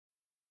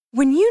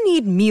When you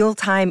need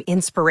mealtime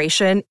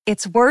inspiration,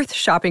 it's worth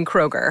shopping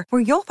Kroger,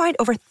 where you'll find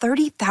over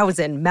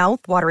 30,000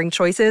 mouth-watering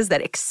choices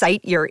that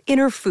excite your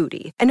inner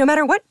foodie. And no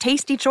matter what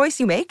tasty choice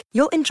you make,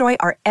 you'll enjoy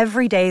our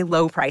everyday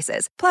low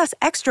prices, plus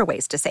extra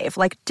ways to save,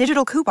 like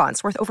digital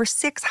coupons worth over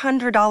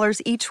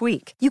 $600 each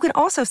week. You can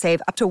also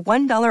save up to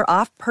 $1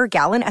 off per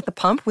gallon at the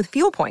pump with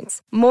fuel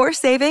points. More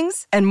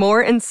savings and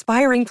more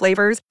inspiring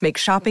flavors make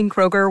shopping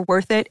Kroger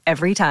worth it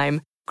every time.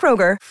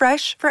 Kroger,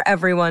 fresh for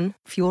everyone.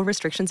 Fuel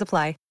restrictions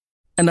apply.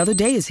 Another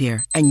day is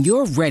here, and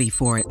you're ready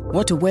for it.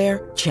 What to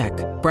wear? Check.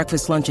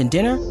 Breakfast, lunch, and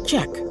dinner?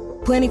 Check.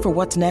 Planning for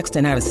what's next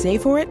and how to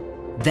save for it?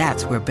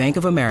 That's where Bank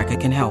of America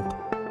can help.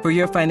 For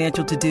your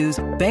financial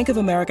to-dos, Bank of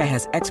America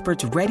has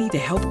experts ready to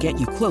help get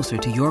you closer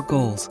to your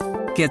goals.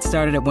 Get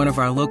started at one of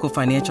our local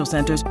financial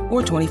centers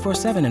or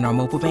 24/7 in our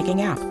mobile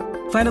banking app.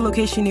 Find a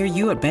location near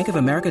you at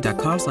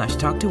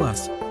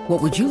bankofamerica.com/talktous.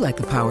 What would you like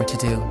the power to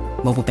do?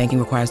 Mobile banking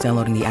requires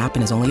downloading the app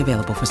and is only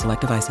available for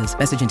select devices.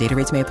 Message and data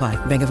rates may apply.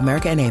 Bank of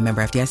America N.A.,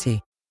 member FDIC.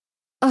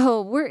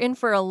 Oh, we're in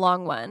for a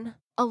long one.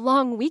 A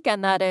long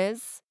weekend, that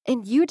is.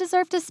 And you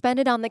deserve to spend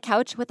it on the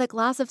couch with a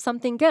glass of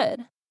something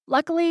good.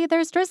 Luckily,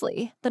 there's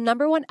Drizzly, the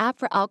 #1 app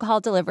for alcohol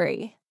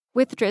delivery.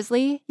 With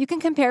Drizzly, you can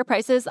compare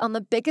prices on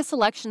the biggest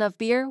selection of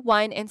beer,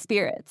 wine, and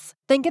spirits,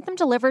 then get them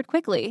delivered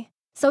quickly.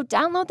 So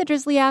download the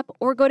Drizzly app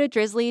or go to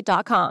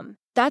drizzly.com.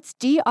 That's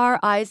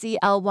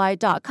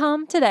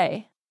DRIZLY.com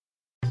today.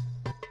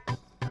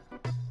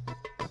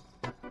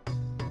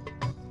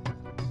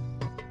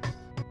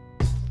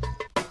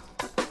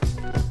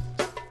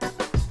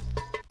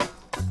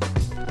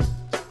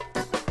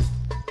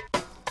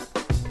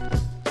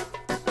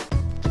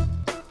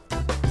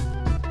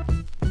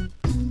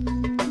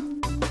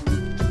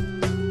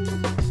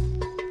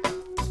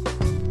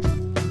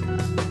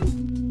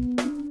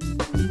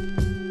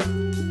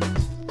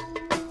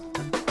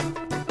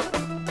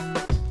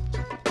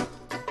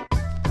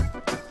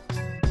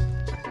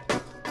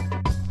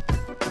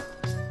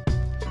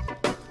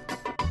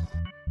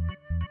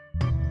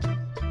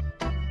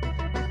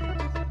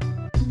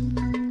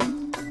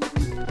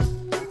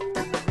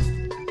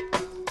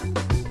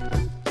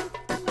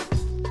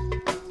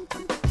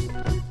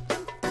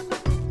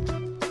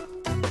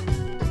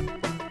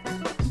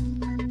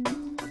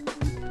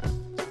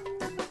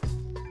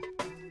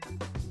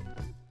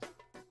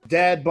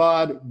 Dad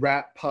Bod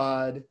Rap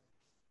Pod,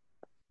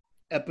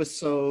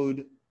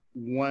 episode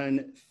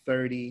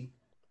 130.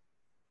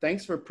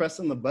 Thanks for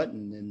pressing the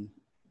button and,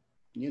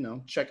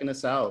 checking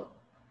us out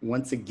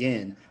once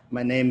again.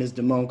 My name is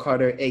Damone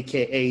Carter,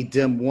 a.k.a.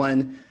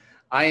 Dim1.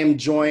 I am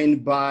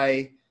joined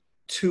by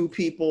two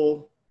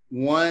people,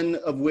 one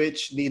of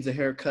which needs a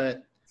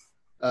haircut,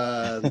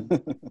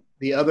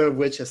 the other of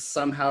which has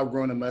somehow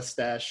grown a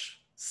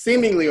mustache,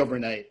 seemingly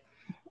overnight.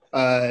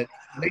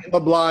 Nate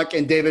LeBlanc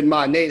and David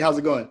Ma. Nate, how's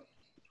it going?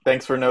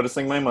 Thanks for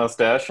noticing my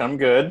mustache. I'm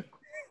good.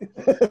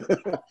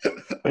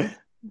 The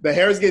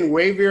hair is getting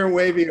wavier and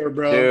wavier,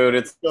 bro. Dude,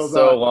 it's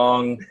so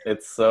long.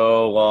 It's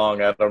so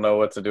long. I don't know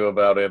what to do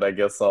about it. I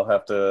guess I'll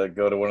have to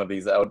go to one of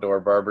these outdoor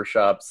barber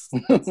shops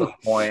at some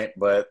point.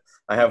 But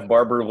I have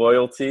barber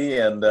loyalty,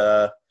 and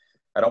I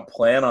don't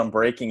plan on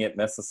breaking it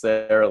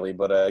necessarily.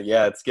 But,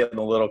 yeah, it's getting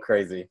a little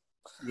crazy.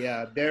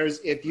 Yeah,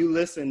 if you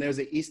listen, there's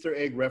an Easter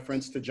egg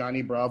reference to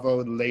Johnny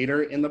Bravo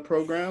later in the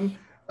program.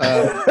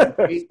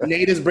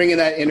 Nate is bringing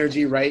that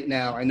energy right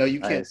now. I know you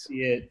can't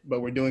see it,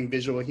 but we're doing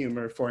visual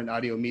humor for an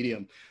audio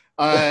medium.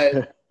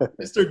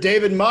 Mr.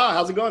 David Ma,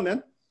 how's it going,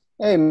 man?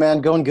 Hey,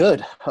 man, going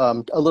good.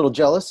 A little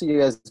jealous of you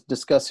guys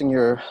discussing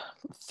your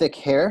thick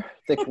hair,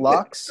 thick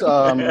locks.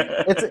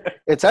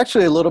 It's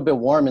actually a little bit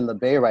warm in the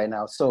Bay right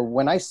now. So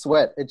when I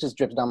sweat, it just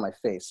drips down my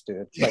face,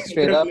 dude. Like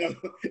straight up.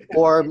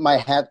 Or my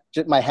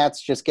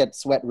hats just get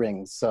sweat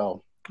rings.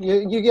 So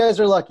you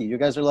guys are lucky. You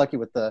guys are lucky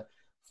with the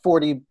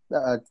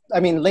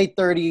late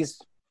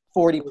 30s,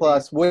 40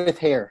 plus with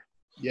hair.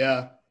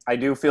 Yeah. I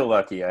do feel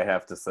lucky, I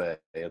have to say.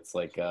 It's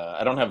like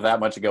I don't have that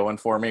much going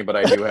for me, but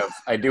I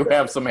do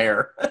have some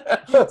hair,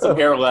 some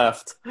hair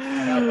left.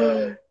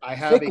 I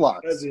have a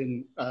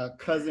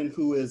cousin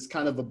who is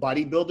kind of a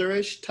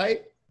bodybuilder-ish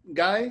type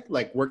guy,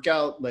 like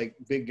workout, like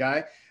big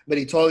guy, but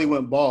he totally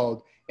went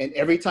bald. And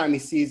every time he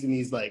sees him,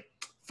 he's like,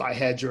 "If I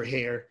had your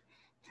hair,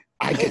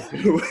 I could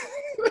do it."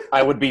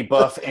 I would be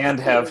buff and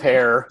have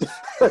hair.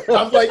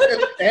 I'm like,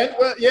 and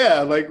what?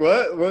 Yeah, like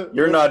what?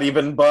 You're not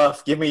even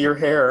buff. Give me your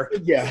hair.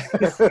 Yeah.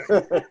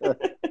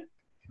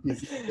 He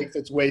thinks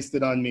it's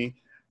wasted on me.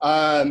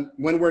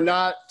 When we're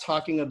not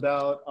talking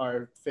about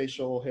our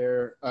facial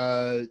hair,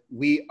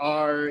 we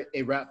are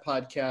a rap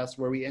podcast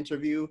where we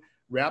interview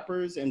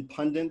rappers and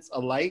pundits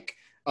alike.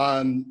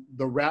 The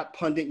rap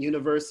pundit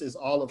universe is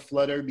all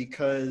aflutter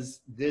because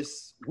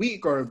this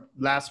week, or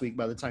last week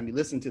by the time you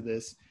listen to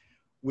this,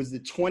 was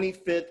the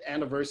 25th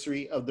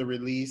anniversary of the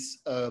release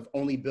of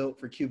Only Built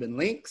for Cuban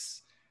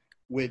Links,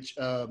 which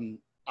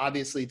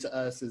obviously to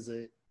us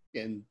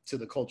and to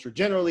the culture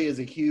generally is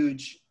a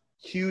huge,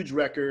 huge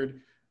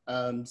record.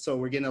 So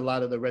we're getting a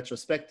lot of the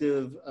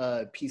retrospective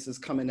pieces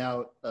coming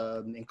out,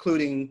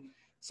 including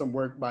some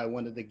work by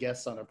one of the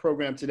guests on our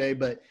program today,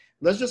 but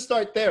let's just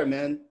start there,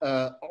 man.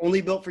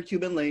 Only built for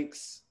Cuban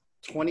Links,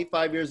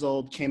 25 years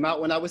old, came out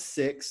when I was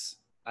 6.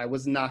 I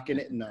was knocking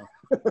it. No.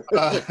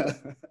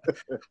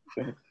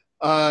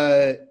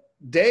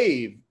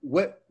 Dave,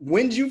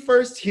 when did you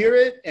first hear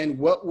it, and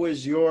what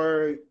was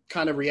your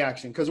kind of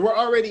reaction? Because we're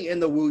already in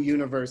the Wu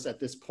universe at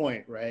this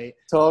point, right?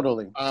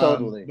 Totally.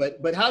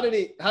 But how did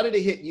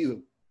it hit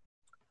you?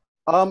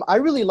 I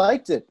really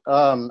liked it.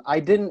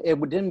 It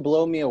didn't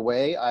blow me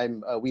away.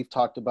 We've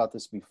talked about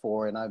this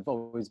before, and I've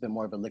always been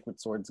more of a Liquid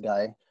Swords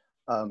guy,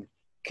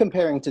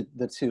 comparing to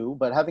the two.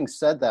 But having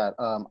said that,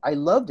 I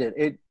loved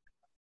it.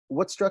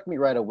 What struck me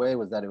right away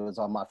was that it was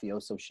all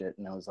mafioso shit,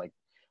 and I was like,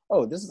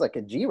 oh, this is like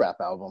a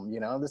G-rap album,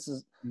 this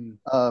is,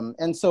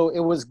 and so it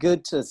was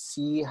good to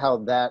see how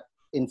that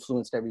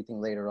influenced everything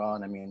later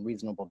on. I mean,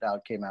 Reasonable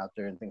Doubt came out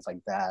there and things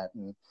like that.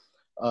 And,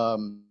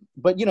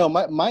 but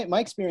my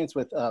experience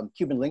with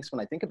Cuban Links,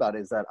 when I think about it,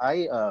 is that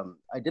I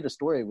did a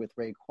story with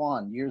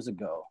Raekwon years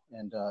ago,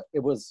 and it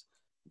was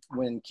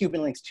when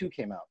Cuban Links 2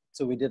 came out.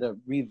 So we did a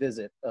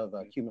revisit of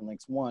Cuban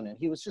Links 1, and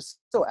he was just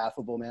so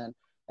affable, man.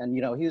 And,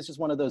 he was just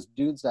one of those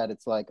dudes that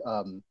it's like,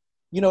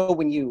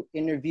 when you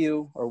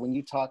interview or when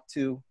you talk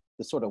to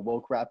the sort of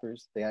woke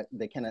rappers,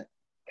 they kind of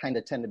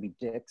tend to be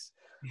dicks.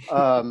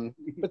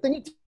 But then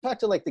you talk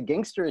to like the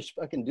gangsterish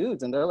fucking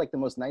dudes, and they're like the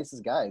most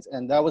nicest guys.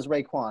 And that was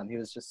Raekwon. He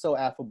was just so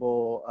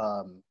affable,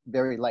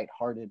 very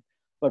lighthearted,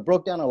 but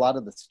broke down a lot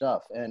of the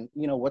stuff. And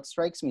what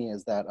strikes me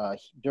is that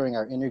during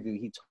our interview,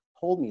 he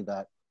told me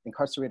that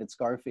Incarcerated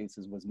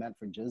Scarfaces was meant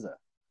for GZA.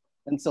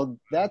 And so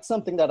that's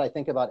something that I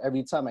think about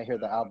every time I hear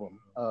the album,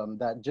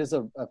 that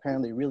GZA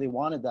apparently really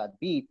wanted that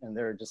beat, and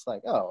they're just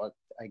like, oh,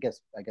 I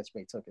guess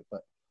Ray took it.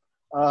 But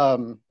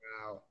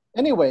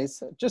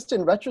anyways, just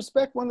in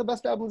retrospect, one of the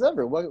best albums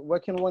ever.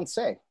 What can one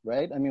say,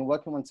 right? I mean,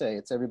 what can one say?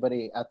 It's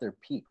everybody at their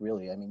peak,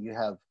 really. I mean, you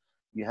have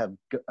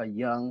a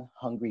young,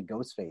 hungry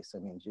Ghostface. I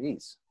mean,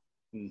 geez.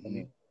 Mm-hmm. I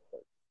mean,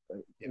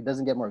 it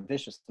doesn't get more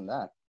vicious than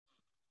that.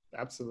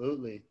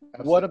 Absolutely.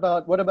 What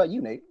about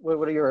you, Nate?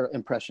 What are your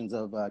impressions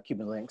of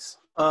Cuban Links?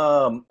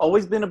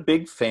 Always been a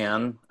big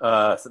fan.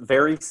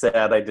 Very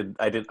sad.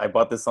 I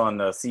bought this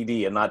on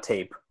CD and not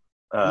tape.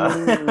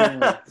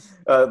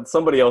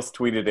 Somebody else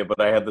tweeted it, but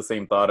I had the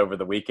same thought over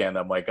the weekend.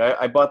 I'm like,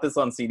 I bought this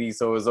on CD,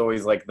 so it was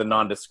always like the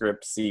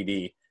nondescript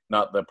CD,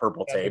 not the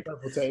purple tape.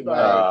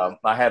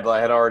 I had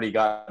already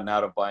gotten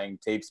out of buying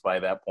tapes by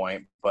that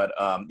point, but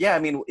I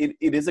mean,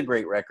 it is a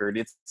great record.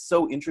 It's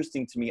so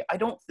interesting to me. I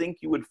don't think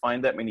you would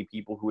find that many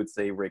people who would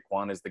say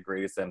Raekwon is the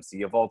greatest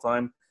MC of all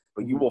time,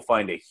 but you will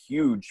find a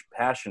huge,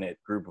 passionate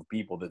group of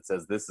people that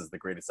says this is the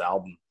greatest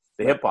album,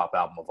 the hip hop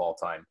album of all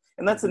time.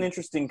 And that's an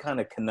interesting kind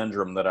of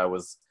conundrum that I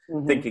was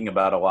thinking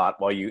about a lot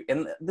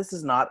and this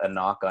is not a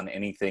knock on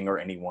anything or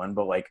anyone,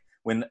 but like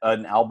when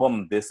an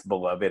album this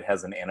beloved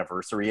has an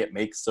anniversary, it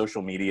makes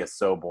social media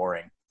so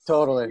boring.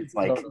 Totally. It's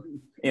like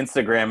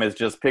Instagram is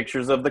just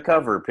pictures of the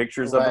cover,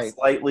 pictures of a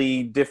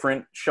slightly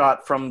different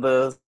shot from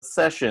the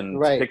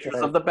session, pictures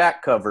of the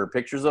back cover,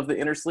 pictures of the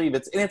inner sleeve.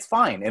 It's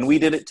fine. And we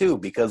did it too,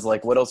 because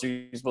like, what else are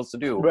you supposed to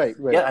do? Right.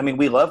 Yeah. I mean,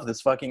 we love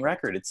this fucking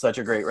record. It's such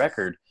a great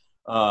record.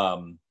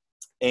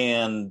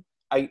 And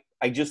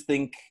I just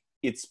think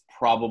it's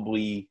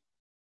probably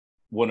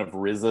one of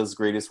RZA's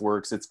greatest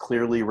works. It's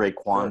clearly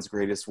Raekwon's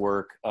greatest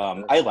work.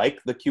 I like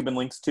the Cuban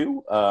Links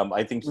too.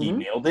 I think he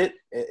nailed it.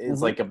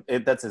 It's like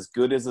that's as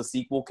good as a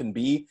sequel can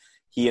be.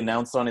 He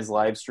announced on his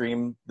live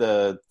stream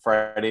the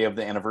Friday of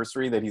the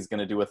anniversary that he's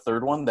going to do a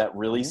third one. That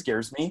really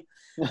scares me.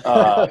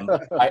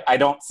 I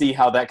don't see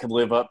how that could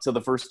live up to the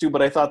first two,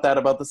 but I thought that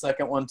about the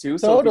second one too.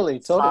 So totally.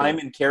 Time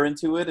and care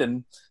into it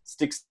and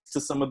sticks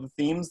to some of the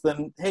themes,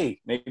 then hey,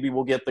 maybe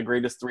we'll get the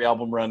greatest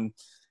 3-album run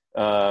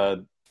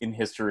in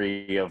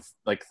history of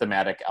like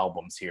thematic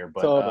albums here.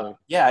 But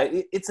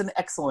it's an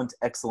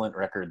excellent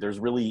record.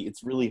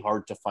 It's really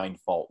hard to find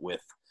fault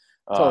with.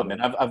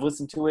 And I've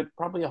listened to it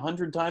probably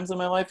 100 times in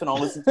my life, and I'll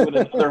listen to it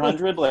another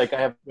 100. Like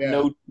I have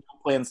no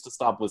plans to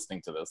stop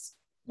listening to this.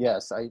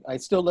 Yes, I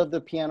still love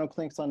the piano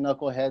clinks on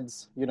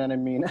Knuckleheads. You know what I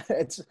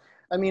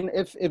mean?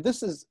 If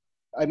this is,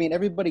 I mean,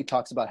 everybody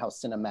talks about how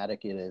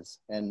cinematic it is,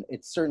 and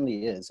it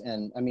certainly is.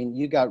 And I mean,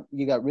 you got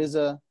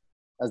RZA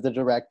as the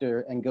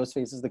director and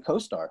Ghostface as the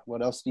co-star.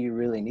 What else do you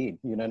really need?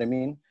 You know what I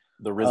mean?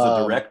 The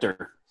RZA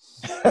director.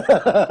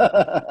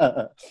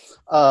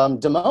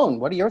 Damone,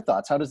 what are your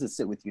thoughts? How does it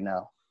sit with you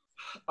now?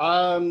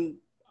 I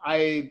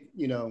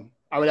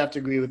would have to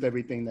agree with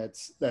everything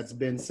that's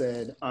been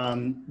said.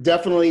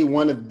 Definitely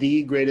one of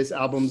the greatest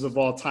albums of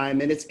all time.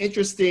 And it's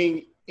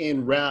interesting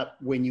in rap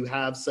when you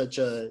have such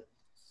a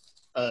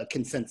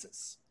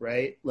consensus,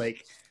 right?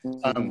 Like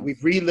we've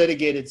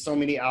relitigated so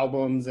many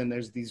albums, and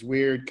there's these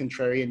weird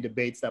contrarian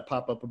debates that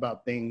pop up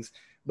about things,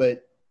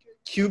 but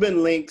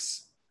Cuban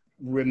Links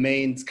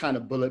remains kind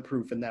of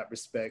bulletproof in that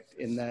respect,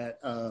 in that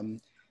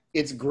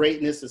its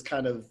greatness is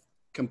kind of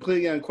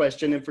completely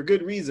unquestioned, and for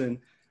good reason.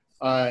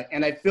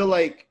 And I feel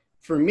like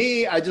for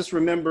me, I just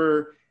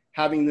remember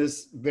having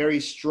this very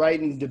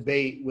strident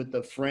debate with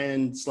a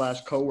friend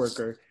 /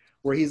 coworker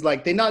where he's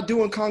like, they're not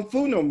doing Kung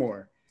Fu no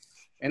more.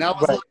 And I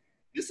was like,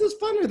 this is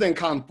funner than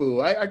Kung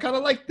Fu. I kind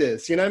of like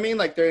this. You know what I mean?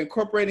 Like they're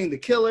incorporating the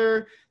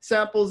killer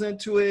samples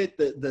into it.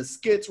 The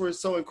skits were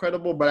so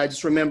incredible. But I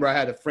just remember I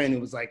had a friend who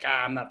was like,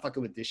 I'm not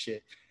fucking with this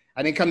shit.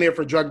 I didn't come here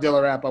for drug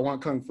dealer rap. I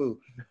want Kung Fu.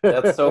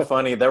 That's so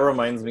funny. That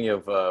reminds me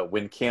of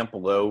when Camp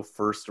Lo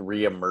first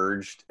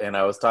reemerged. And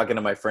I was talking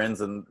to my friends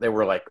and they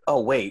were like,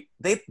 oh, wait,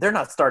 they're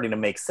not starting to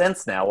make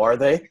sense now, are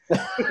they?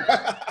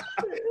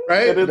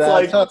 Right? And it's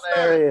That's like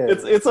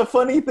hilarious. it's a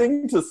funny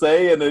thing to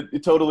say, and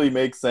it totally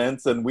makes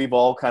sense. And we've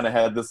all kind of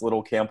had this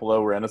little Camp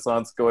Lo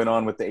renaissance going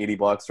on with the 80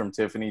 Blocks from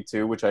Tiffany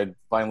too, which I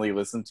finally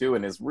listened to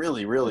and is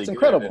really, really good.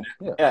 Incredible.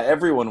 Yeah,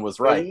 everyone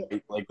was right.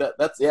 Like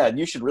that's and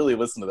you should really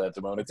listen to that,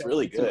 Damone. It's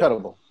really good. It's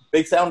incredible.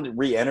 They sound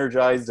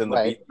re-energized and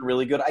the beats are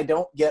really good. I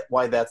don't get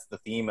why that's the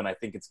theme, and I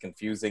think it's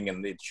confusing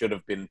and it should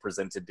have been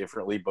presented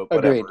differently, but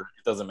whatever. Agreed.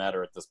 It doesn't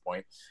matter at this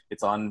point.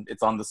 It's on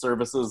the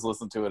services.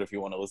 Listen to it if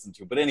you want to listen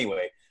to it. But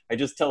anyway, I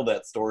just tell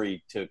that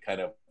story to kind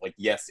of like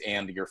yes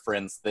and your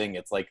friend's thing.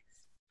 It's like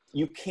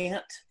you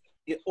can't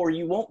or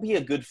you won't be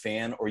a good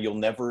fan or you'll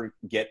never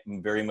get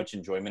very much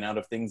enjoyment out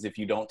of things if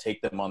you don't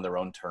take them on their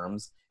own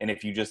terms and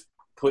if you just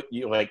put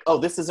you like, oh,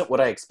 this isn't what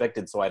I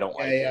expected, so I don't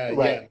like it.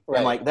 Right.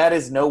 And like that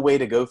is no way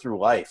to go through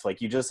life. Like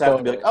you just have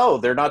to be like, oh,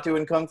 they're not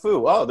doing Kung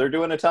Fu. Oh, they're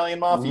doing Italian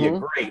Mafia.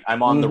 Great,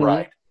 I'm on the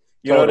ride.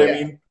 You know what I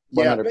mean?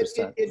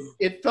 100%.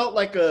 It felt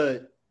like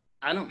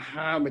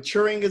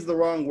maturing is the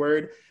wrong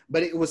word,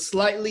 but it was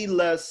slightly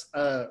less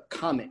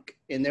comic,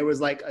 and there was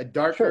like a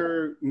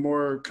darker,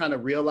 more kind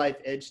of real life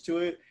edge to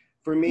it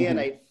for me. And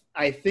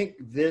I think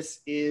this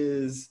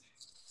is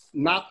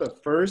not the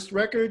first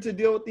record to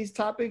deal with these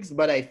topics,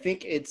 but I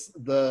think it's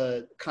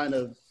the kind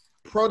of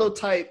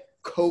prototype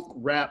Coke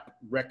rap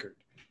record.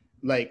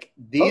 Like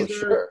this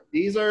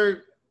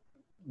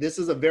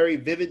is a very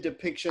vivid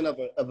depiction of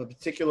a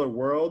particular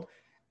world.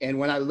 And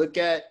when I look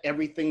at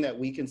everything that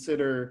we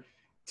consider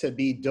to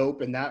be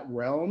dope in that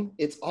realm,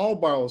 it's all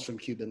borrows from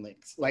Cuban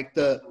Links. Like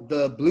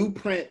the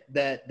blueprint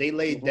that they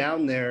laid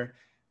down there,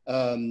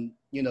 you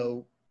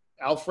know,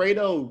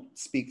 Alfredo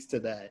speaks to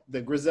that.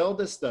 The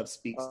Griselda stuff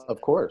speaks to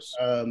of course.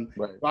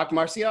 Rock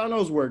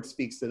Marciano's work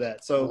speaks to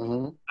that.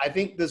 So I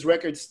think this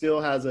record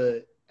still has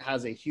a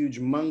huge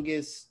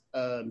humongous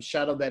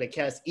shadow that it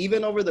casts,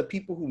 even over the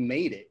people who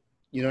made it.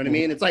 You know what I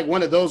mean? It's like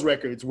one of those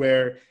records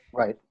where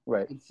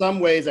in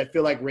some ways I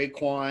feel like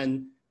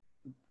Raekwon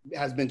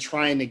has been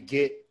trying to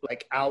get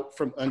like out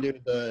from under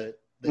the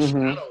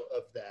shadow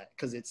of that,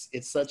 because it's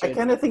such I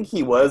kind of think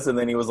he was, and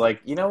then he was like,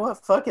 you know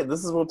what, fuck it,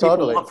 this is what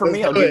people want from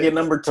me, I'll give you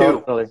number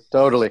 2.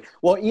 Totally.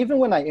 Well, even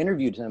when I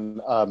interviewed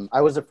him, I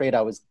was afraid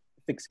I was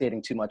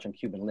fixating too much on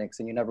Cuban Links,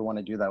 and you never want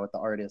to do that with the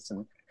artists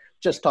and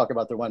just talk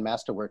about their one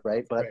masterwork,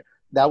 right? But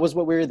that was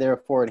what we were there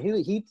for, and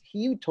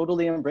he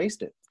totally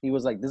embraced it. He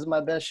was like, this is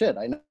my best shit,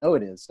 I know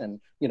it is, and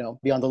you know,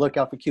 be on the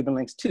lookout for Cuban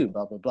Links too,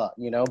 blah blah blah,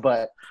 you know.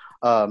 But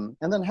and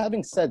then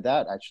having said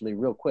that, actually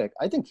real quick,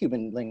 I think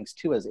Cuban Links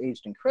 2 has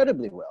aged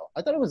incredibly well.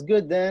 I thought it was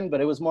good then, but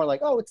it was more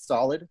like, oh, it's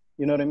solid,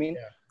 you know what I mean?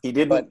 He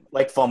didn't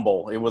like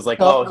fumble. It was like,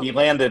 oh, he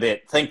landed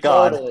it, thank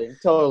God.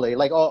 Totally.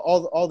 Like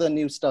all the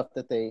new stuff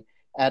that they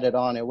added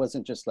on, it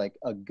wasn't just like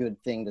a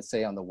good thing to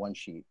say on the one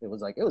sheet. It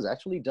was like, it was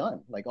actually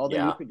done. Like all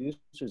the new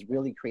producers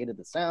really created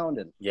the sound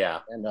and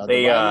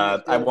they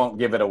I won't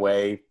give it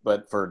away,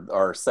 but for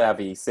our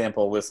savvy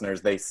sample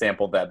listeners, they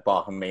sampled that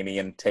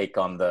Bahamian take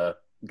on the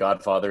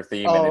Godfather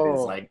theme, and it is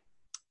like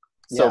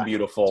so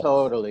beautiful.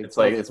 Totally. It's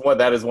like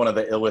that is one of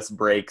the illest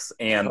breaks,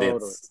 and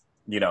it's,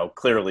 you know,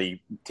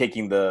 clearly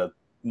taking the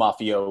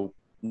mafia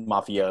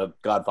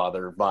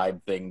Godfather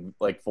vibe thing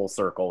like full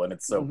circle, and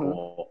it's so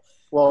cool.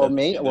 Well,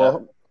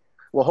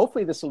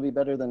 hopefully this will be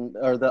better than,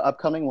 or the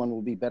upcoming one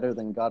will be better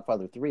than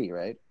Godfather 3,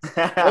 right?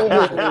 Sofia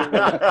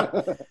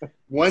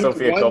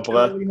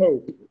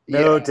Coppola.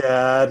 No,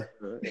 Dad.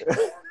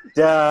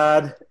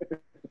 Dad.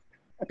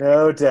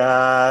 No,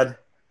 Dad.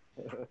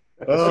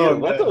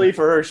 Luckily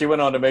for her, she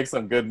went on to make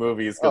some good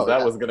movies, because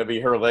that was going to be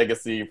her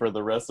legacy for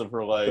the rest of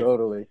her life.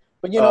 Totally.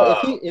 But you know,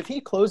 if he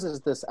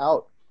closes this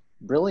out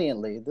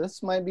brilliantly,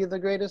 this might be the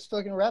greatest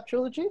fucking rap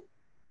trilogy.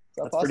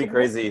 That's pretty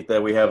crazy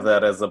that we have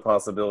that as a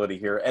possibility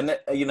here. And,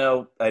 you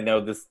know, I know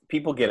this,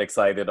 people get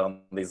excited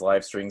on these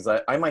live streams.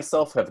 I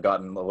myself have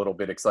gotten a little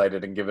bit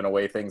excited and given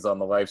away things on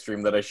the live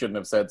stream that I shouldn't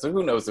have said. So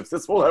who knows if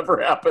this will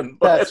ever happen.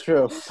 But that's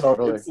true.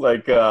 Totally. It's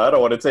like, I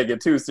don't want to take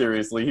it too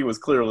seriously. He was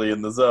clearly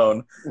in the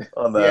zone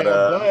on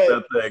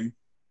that thing.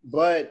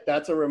 But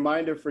that's a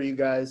reminder for you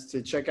guys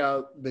to check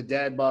out the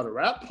Dad Bought a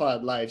Rap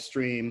Pod live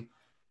stream.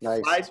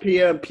 Nice. 5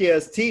 p.m.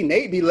 PST.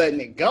 Nate be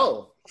letting it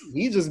go.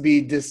 He just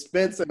be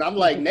dispensing. I'm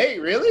like,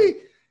 Nate, really?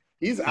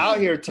 He's out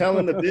here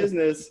telling the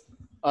business.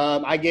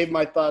 I gave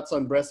my thoughts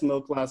on breast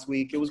milk last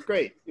week. It was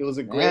great. It was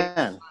a great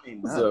time.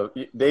 So,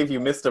 Dave, you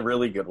missed a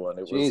really good one.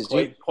 It was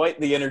quite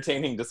the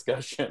entertaining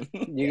discussion.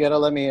 You got to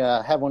let me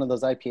have one of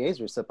those IPAs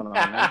you're sipping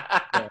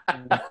on.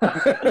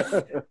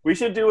 We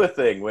should do a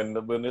thing when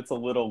it's a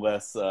little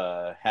less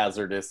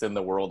hazardous in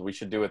the world. We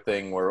should do a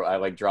thing where I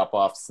like drop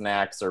off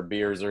snacks or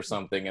beers or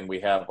something, and we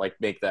have like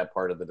make that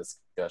part of the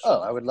discussion.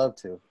 Oh, I would love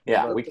to.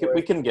 Yeah, we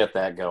can get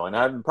that going.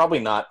 I'm probably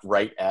not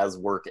right as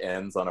work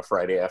ends on a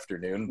Friday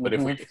afternoon, but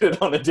if we did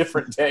it on a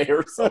different day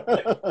or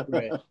something.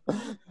 Right.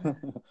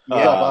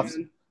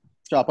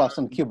 Drop off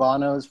some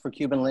Cubanos for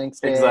Cuban Links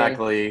Day.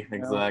 Exactly.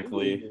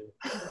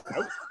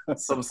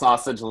 Some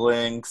sausage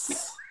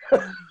links.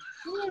 Give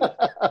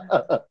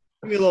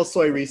me a little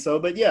soy riso,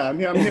 but yeah, I'm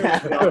here.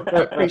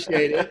 I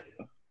appreciate it.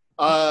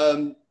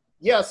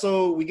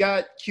 So we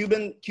got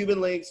Cuban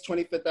Links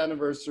 25th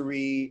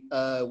anniversary.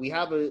 We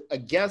have a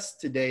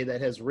guest today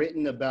that has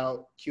written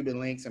about Cuban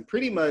Links and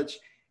pretty much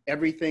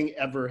everything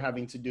ever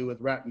having to do with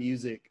rap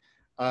music.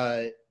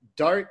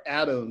 Dart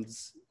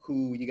Adams,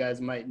 who you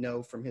guys might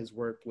know from his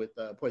work with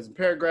Poison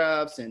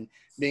Paragraphs and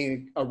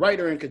being a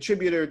writer and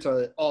contributor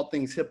to all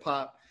things hip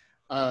hop.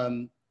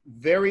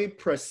 Very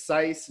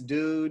precise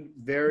dude.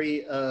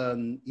 Very,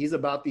 he's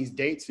about these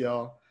dates,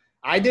 y'all.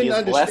 I didn't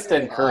understand. Blessed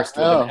and cursed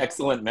with an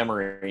excellent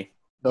memory.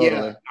 Totally.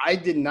 Yeah, I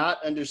did not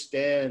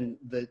understand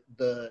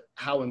the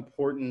how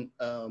important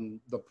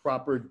the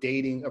proper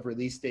dating of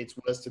release dates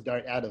was to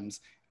Dart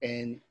Adams,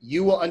 and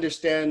you will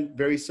understand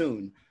very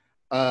soon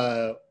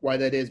why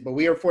that is. But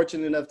we are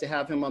fortunate enough to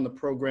have him on the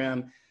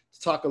program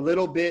to talk a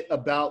little bit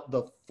about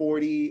the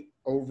 40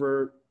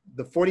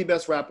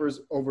 best rappers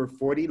over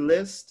 40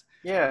 list.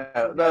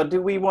 Yeah. Do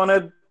we want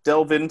to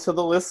delve into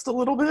the list a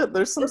little bit?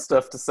 There's some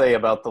stuff to say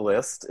about the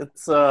list.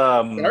 It's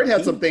Dart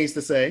had some things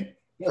to say.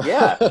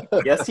 Yeah,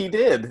 yes, he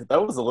did.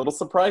 That was a little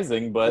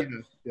surprising, but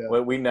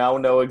we now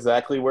know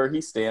exactly where he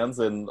stands.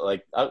 And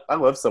like, I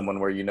love someone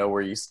where you know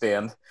where you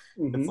stand.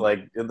 Mm-hmm. It's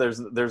like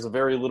there's a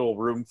very little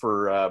room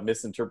for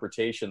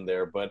misinterpretation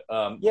there. But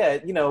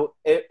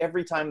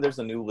every time there's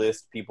a new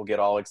list, people get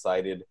all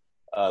excited.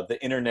 The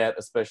internet,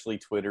 especially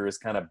Twitter, is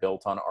kind of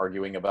built on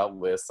arguing about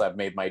lists. I've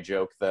made my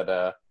joke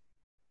that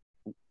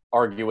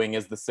arguing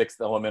is the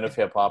sixth element of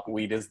hip hop.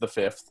 Weed is the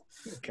fifth.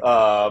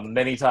 Okay.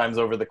 Many times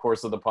over the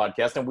course of the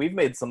podcast, and we've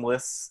made some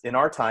lists in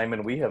our time,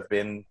 and we have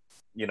been,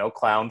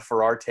 clowned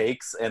for our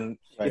takes. And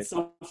It's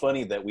so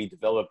funny that we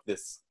developed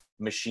this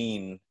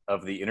machine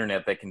of the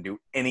internet that can do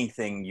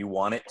anything you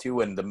want it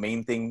to, and the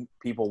main thing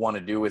people want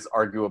to do is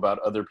argue about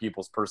other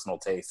people's personal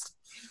taste.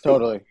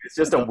 Totally. It's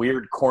just a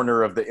weird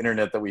corner of the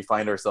internet that we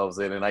find ourselves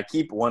in, and I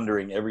keep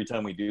wondering every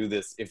time we do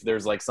this if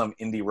there's like some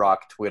indie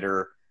rock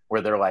Twitter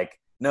where they're like,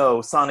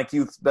 no, Sonic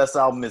Youth's best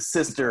album is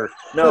Sister.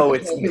 No,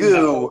 it's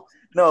Goo.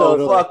 No,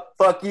 totally.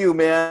 fuck you,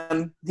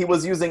 man. He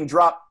was using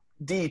drop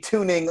D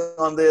tuning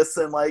on this,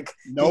 and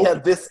he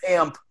had this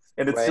amp.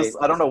 And it's just,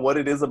 I don't know what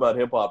it is about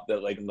hip hop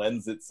that like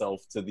lends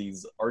itself to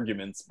these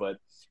arguments. But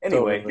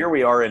anyway, Here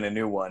we are in a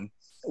new one.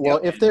 Well,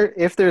 if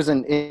there's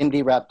an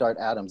indie rap Dart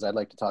Adams, I'd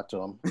like to talk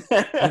to him.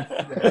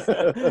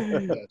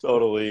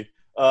 Totally.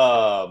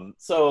 What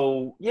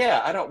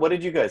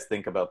did you guys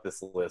think about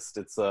this list?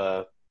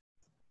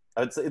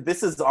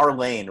 This is our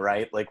lane,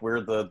 right? Like we're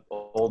the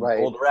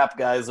old rap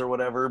guys or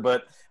whatever,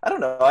 but I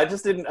don't know. I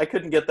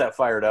couldn't get that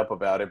fired up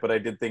about it, but I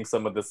did think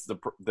some of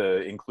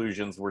the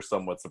inclusions were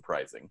somewhat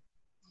surprising.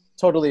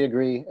 Totally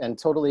agree, and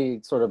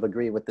totally sort of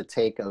agree with the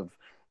take of,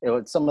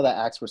 some of the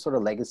acts were sort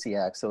of legacy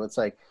acts. So it's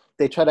like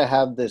they try to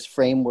have this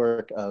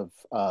framework of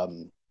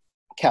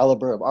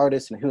caliber of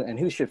artists and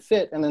who should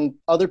fit, and then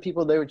other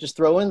people they would just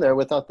throw in there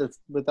without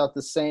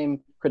the same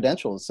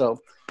credentials. So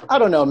I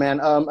don't know, man.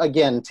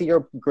 Again, to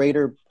your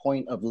greater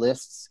point of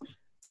lists,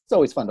 it's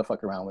always fun to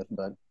fuck around with,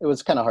 but it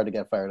was kind of hard to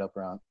get fired up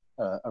around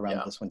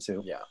this one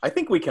too. Yeah, I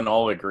think we can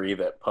all agree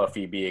that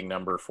Puffy being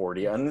number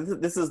 40, and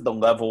this is the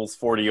Levels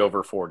 40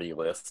 over 40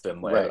 list,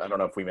 and I don't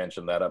know if we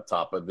mentioned that up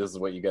top, but this is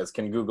what you guys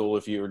can Google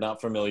if you're not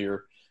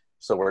familiar,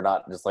 so we're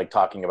not just like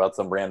talking about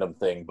some random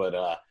thing, but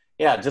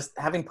just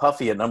having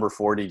Puffy at number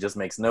 40 just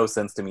makes no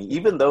sense to me,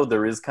 even though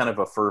there is kind of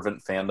a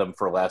fervent fandom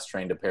for Last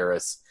Train to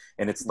Paris,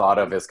 and it's thought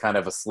of as kind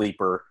of a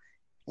sleeper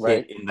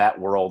hit in that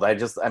world.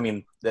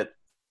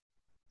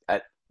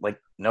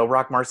 No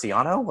Rock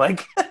Marciano?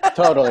 Like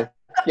totally.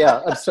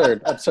 Yeah,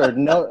 absurd.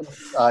 No,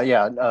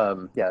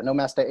 no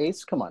Master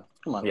Ace. Come on.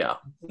 Yeah,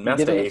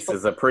 Master Ace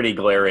is a pretty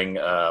glaring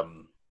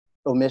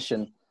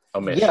omission.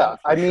 Yeah,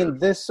 I mean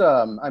this.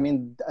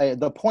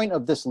 The point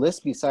of this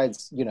list,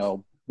 besides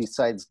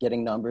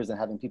getting numbers and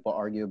having people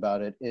argue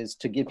about it, is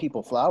to give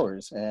people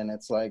flowers. And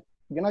it's like,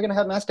 you're not gonna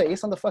have Master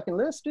Ace on the fucking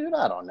list, dude?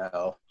 I don't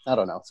know.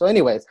 So,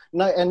 anyways,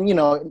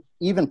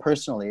 even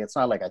personally, it's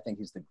not like I think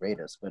he's the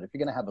greatest, but if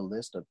you're gonna have a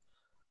list of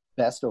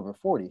best over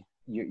 40,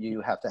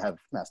 you have to have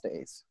Master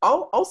Ace.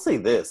 I'll say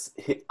this: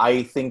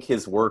 I think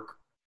his work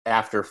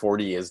after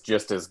 40 is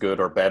just as good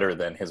or better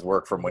than his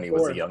work from when he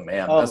was a young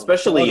man,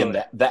 especially in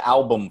the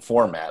album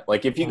format.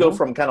 Like if you go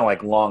from kind of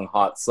like Long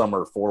Hot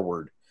Summer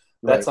forward,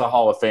 that's a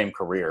Hall of Fame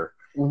career.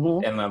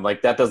 Mhm. And then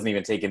like that doesn't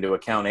even take into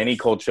account any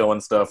Cold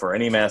Chillin' stuff or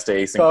any Master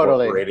Ace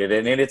Totally. Incorporated,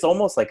 and it's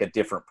almost like a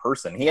different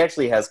person. He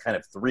actually has kind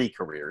of three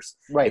careers.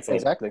 Right, It's like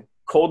exactly.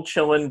 Cold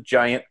Chillin',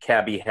 Giant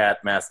Cabbie Hat,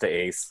 Master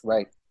Ace,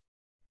 Right.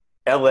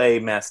 L.A.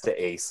 Master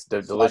Ace,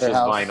 the Delicious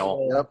Slaughterhouse.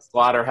 Vinyl, Yep.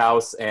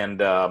 Slaughterhouse, and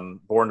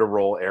Born to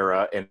Roll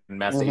era, and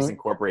Master Ace Mhm.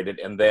 Incorporated,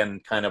 and then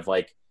kind of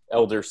like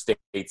Elder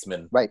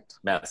Statesman Right.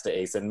 Master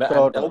Ace. And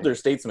Totally. Elder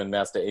Statesman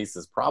Master Ace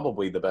is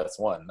probably the best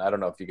one. I don't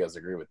know if you guys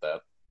agree with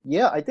that.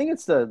 Yeah, I think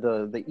it's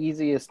the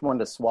easiest one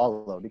to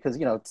swallow because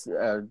it's,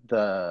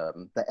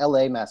 the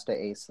LA Master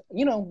Ace,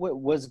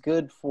 was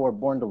good for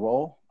Born to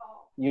Roll,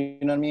 you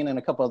know what I mean, and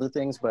a couple other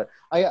things, but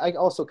I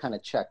also kind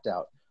of checked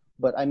out.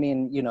 But I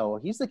mean,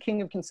 he's the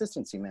king of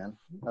consistency, man.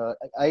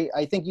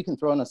 I think you can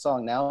throw in a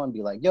song now and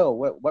be like, yo,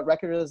 what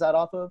record is that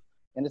off of?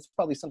 And it's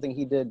probably something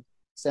he did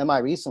semi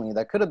recently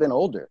that could have been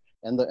older,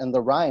 and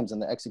the rhymes and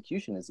the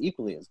execution is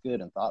equally as good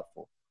and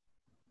thoughtful.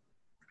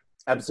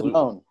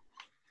 Absolutely.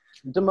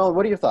 Damone,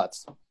 what are your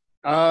thoughts?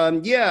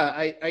 Yeah,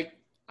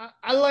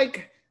 I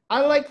like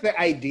the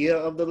idea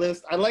of the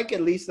list. I like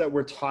at least that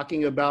we're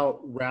talking about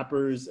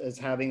rappers as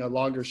having a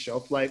longer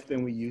shelf life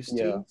than we used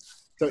to.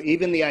 So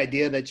even the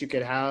idea that you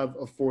could have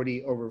a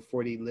 40 over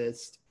 40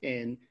 list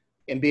and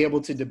be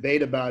able to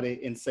debate about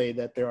it and say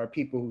that there are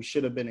people who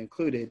should have been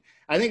included,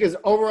 I think is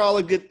overall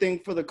a good thing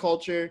for the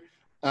culture.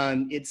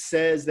 It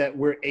says that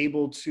we're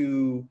able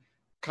to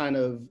kind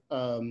of,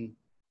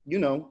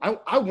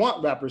 I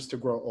want rappers to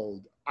grow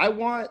old. I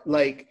want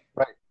like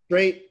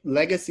straight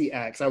legacy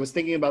acts. I was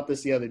thinking about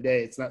this the other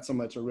day. It's not so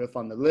much a riff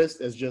on the list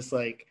as just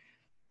like,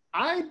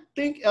 I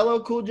think LL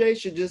Cool J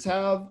should just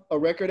have a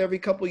record every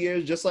couple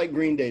years, just like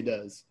Green Day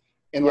does.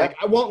 And like,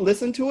 I won't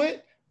listen to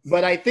it,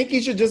 but I think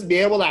he should just be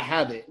able to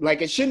have it.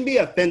 Like, it shouldn't be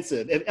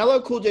offensive. If LL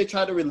Cool J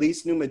tried to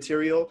release new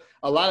material,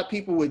 a lot of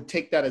people would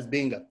take that as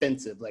being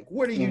offensive. Like,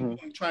 what are you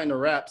doing trying to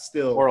rap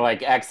still? Or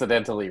like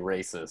accidentally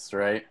racist,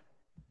 right?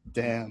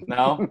 Damn.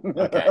 No?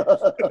 Okay.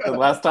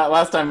 last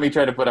time we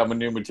tried to put out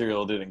new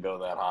material, it didn't go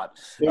that hot.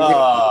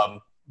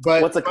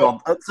 But what's it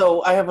called?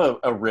 So I have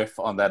a riff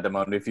on that,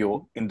 Damone, if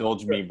you'll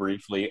indulge me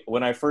briefly.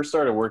 When I first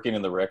started working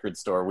in the record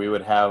store, we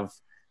would have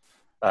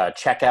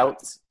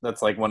checkouts.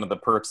 That's like one of the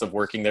perks of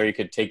working there. You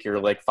could take your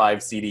like 5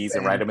 CDs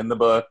and write them in the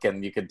book,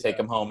 and you could take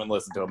them home and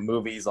listen to them,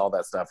 movies, all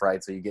that stuff,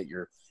 right? So you get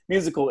your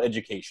musical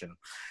education.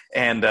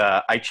 And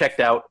I checked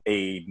out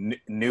a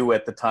new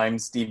at the time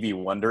Stevie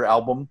Wonder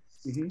album.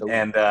 Mm-hmm.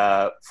 And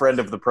friend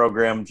of the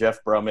program,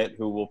 Jeff Brummett,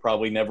 who will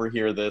probably never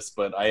hear this,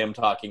 but I am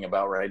talking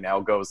about right now,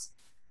 goes,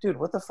 dude,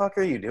 what the fuck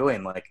are you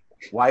doing? Like,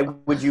 why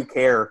would you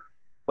care?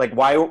 Like,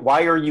 why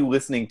are you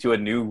listening to a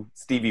new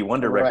Stevie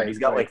Wonder record? He's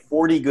got like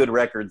 40 good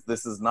records.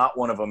 This is not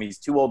one of them. He's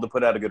too old to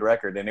put out a good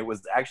record. And it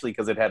was actually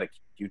because it had a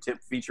Q-tip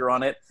feature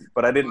on it,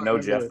 but I didn't know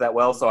Jeff that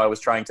well. So I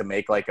was trying to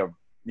make like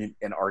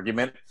an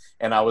argument.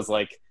 And I was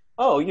like,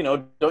 oh,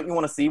 don't you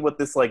want to see what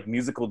this like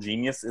musical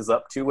genius is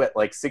up to at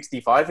like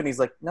 65? And he's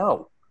like,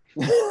 no.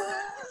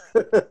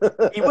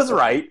 He was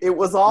right. It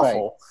was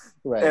awful.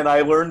 Right. And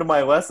I learned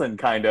my lesson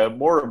kind of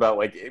more about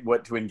like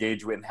what to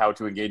engage with and how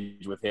to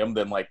engage with him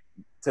than like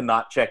to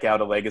not check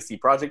out a legacy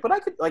project. But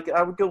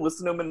I would go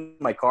listen to him in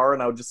my car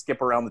and I would just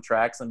skip around the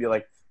tracks and be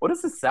like, what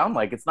does this sound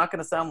like? It's not going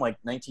to sound like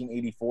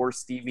 1984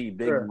 Stevie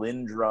Big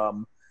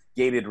Lindrum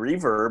gated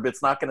reverb.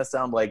 It's not going to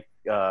sound like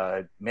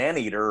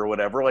Maneater or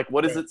whatever. Like,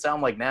 what does it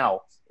sound like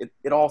now?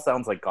 It all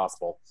sounds like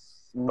gospel,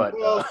 but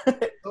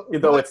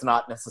though it's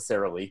not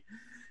necessarily.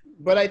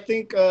 But I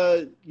think,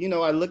 I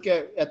look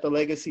at the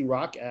legacy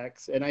rock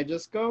acts and I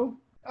just go,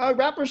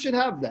 rappers should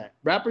have that.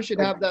 Rappers should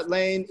have that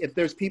lane. If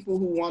there's people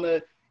who want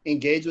to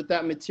engage with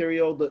that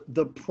material,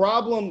 the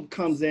problem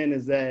comes in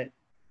is that,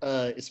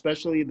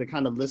 especially the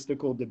kind of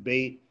listicle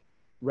debate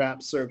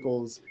rap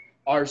circles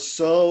are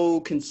so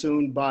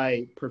consumed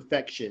by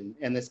perfection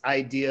and this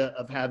idea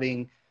of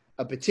having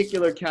a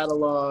particular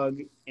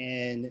catalog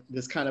and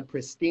this kind of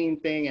pristine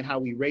thing and how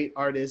we rate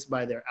artists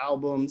by their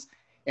albums.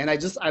 And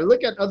I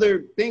look at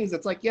other things.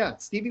 It's like, yeah,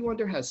 Stevie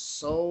Wonder has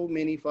so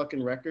many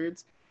fucking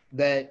records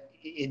that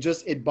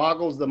it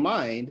boggles the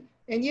mind.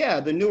 And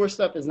yeah, the newer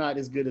stuff is not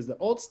as good as the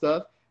old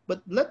stuff,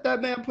 but let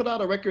that man put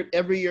out a record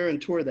every year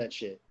and tour that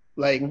shit.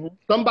 Like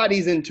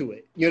somebody's into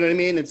it. You know what I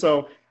mean? And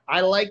so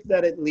I like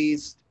that at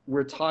least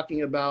we're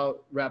talking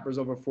about rappers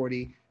over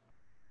 40.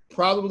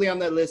 Probably on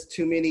that list,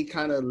 too many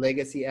kind of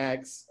legacy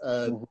acts.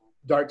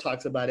 Dart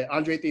talks about it.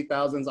 Andre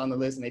 3000's on the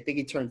list, and I think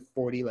he turned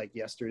 40 like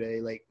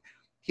yesterday. Like,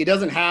 he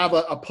doesn't have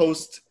a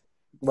post.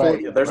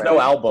 There's no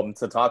album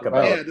to talk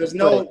about. Yeah, there's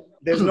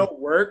no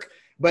work,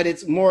 but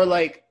it's more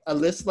like a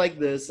list like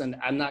this, and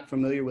I'm not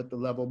familiar with the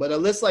level, but a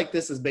list like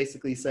this is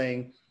basically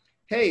saying,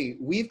 hey,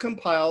 we've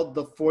compiled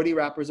the 40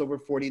 rappers over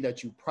 40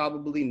 that you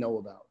probably know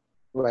about.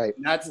 Right.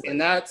 And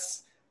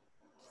that's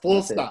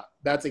full stop.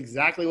 That's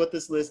exactly what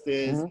this list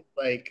is.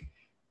 Like,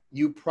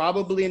 you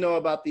probably know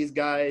about these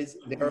guys.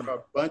 There are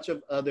a bunch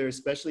of other,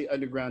 especially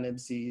underground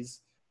MCs,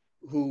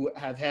 who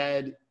have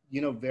had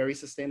very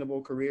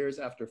sustainable careers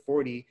after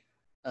 40,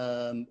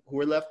 who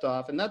are left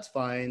off, and that's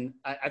fine.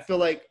 I feel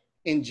like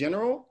in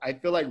general, I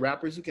feel like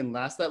rappers who can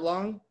last that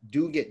long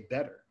do get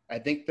better. I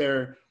think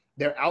their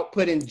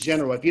output in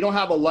general, if you don't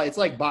have a lot, it's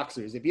like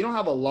boxers. If you don't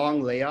have a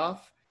long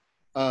layoff,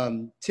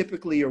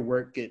 typically your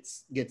work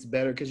gets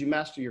better because you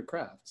master your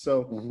craft.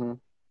 So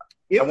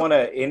I want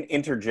to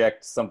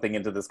interject something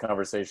into this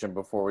conversation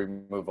before we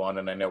move on,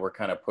 and I know we're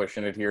kind of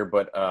pushing it here,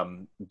 but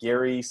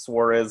Gary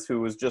Suarez,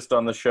 who was just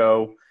on the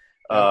show,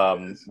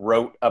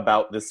 wrote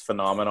about this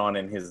phenomenon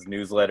in his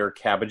newsletter,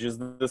 Cabbages,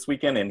 this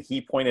weekend, and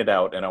he pointed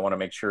out, and I want to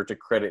make sure to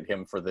credit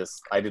him for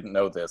this, I didn't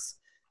know this,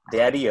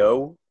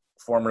 Daddy-O,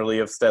 formerly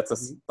of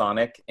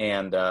Stetsasonic,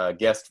 and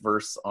guest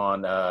verse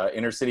on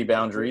Inner City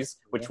Boundaries,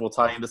 which will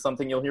tie into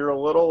something you'll hear a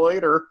little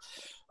later,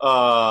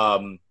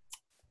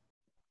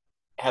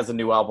 has a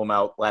new album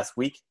out last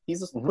week.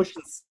 He's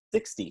pushing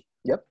 60.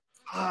 Yep.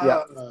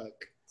 Yeah.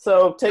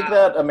 So take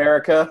that,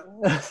 America.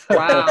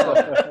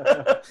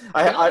 Wow.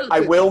 I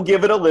will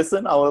give it a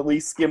listen. I'll at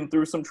least skim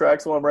through some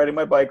tracks while I'm riding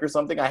my bike or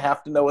something. I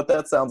have to know what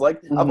that sounds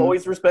like. I've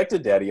always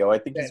respected Daddy-O. I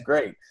think he's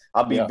great.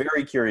 I'll be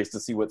very curious to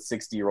see what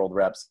 60-year-old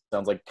rap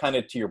sounds like, kind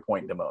of to your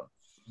point, Damone.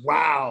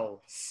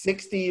 Wow.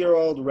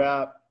 60-year-old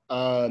rap.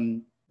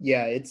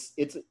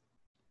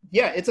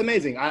 It's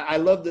amazing. I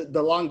love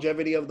the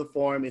longevity of the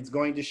form. It's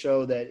going to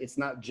show that it's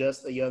not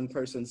just a young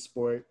person's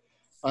sport.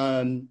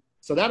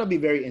 So that'll be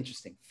very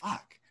interesting.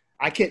 Fuck.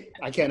 I can't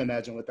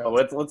imagine what that.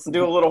 Let's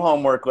do a little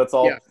homework. Let's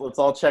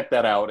all check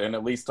that out and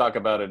at least talk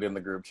about it in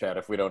the group chat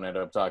if we don't end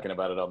up talking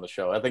about it on the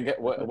show. I think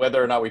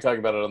whether or not we talk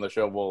about it on the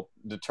show will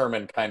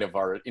determine kind of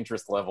our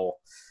interest level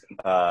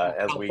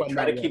as we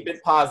try to keep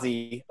it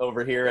posy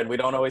over here, and we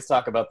don't always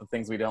talk about the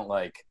things we don't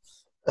like.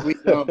 We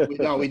don't.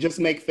 We just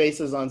make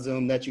faces on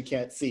Zoom that you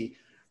can't see.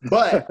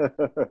 But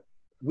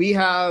we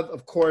have,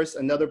 of course,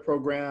 another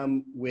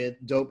program with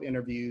dope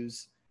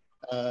interviews.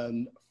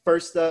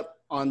 First up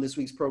on this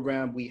week's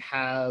program, we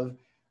have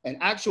an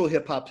actual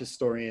hip-hop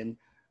historian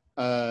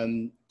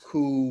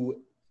who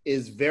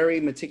is very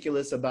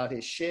meticulous about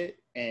his shit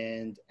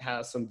and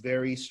has some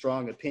very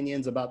strong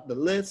opinions about the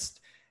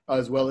list,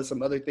 as well as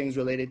some other things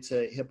related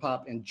to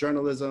hip-hop and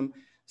journalism.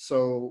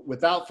 So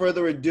without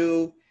further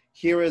ado,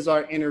 here is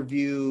our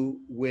interview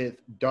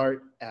with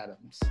Dart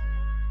Adams.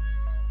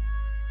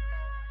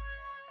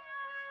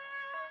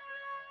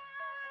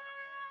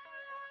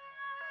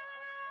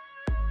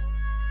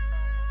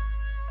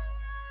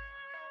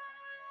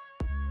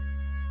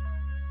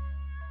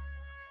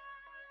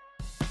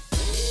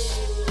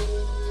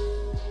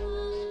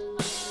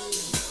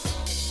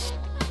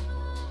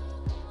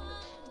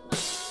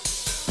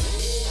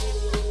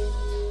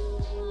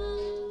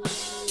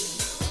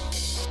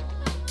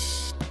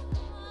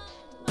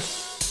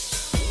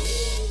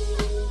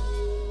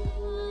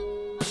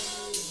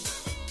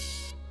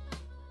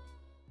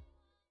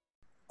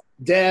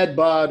 Dad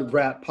Bod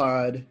Rap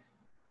Pod.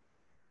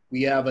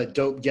 We have a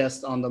dope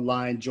guest on the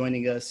line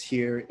joining us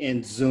here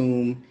in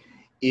Zoom.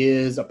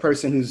 Is a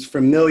person who's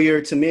familiar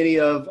to many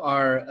of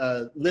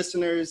our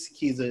listeners.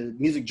 He's a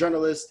music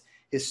journalist,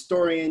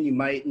 historian. You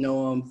might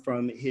know him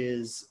from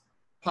his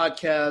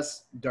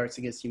podcast, Darts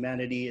Against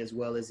Humanity, as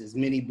well as his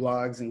many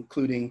blogs,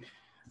 including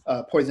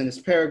Poisonous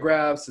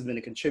Paragraphs. Has been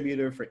a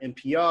contributor for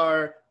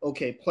NPR,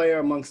 OK Player,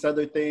 amongst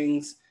other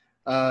things.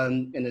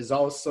 And is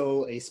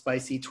also a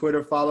spicy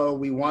Twitter follow.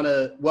 We want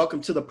to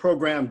welcome to the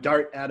program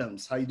Dart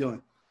Adams. How you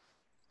doing?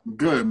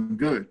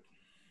 Good.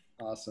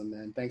 Awesome,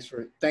 man. Thanks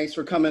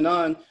for coming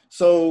on.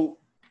 So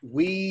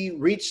we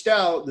reached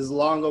out. This is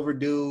long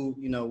overdue.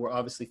 You know, we're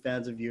obviously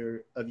fans of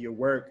your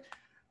work.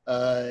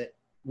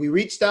 We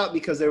reached out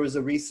because there was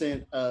a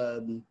recent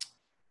listicle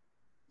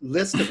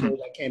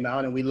that came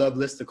out, and we love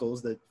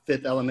listicles, the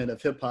fifth element of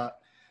hip hop.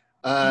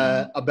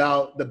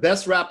 About the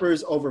best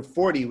rappers over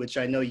 40, which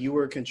I know you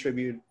were a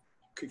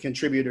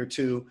contributor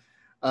to.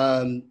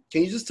 Can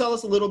you just tell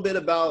us a little bit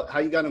about how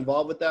you got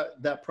involved with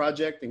that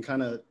project and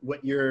kind of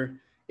what your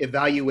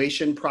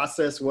evaluation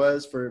process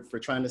was for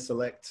trying to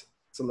select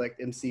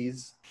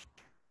MCs?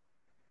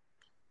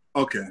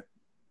 Okay.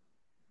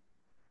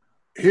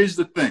 Here's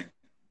the thing.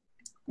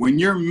 When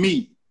you're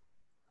me,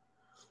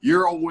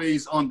 you're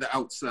always on the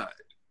outside.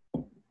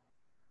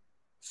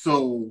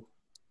 So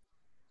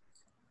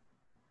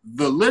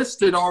the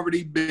list had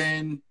already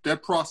been,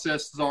 that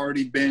process has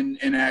already been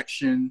in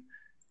action,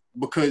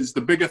 because the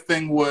big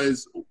thing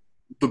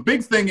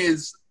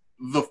is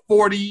the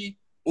 40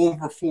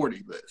 over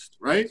 40 list,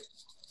 right?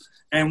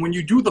 And when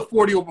you do the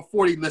 40 over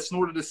 40 list, in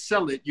order to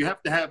sell it, you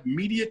have to have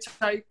media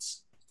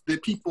types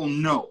that people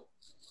know,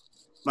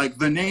 like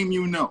the name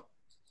you know.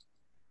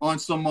 On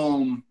some,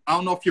 I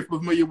don't know if you're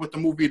familiar with the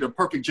movie The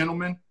Perfect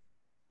Gentleman,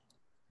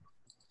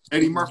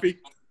 Eddie Murphy.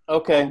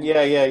 Okay,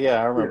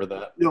 yeah, I remember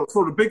that.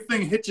 So the big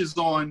thing hitches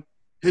on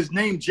his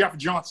name. Jeff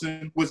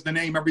Johnson was the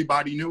name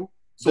everybody knew.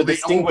 So the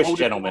Distinguished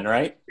Gentleman,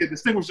 right? Yeah,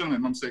 Distinguished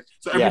Gentleman. I'm saying.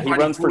 So yeah, he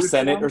runs for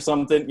Senate or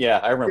something. Yeah,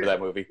 I remember that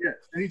movie. Yeah,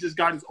 and he just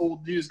got his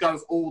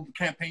old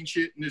campaign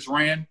shit and just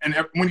ran. And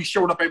when he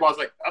showed up, everybody was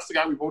like, "That's the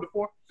guy we voted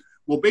for."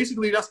 Well,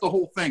 basically, that's the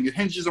whole thing. It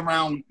hinges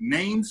around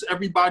names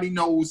everybody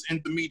knows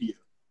in the media,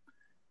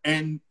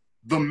 and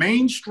the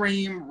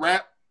mainstream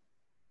rap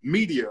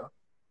media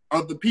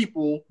are the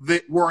people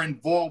that were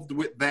involved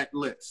with that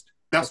list.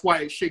 That's why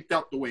it shaped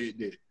out the way it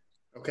did.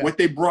 Okay. What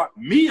they brought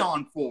me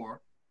on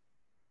for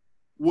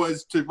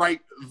was to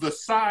write the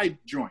side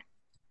joint,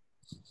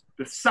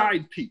 the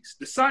side piece.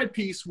 The side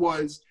piece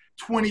was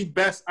 20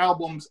 best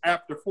albums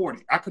after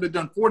 40. I could have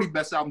done 40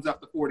 best albums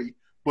after 40,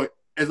 but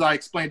as I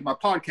explained in my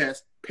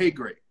podcast, pay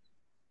grade.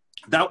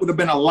 That would have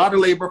been a lot of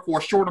labor for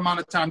a short amount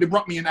of time. They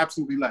brought me in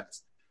absolutely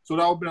last. So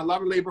that would have been a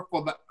lot of labor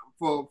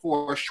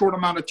for a short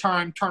amount of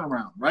time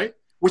turnaround, right?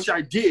 Which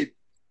I did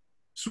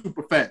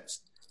super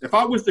fast. If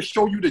I was to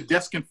show you the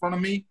desk in front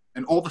of me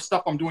and all the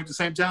stuff I'm doing at the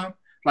same time,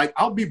 like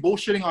I'll be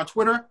bullshitting on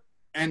Twitter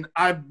and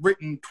I've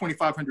written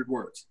 2,500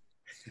 words.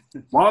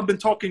 While I've been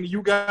talking to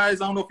you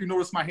guys, I don't know if you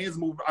noticed my hands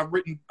move, I've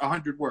written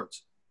 100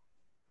 words.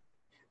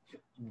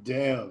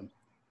 Damn.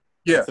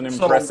 Yeah. It's an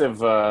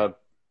impressive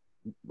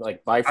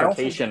like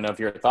bifurcation of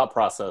your thought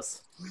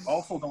process. I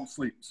also don't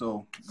sleep,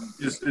 so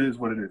it is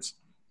what it is.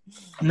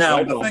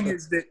 Now, the thing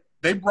is that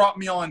they brought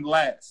me on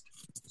last.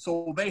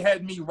 So they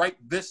had me write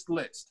this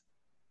list.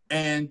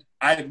 And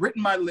I had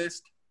written my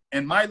list.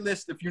 And my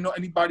list, if you know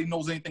anybody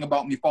knows anything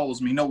about me,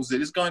 follows me, knows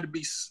that it's going to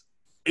be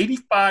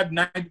 85,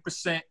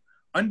 90%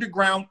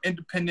 underground,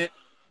 independent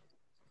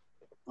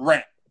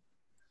rap.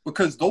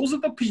 Because those are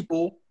the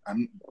people,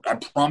 I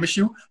promise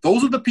you,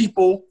 those are the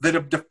people that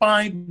have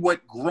defined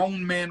what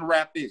grown man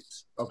rap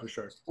is. Oh, for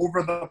sure.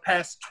 Over the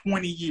past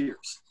 20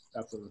 years.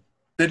 Absolutely.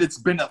 That it's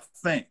been a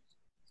thing.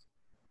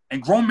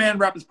 And grown man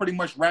rap is pretty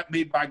much rap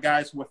made by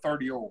guys who are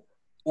 30 over,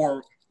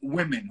 or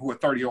women who are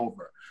 30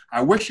 over.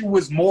 I wish it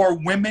was more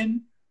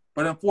women,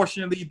 but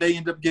unfortunately they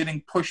end up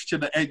getting pushed to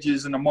the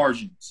edges and the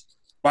margins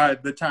by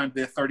the time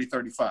they're 30,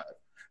 35.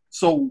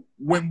 So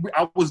when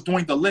I was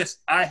doing the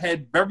list, I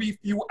had very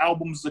few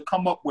albums to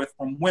come up with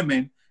from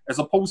women as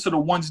opposed to the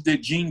ones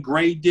that Jean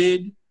Grey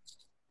did,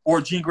 or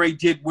Jean Grey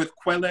did with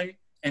Quelle,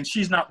 and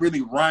she's not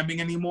really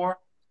rhyming anymore.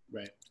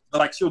 Right.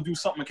 Like she'll do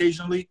something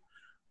occasionally,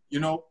 you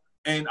know,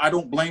 and I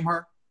don't blame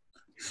her.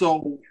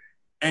 So,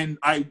 and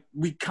I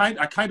kind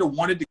of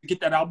wanted to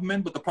get that album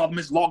in, but the problem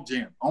is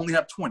Logjam. I only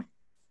have 20,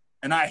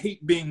 and I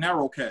hate being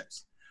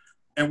narrowcast.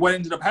 And what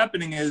ended up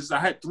happening is I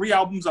had 3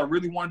 albums I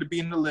really wanted to be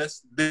in the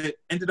list that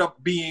ended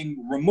up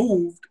being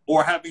removed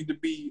or having to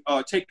be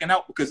taken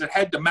out because it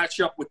had to match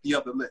up with the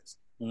other list.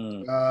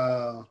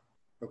 Okay.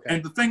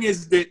 And the thing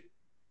is that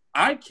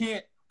I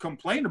can't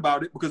complain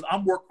about it because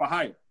I'm work for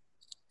hire.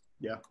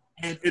 Yeah.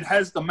 And it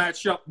has to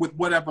match up with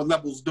whatever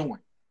level's doing.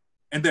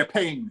 And they're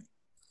paying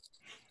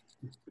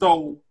me.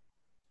 So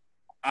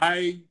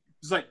I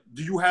was like,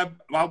 do you have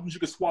albums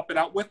you can swap it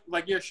out with?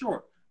 Like, yeah,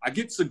 sure. I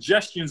get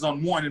suggestions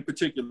on one in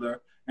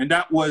particular, and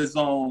that was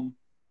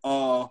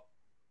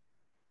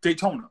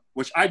Daytona,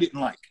 which I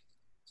didn't like.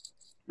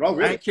 Oh,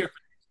 really?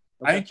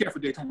 I didn't care for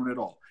Daytona at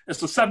all.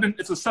 It's a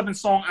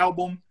 7-song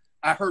album.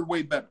 I heard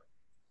way better.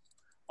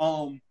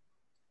 And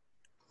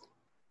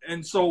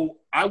so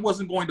I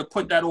wasn't going to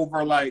put that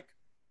over. Like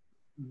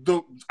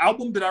the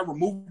album that I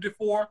removed it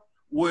for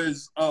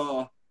was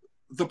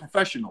The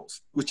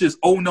Professionals, which is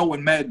Oh No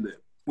and Madlib,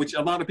 which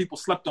a lot of people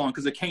slept on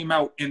because it came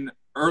out in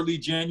early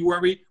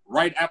January,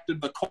 right after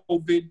the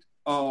COVID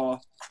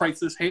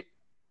crisis hit.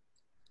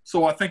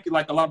 So I think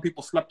like a lot of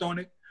people slept on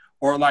it,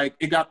 or like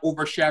it got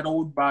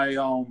overshadowed by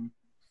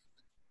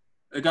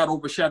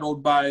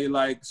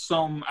like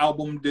some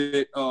album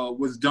that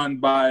was done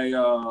by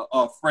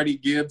Freddie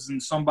Gibbs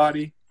and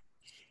somebody,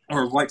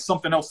 or like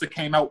something else that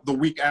came out the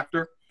week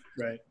after.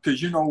 Right.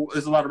 Because, you know,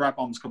 there's a lot of rap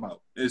albums come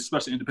out,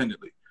 especially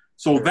independently.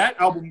 So that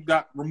album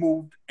got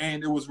removed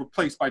and it was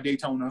replaced by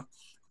Daytona.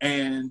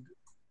 And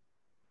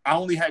I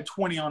only had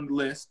 20 on the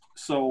list.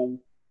 So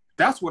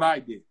that's what I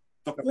did.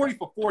 The 40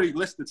 for 40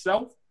 list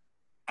itself,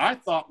 I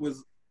thought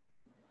was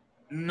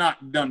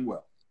not done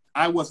well.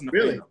 I wasn't a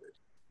fan of it.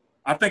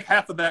 I think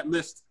half of that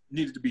list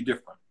needed to be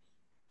different.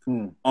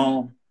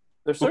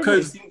 There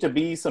certainly seem to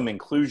be some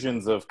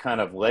inclusions of kind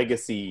of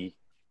legacy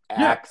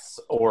acts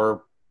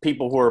or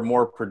people who are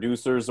more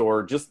producers,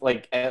 or just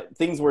like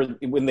things where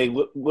when they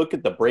look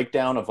at the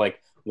breakdown of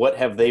like what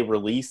have they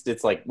released,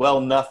 it's like,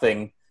 well,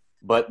 nothing,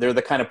 but they're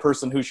the kind of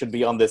person who should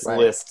be on this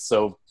list,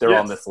 so they're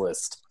on this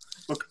list.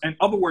 Look, in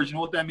other words, you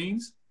know what that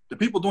means? The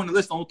people doing the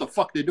list don't know what the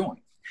fuck they're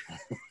doing.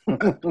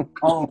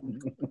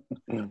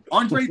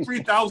 Andre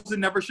 3000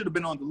 never should have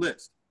been on the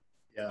list.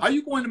 How are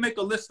you going to make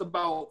a list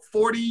about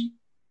 40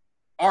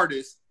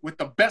 artists with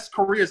the best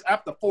careers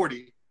after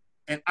 40,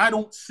 and I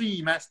don't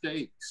see Master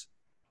Ace?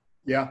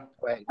 Yeah.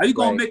 How are you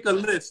going to make a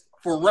list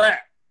for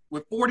rap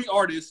with 40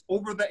 artists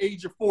over the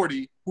age of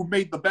 40 who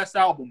made the best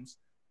albums,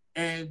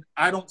 and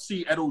I don't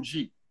see Ed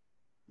O.G.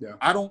 Yeah.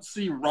 I don't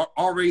see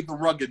R.A. the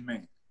Rugged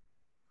Man.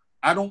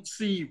 I don't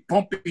see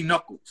Bumpy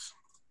Knuckles.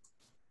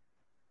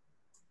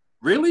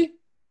 Really?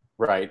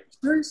 Right.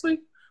 Seriously?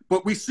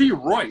 But we see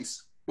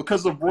Royce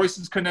because of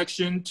Royce's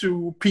connection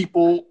to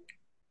people,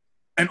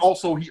 and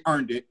also he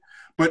earned it.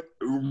 But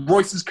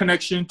Royce's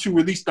connection to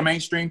at least the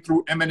mainstream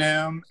through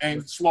Eminem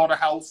and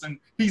Slaughterhouse, and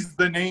he's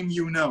the name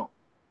you know.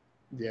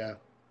 Yeah.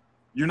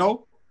 You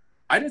know?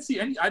 I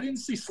didn't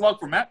see Slug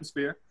from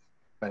Atmosphere.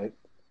 Right.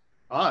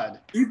 Odd.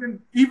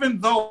 Even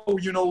though,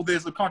 you know,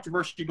 there's a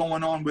controversy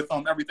going on with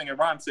everything that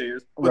Rhyme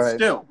says, but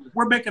still,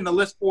 we're making the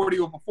list 40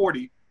 over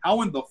 40.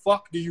 How in the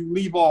fuck do you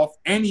leave off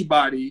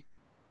anybody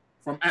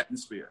from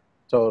Atmosphere?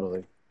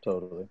 Totally.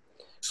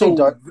 So,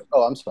 hey,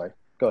 I'm sorry.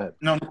 Go ahead.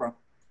 No problem.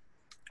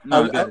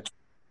 No, go ahead.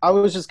 I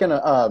was just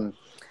gonna.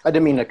 I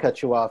didn't mean to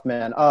cut you off,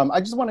 man. I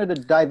just wanted to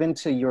dive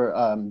into your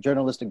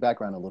journalistic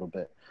background a little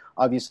bit.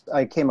 Obviously,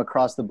 I came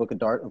across the Book of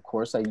Dart. Of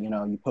course,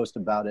 you post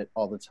about it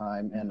all the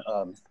time, and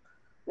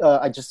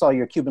I just saw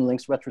your Cuban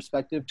Links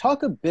retrospective.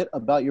 Talk a bit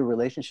about your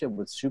relationship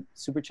with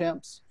Super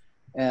Champs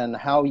and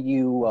how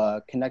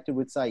you connected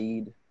with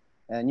Saeed,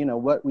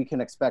 and what we can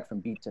expect from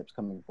Beat Tips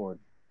coming forward.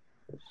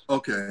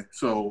 Okay,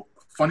 so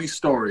funny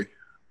story.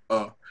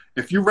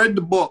 If you read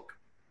the book,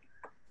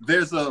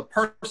 there's a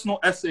personal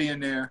essay in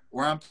there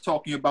where I'm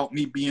talking about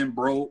me being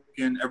broke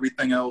and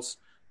everything else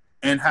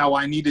and how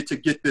I needed to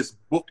get this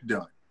book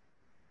done.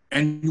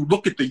 And you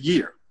look at the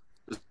year.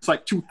 It's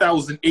like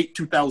 2008,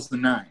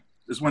 2009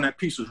 is when that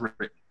piece was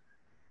written.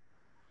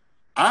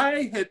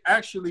 I had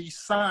actually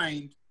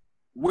signed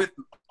with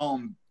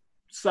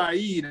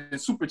Saeed and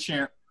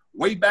Superchamp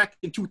way back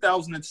in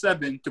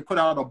 2007 to put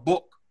out a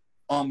book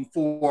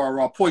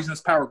for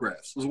Poisonous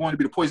Paragraphs. It was going to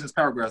be the Poisonous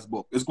Paragraphs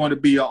book. It was going to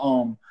be a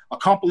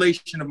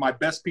compilation of my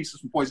best pieces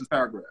from Poisonous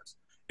Paragraphs.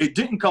 It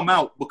didn't come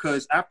out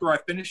because after I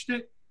finished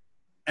it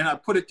and I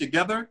put it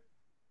together,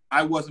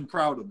 I wasn't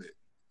proud of it.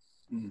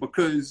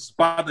 Because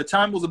by the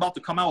time it was about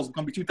to come out, it was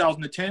going to be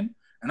 2010,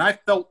 and I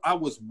felt I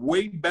was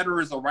way better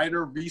as a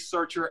writer,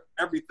 researcher,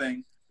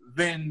 everything,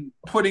 than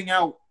putting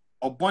out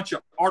a bunch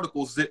of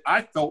articles that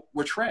I felt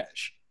were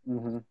trash.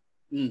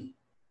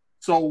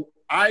 So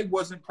I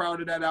wasn't proud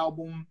of that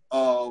album.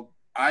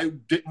 I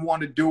didn't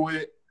want to do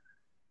it.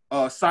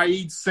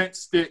 Saeed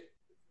sensed it.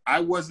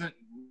 I wasn't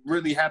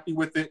really happy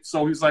with it.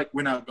 So he's like,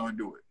 we're not going to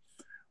do it.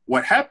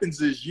 What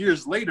happens is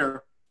years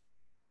later,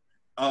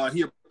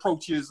 he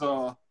approaches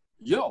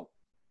Yo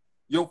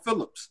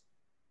Phillips,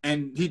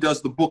 and he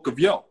does the book of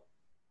Yo.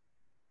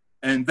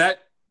 And that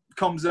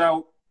comes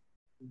out,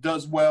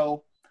 does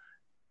well.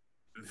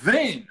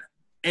 Then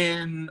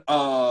in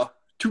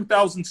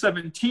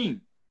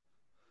 2017,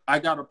 I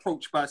got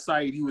approached by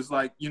Saeed. He was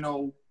like,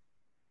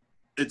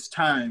 it's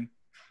time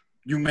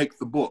you make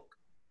the book.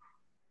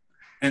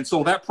 And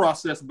so that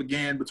process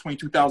began between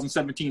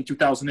 2017 and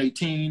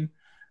 2018.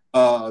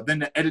 Then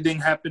the editing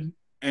happened,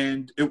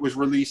 and it was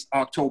released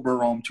October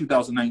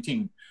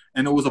 2019.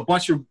 And it was a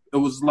bunch of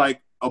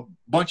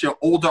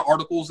older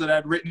articles that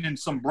I'd written and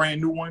some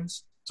brand new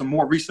ones, some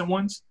more recent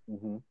ones.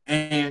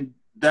 And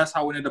that's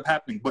how it ended up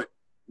happening. But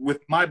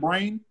with my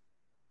brain,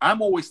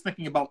 I'm always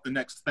thinking about the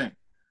next thing.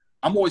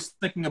 I'm always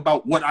thinking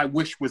about what I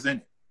wish was in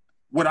it,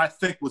 what I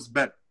think was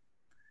better.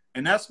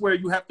 And that's where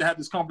you have to have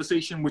this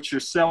conversation with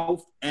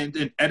yourself and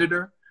an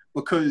editor,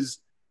 because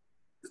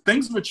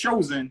things were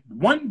chosen.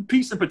 One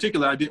piece in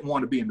particular I didn't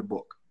want to be in the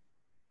book.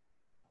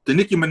 The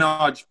Nicki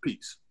Minaj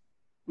piece.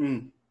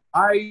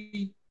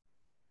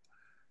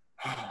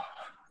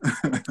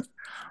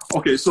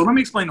 Okay, so let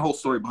me explain the whole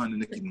story behind the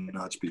Nicki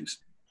Minaj piece.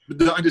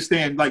 To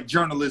understand, like,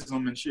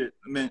 journalism and shit.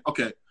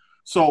 Okay.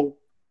 So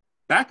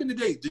back in the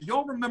day, do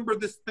y'all remember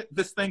this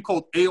thing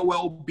called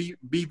AOL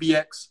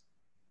BBX?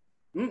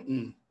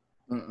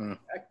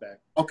 Back.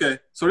 Okay,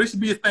 so there should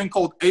be a thing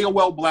called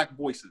AOL Black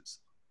Voices.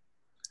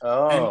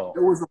 Oh. And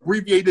it was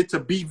abbreviated to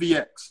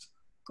BVX.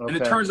 Okay. And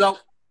it turns out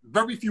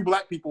very few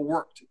black people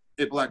worked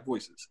at Black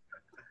Voices.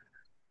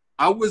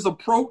 I was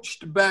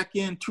approached back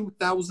in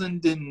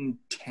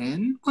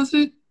 2010, was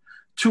it?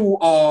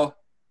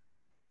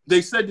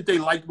 They said that they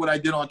liked what I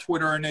did on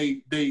Twitter, and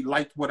they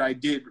liked what I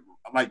did,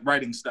 like,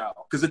 writing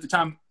style. Because at the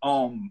time,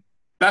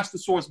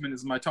 Bastard Swordsman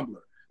is my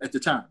Tumblr at the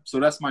time. So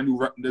that's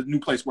the new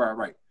place where I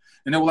write.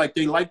 And they were like,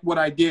 they liked what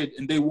I did,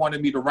 and they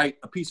wanted me to write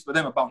a piece for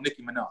them about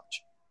Nicki Minaj.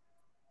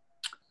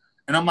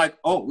 And I'm like,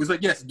 oh, it was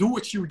like, yes, do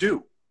what you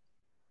do.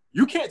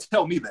 You can't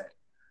tell me that.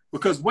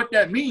 Because what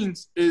that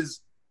means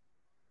is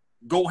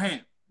go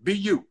ham, be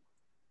you,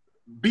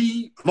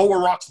 be Lower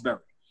Roxbury.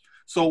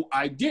 So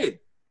I did.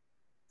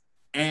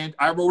 And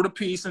I wrote a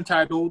piece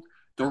entitled,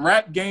 The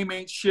Rap Game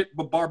Ain't Shit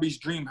But Barbie's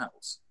Dream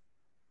House.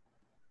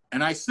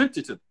 And I sent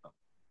it to them.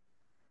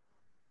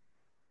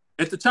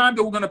 At the time,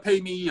 they were going to pay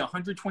me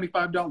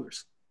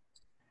 $125.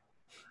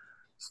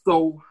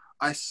 So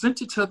I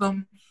sent it to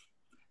them,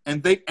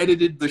 and they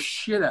edited the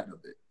shit out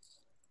of it.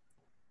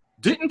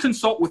 Didn't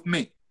consult with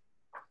me.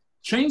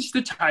 Changed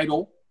the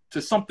title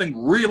to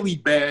something really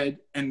bad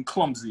and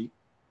clumsy.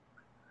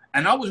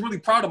 And I was really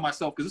proud of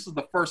myself because this is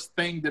the first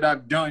thing that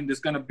I've done that's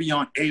going to be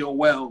on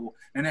AOL,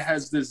 and it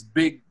has this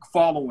big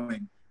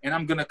following, and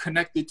I'm going to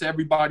connect it to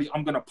everybody.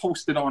 I'm going to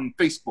post it on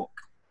Facebook.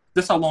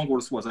 This is how long ago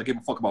this was. I gave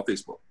a fuck about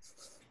Facebook.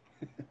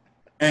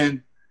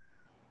 And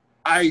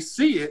I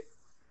see it,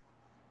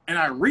 and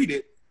I read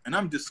it, and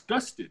I'm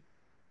disgusted.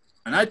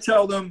 And I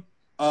tell them,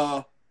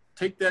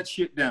 take that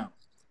shit down.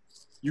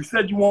 You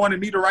said you wanted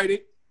me to write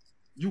it.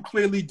 You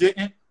clearly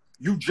didn't.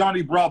 You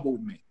Johnny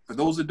Bravo'd me. For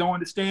those that don't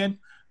understand,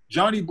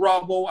 Johnny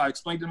Bravo, I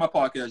explained in my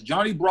podcast,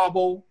 Johnny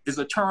Bravo is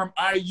a term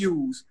I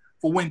use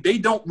for when they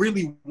don't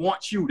really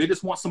want you. They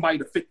just want somebody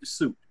to fit the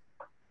suit.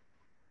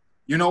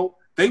 You know,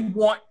 they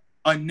want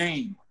a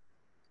name.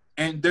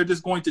 And they're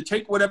just going to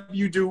take whatever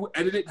you do,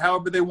 edit it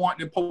however they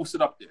want, and post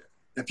it up there.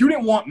 If you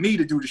didn't want me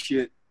to do the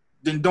shit,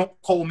 then don't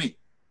call me.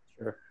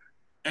 Sure.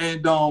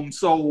 And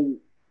so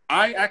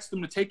I asked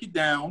them to take it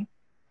down.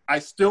 I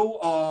still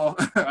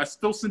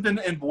sent in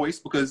the invoice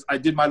because I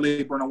did my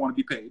labor and I want to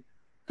be paid.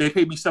 They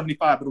paid me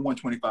 $75 of the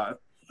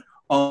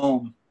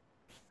 $125.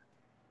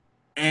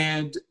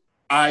 And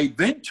I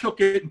then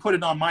took it and put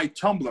it on my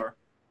Tumblr,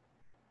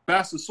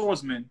 Bastard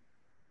Swordsman,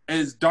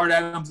 as Dart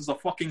Adams is a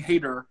fucking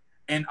hater,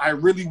 and I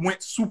really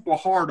went super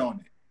hard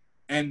on it.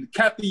 And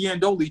Kathy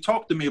Yandoli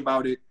talked to me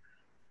about it,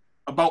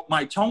 about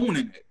my tone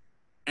in it,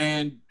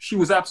 and she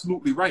was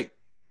absolutely right.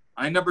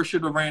 I never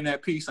should have ran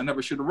that piece. I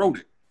never should have wrote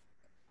it.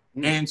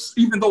 And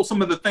even though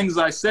some of the things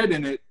I said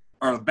in it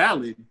are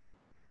valid,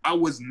 I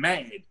was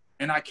mad.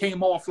 And I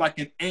came off like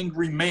an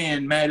angry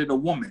man mad at a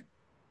woman.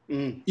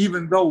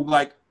 Even though,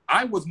 like,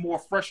 I was more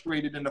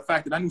frustrated in the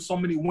fact that I knew so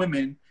many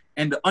women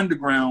in the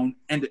underground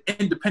and the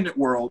independent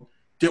world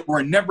that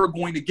were never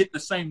going to get the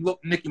same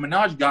look Nicki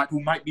Minaj got,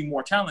 who might be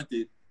more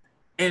talented.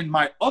 And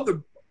my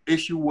other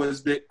issue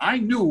was that I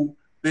knew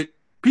that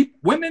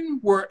women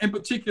were in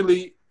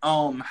particularly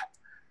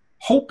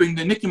hoping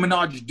that Nicki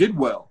Minaj did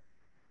well,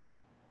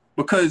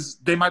 because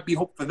they might be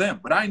hope for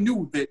them. But I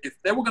knew that if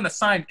they were going to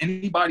sign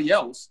anybody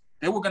else,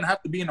 they were going to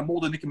have to be in the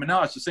mold of Nicki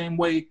Minaj, the same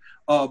way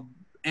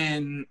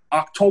in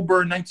October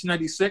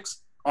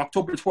 1996,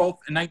 October 12th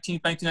and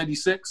 19th,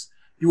 1996,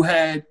 you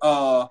had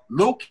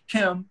Lil'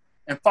 Kim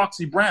and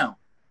Foxy Brown.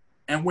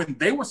 And when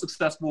they were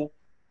successful,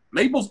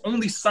 labels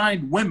only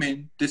signed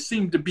women that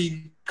seemed to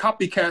be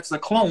copycats or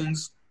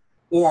clones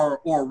or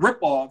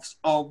rip-offs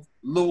of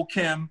Lil'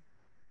 Kim.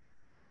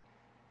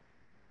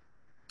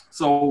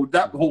 So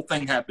that whole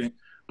thing happened.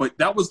 But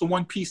that was the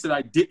one piece that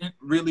I didn't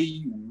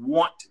really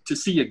want to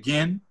see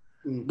again.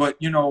 But,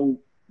 you know,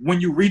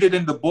 when you read it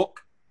in the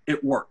book,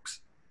 it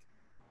works.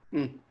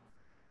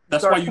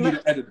 That's why you need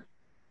an editor.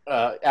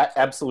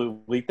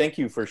 Absolutely. Thank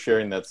you for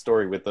sharing that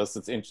story with us.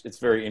 It's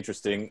very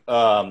interesting.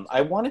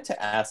 I wanted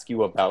to ask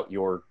you about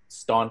your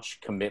staunch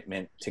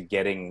commitment to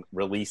getting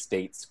release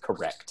dates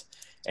correct,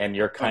 and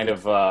your kind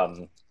of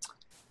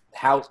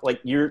how, like,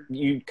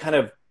 you kind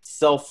of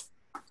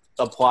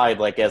self-applied,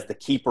 like, as the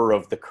keeper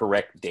of the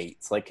correct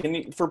dates. Like, can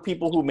you, for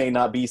people who may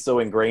not be so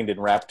ingrained in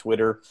rap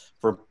Twitter,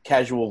 for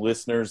casual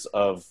listeners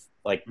of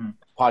like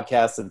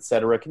podcasts,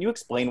 etc., can you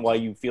explain why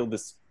you feel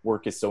this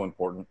work is so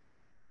important?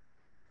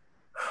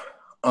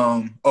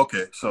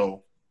 Okay,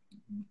 so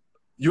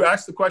you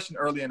asked the question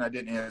earlier and I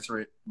didn't answer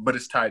it, but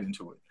it's tied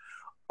into it.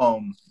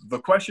 The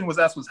question was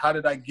asked was, how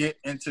did I get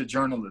into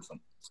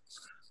journalism?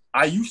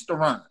 I used to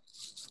rhyme.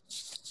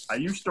 I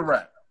used to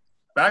rap.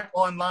 Back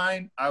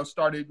online, I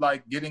started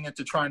like getting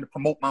into trying to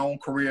promote my own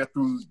career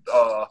through,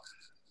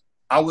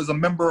 I was a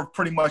member of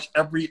pretty much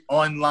every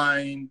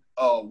online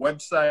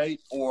website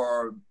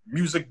or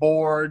music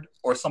board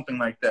or something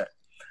like that.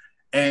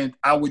 And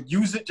I would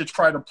use it to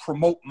try to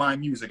promote my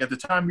music. At the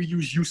time, we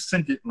used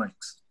YouSendIt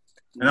links.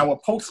 And I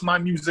would post my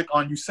music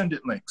on YouSendIt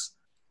links.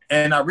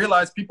 And I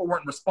realized people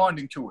weren't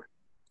responding to it.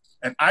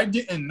 And I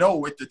didn't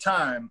know at the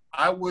time,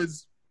 I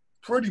was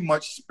pretty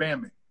much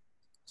spamming.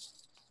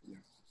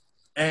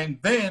 And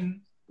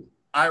then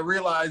I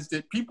realized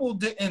that people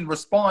didn't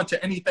respond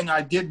to anything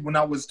I did when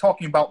I was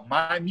talking about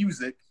my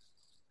music.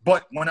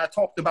 But when I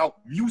talked about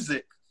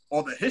music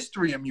or the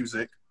history of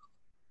music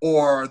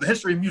or the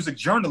history of music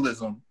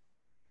journalism,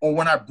 or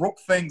when I broke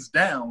things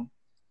down,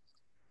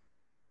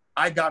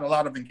 I got a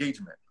lot of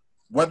engagement,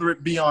 whether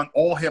it be on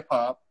All Hip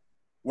Hop,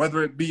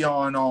 whether it be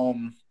on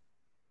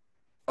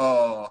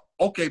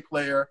OK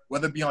Player,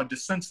 whether it be on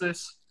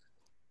Dissensus,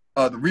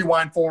 the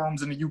Rewind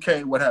forums in the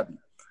UK, what have you.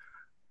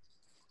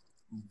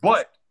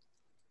 But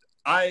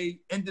I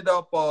ended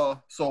up,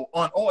 so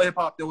on All Hip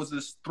Hop, there was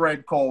this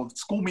thread called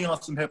School Me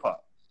on Some Hip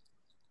Hop.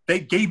 They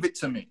gave it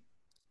to me,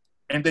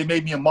 and they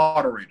made me a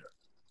moderator.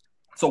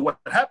 So what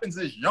happens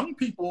is young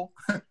people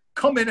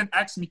come in and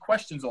ask me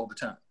questions all the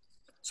time.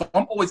 So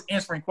I'm always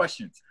answering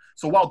questions.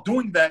 So while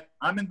doing that,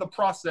 I'm in the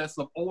process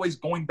of always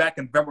going back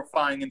and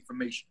verifying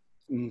information.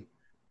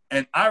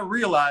 And I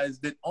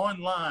realized that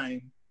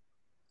online,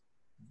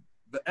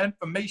 the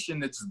information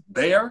that's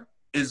there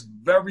is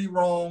very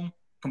wrong,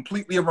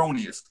 completely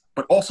erroneous.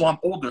 But also I'm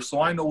older,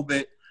 so I know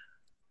that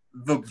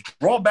the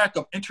drawback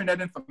of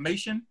internet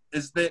information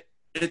is that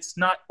it's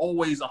not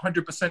always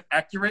 100%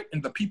 accurate,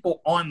 and the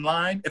people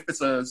online, if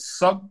it's a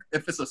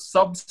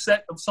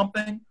subset of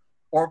something,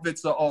 or if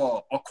it's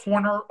a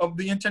corner of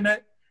the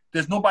internet,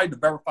 there's nobody to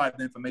verify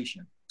the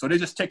information. So they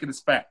just take it as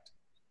fact.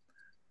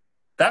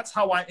 That's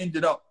how I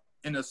ended up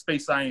in the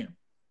space I am.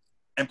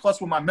 And plus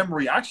with my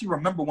memory, I actually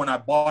remember when I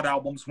bought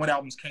albums, when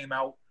albums came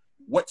out,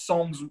 what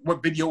songs,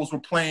 what videos were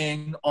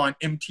playing on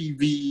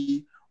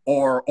MTV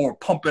or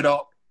Pump It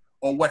Up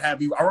or what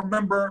have you. I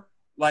remember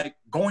like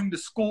going to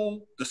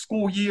school, the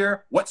school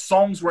year, what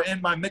songs were in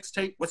my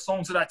mixtape, what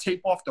songs did I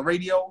tape off the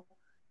radio.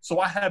 So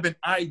I have an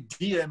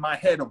idea in my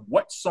head of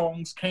what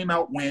songs came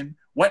out when,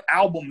 what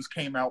albums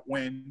came out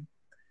when.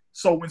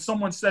 So when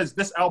someone says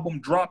this album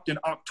dropped in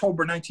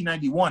October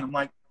 1991, I'm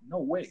like, no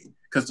way.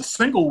 Because the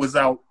single was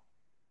out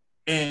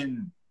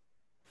in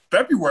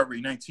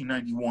February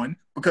 1991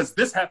 because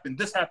this happened,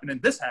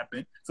 and this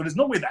happened. So there's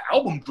no way the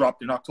album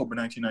dropped in October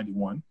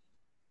 1991.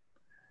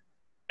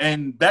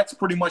 And that's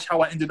pretty much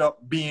how I ended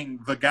up being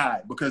the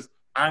guy, because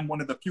I'm one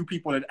of the few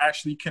people that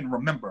actually can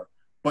remember.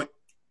 But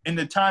in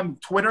the time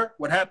of Twitter,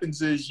 what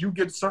happens is you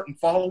get certain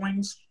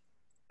followings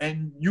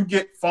and you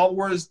get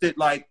followers that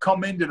like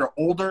come in that are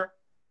older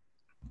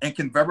and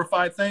can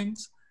verify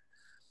things.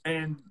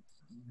 And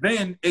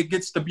then it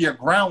gets to be a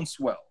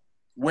groundswell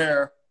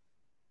where,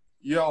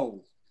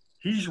 yo,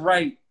 he's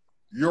right,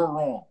 you're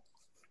wrong.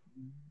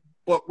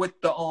 But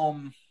with the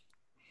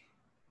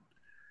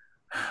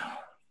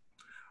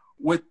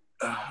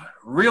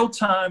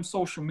real-time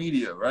social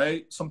media,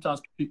 right?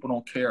 Sometimes people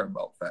don't care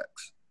about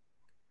facts.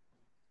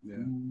 Yeah.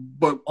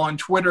 But on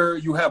Twitter,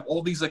 you have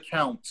all these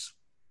accounts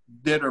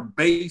that are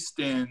based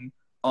in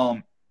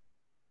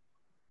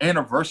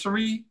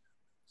anniversary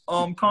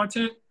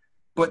content,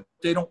 but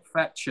they don't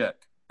fact check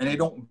and they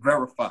don't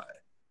verify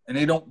and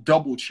they don't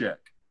double check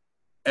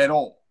at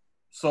all.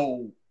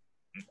 So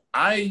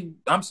I'm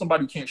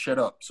somebody who can't shut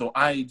up. So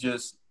I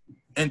just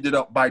ended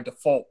up by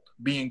default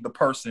being the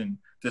person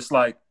that's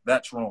like,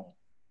 that's wrong.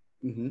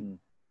 Mm-hmm.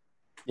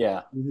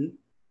 Yeah. Mm-hmm.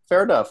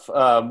 Fair enough.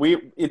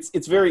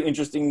 It's very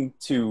interesting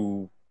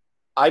to,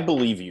 I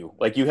believe you.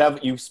 Like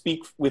you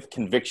speak with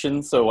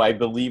conviction, so I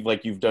believe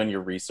like you've done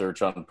your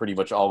research on pretty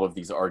much all of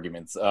these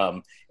arguments.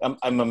 I'm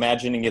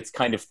imagining it's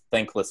kind of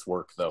thankless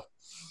work, though.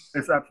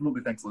 It's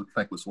absolutely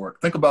thankless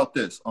work. Think about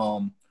this.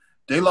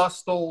 De La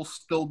Soul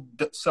still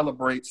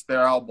celebrates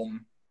their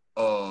album,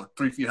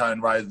 3 Feet High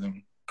and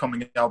Rising,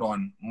 coming out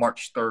on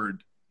March 3rd,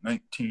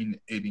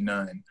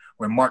 1989,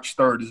 where March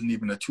 3rd isn't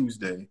even a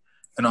Tuesday.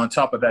 And on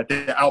top of that,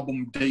 the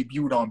album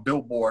debuted on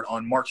Billboard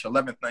on March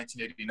 11th,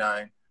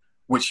 1989,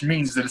 which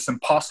means that it's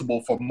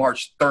impossible for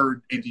March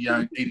 3rd,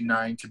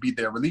 89 to be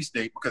their release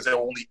date because there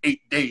were only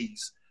 8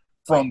 days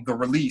from the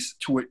release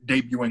to it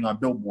debuting on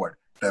Billboard.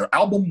 Their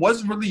album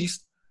was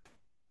released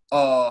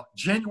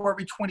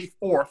January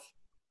 24th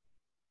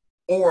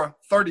or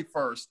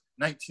 31st,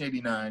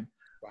 1989.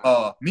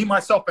 Wow. Me,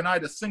 Myself, and I,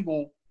 the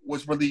single,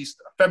 was released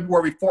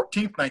February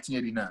 14th,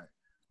 1989.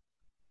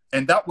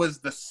 And that was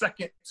the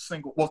second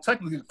single, well,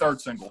 technically the third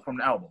single from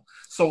the album.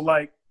 So,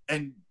 like,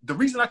 and the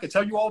reason I could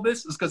tell you all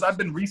this is because I've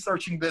been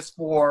researching this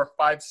for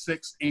 5,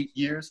 6, 8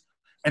 years.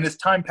 And as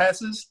time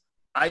passes,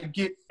 I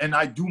get, and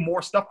I do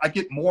more stuff, I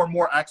get more and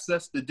more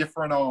access to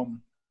different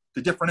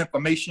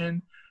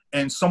information.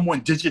 And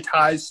someone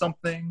digitized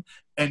something,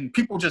 and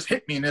people just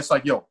hit me, and it's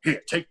like, yo,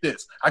 here, take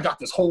this. I got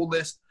this whole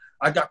list.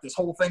 I got this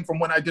whole thing from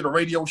when I did a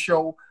radio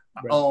show.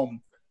 Right.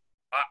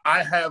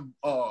 I have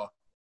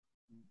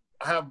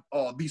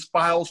these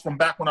files from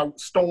back when I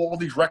stole all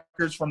these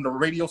records from the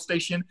radio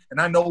station, and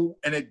I know,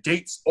 and it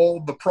dates all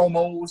the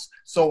promos,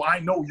 so I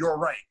know you're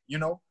right, you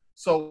know?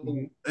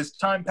 So as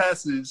time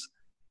passes,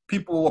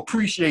 people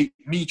appreciate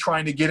me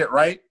trying to get it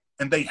right,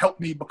 and they help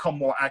me become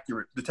more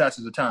accurate the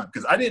passage of time.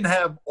 Because I didn't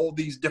have all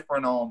these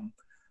different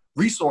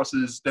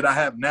resources that I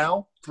have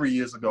now 3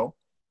 years ago.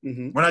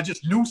 Mm-hmm. When I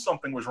just knew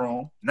something was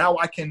wrong, now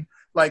I can,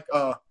 like,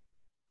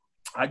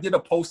 I did a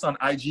post on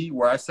IG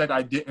where I said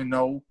I didn't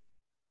know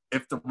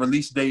if the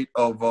release date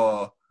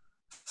of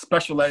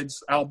Special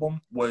Ed's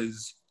album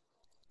was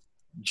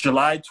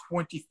July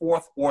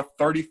 24th or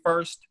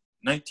 31st,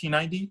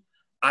 1990.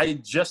 I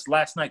just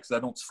last night, because I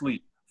don't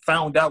sleep,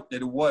 found out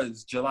that it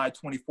was July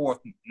 24th,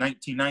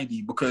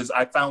 1990, because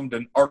I found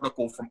an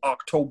article from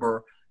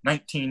October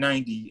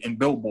 1990 in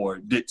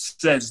Billboard that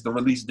says the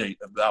release date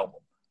of the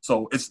album.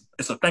 So it's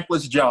a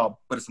thankless job,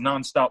 but it's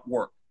nonstop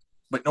work.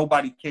 But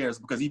nobody cares,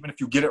 because even if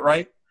you get it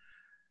right,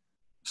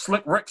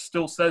 Slick Rick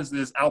still says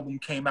this album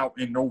came out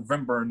in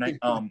November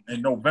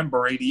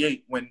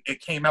 '88 when it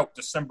came out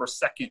December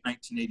 2nd,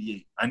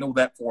 1988. I know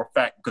that for a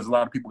fact because a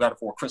lot of people got it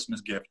for a Christmas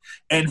gift.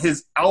 And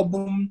his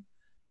album,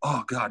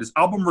 oh God, his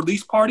album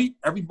release party,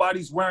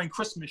 everybody's wearing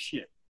Christmas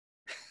shit.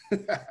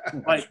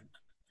 Like,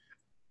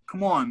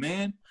 come on,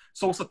 man.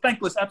 So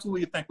it's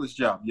absolutely a thankless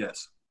job,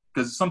 yes.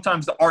 Because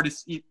sometimes the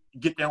artists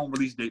get their own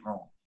release date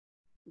wrong.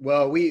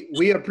 Well,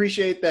 we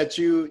appreciate that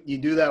you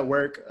do that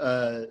work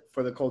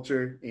for the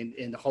culture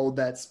and hold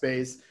that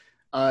space.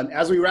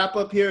 As we wrap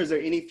up here, is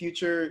there any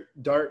future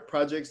Dart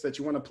projects that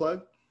you want to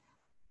plug?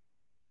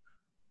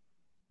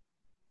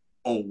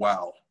 Oh,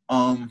 wow.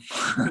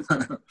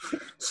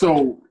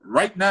 So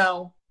right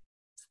now,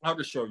 I'll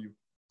just show you.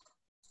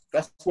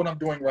 That's what I'm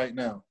doing right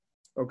now.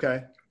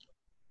 Okay.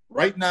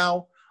 Right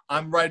now,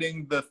 I'm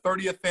writing the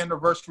 30th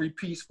anniversary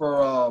piece for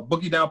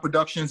Boogie Down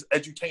Productions'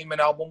 Edutainment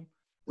album,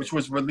 which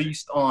was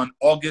released on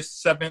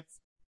August 7th,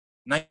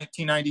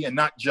 1990, and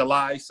not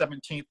July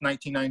 17th,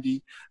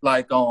 1990,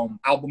 like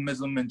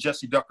Albumism and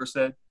Jesse Ducker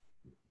said.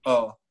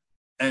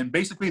 And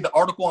basically, the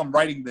article I'm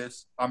writing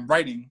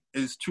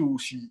is to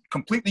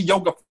completely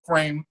yoga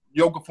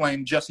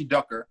flame Jesse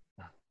Ducker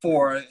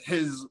for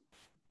his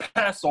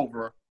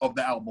Passover of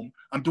the album.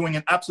 I'm doing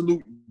an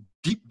absolute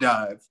deep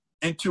dive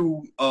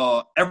into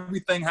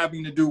everything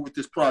having to do with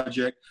this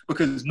project,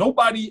 because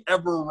nobody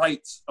ever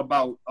writes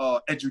about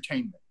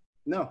edutainment.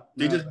 No,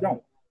 they just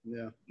don't.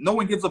 Yeah, no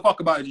one gives a fuck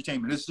about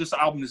edutainment. It's just an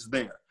album that's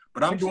there.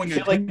 But I'm doing I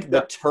feel like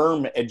the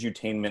term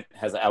edutainment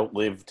has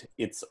outlived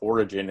its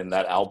origin in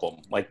that album.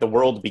 Like the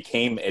world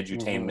became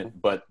edutainment,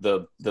 but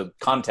the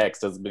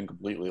context has been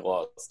completely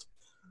lost.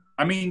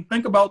 I mean,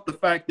 think about the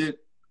fact that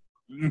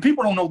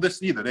people don't know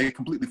this either. They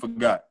completely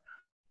forgot.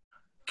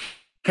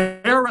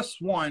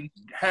 KRS-One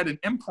had an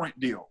imprint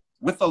deal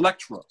with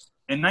Elektra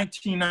in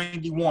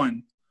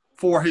 1991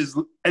 for his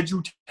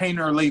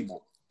edutainer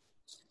label.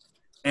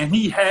 And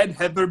he had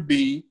Heather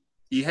B,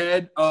 he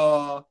had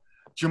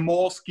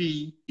Jamal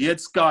Ski, he had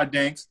Ska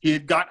Danks, he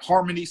had got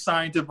Harmony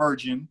signed to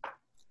Virgin,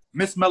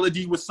 Miss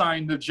Melody was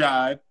signed to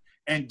Jive,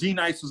 and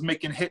D-Nice was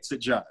making hits at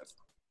Jive.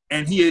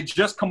 And he had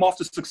just come off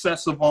the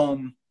success of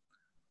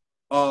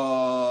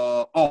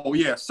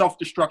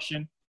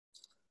Self-Destruction.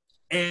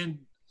 And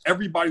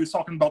everybody was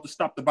talking about the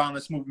Stop the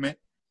Violence movement.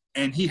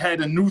 And he had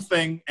a new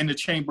thing in the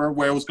chamber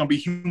where it was going to be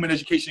human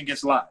education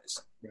against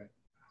lies. Right.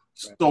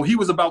 So he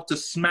was about to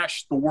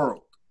smash the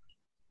world.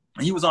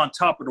 And he was on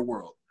top of the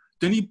world.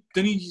 Then he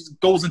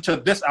goes into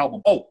this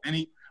album. Oh,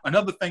 and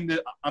another thing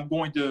that I'm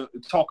going to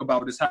talk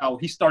about is how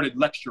he started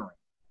lecturing.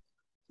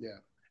 Yeah.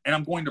 And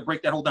I'm going to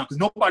break that whole down because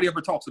nobody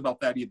ever talks about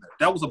that either.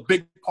 That was a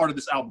big part of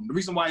this album. The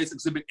reason why it's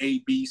Exhibit A,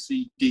 B,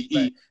 C, D,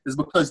 E is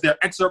because they're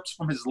excerpts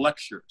from his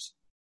lectures.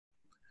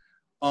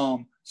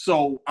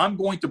 So I'm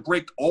going to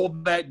break all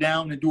that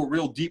down and do a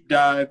real deep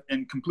dive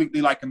and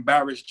completely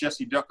embarrass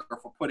Jesse Ducker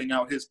for putting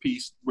out his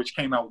piece, which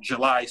came out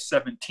July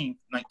 17th,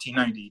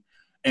 1990.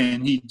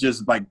 And he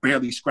just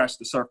barely scratched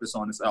the surface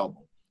on this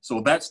album. So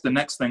that's the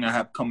next thing I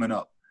have coming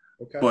up.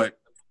 Okay. But,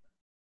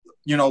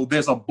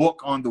 there's a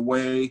book on the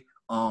way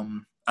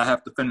I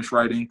have to finish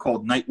writing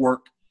called Night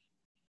Work.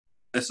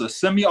 It's a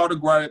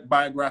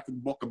semi-autobiographic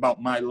book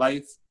about my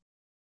life.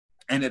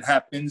 And it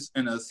happens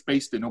in a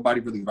space that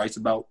nobody really writes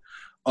about.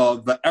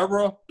 The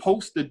era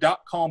post the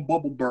dot-com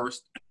bubble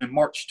burst in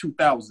March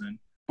 2000,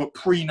 but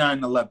pre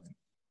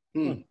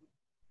 9/11.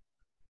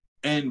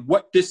 And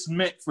what this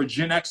meant for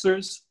Gen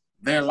Xers,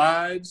 their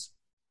lives,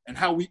 and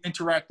how we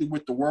interacted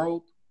with the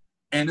world.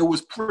 And it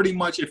was pretty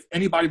much, if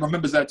anybody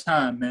remembers that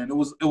time, man, it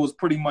was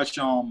pretty much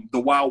the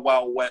Wild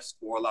Wild West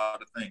for a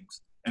lot of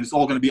things. And it's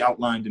all going to be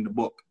outlined in the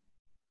book.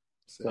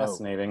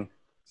 Fascinating.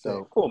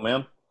 So cool,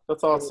 man.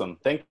 That's awesome.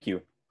 Thank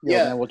you.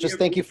 Yeah, man. Well, just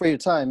thank you for your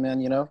time,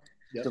 man.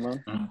 Yep.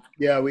 Mm-hmm.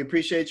 Yeah, we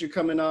appreciate you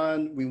coming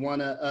on. We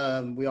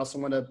also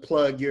want to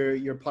plug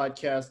your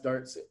podcast,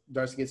 Darts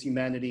Against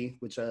Humanity,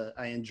 which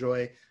I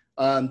enjoy.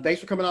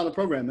 Thanks for coming on the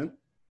program, man.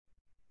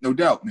 No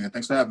doubt, man.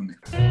 Thanks for having me.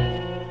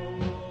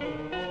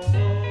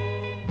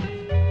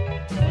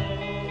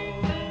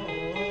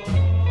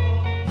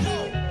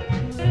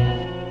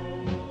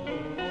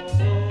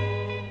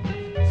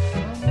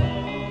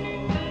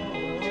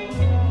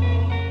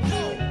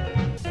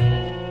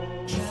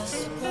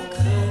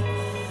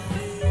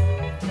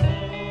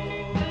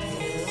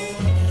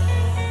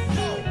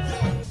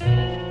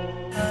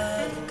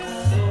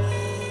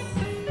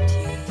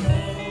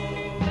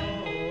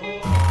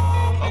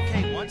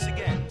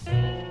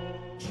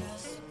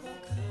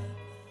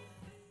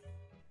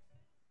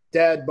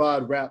 Dad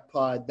Bod Rap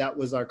Pod. That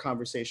was our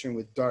conversation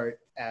with Dart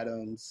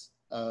Adams.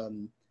 A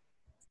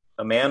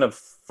man of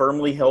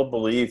firmly held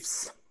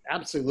beliefs.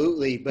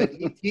 Absolutely, but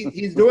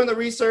he's doing the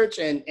research,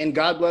 and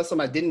God bless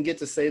him. I didn't get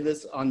to say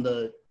this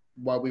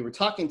while we were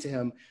talking to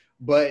him,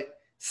 but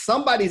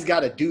somebody's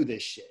got to do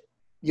this shit.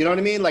 You know what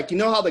I mean?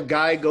 How the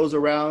guy goes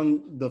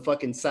around the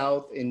fucking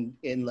South in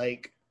the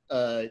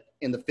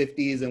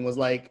 50s and was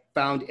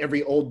found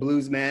every old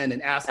blues man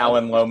and asked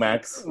Alan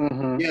Lomax.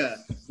 Mm-hmm. Yeah,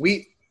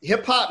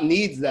 hip hop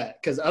needs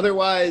that, because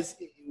otherwise,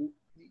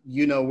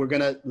 we're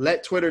gonna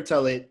let Twitter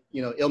tell it.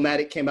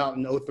 Illmatic came out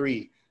in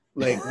 2003.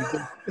 We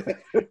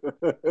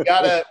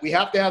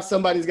have to have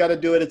somebody's got to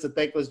do it. It's a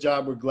thankless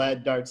job. We're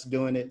glad Dart's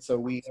doing it, so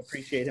we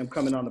appreciate him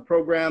coming on the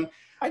program.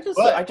 I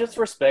just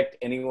respect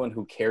anyone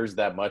who cares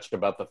that much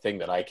about the thing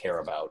that I care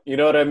about. You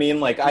know what I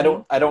mean? I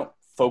don't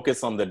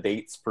focus on the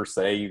dates per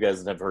se. You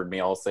guys have heard me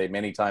all say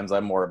many times,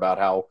 I'm more about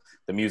how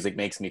the music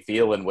makes me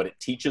feel and what it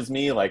teaches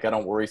me. I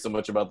don't worry so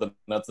much about the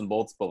nuts and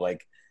bolts, but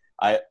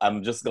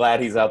I'm just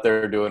glad he's out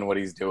there doing what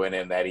he's doing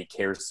and that he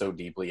cares so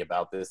deeply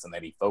about this and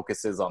that he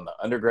focuses on the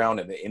underground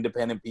and the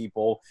independent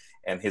people,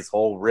 and his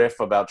whole riff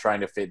about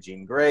trying to fit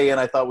Jean Grey, and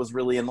I thought was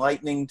really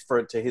enlightening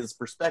to his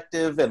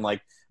perspective. And I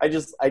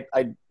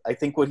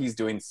think what he's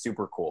doing is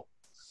super cool.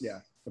 Yeah.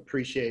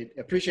 Appreciate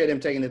him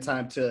taking the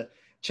time to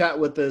chat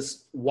with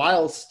us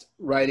whilst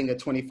writing a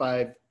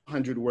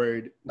 2,500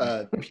 word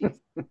piece.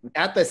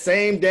 At the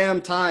same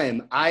damn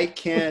time, I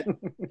can't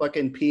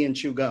fucking pee and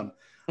chew gum.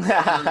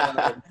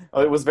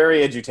 It was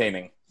very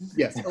edutaining.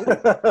 Yes.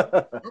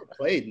 Well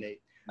played,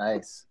 Nate.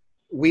 Nice.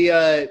 We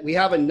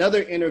have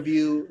another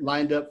interview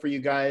lined up for you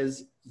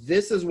guys.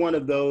 This is one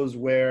of those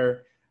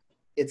where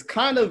it's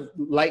kind of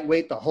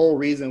lightweight. The whole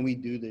reason we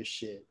do this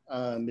shit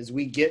is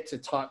we get to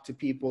talk to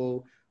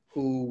people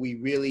who we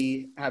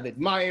really have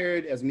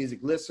admired as music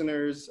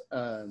listeners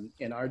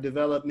in our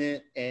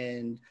development.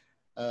 And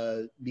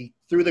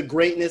through the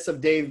greatness of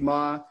Dave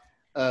Ma,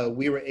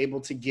 we were able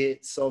to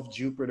get Self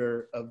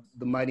Jupiter of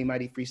the Mighty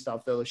Mighty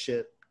Freestyle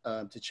Fellowship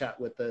to chat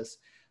with us.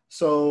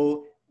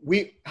 So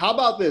how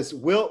about this?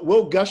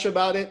 We'll gush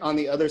about it on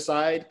the other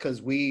side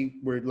because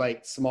we were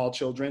like small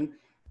children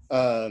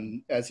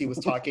as he was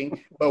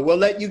talking. But we'll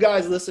let you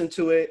guys listen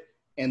to it,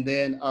 and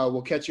then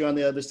we'll catch you on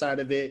the other side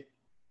of it.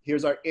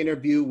 Here's our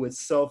interview with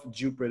Self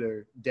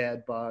Jupiter,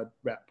 Dad Bod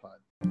Rap Pod.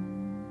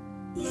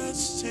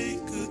 Let's take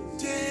a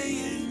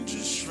day and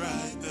just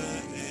ride the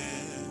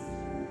air.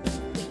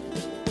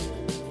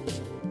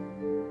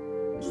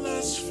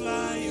 Let's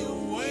fly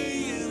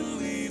away and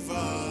leave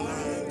all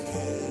our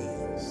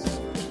cares.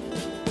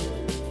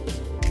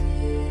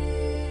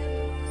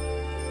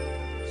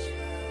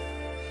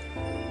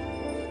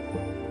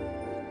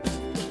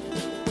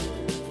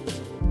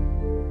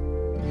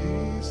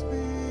 Peace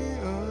be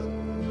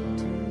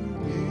unto,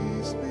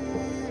 peace be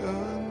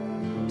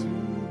unto.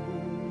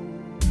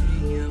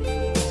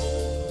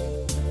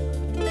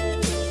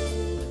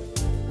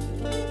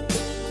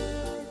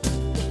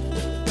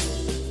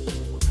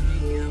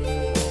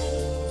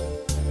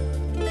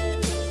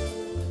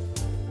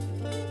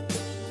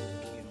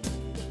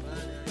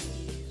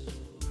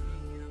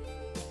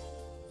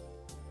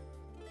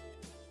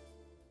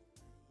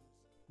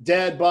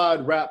 Dad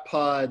Bod Rap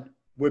Pod,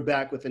 we're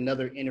back with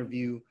another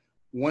interview.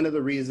 One of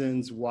the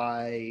reasons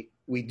why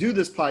we do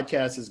this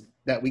podcast is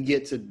that we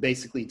get to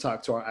basically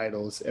talk to our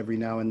idols every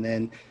now and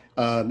then.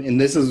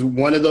 And this is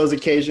one of those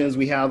occasions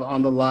we have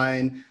on the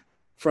line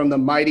from the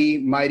Mighty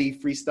Mighty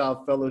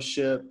Freestyle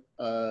Fellowship.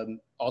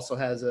 Also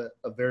has a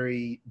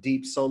very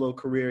deep solo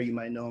career. You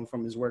might know him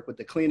from his work with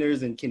the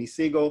Cleaners and Kenny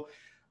Siegel.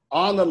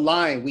 On the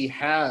line, we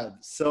have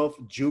Self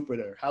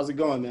Jupiter. How's it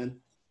going, man?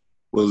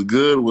 What's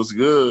good? What's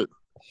good?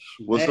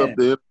 What's Man. up,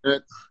 the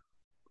internet?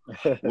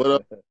 What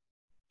up?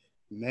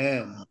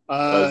 Man,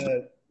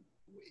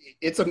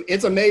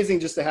 it's amazing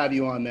just to have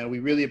you on, man. We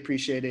really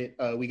appreciate it.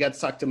 We got to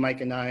talk to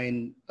Mike and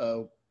I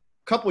a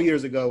couple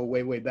years ago,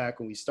 way back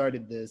when we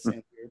started this, and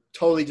we're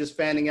totally just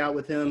fanning out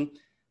with him.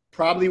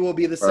 Probably will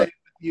be the same with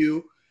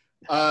you.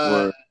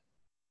 I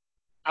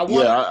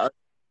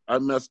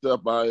messed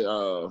up.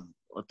 I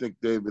think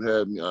David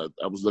had me.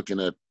 I was looking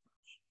at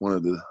one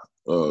of the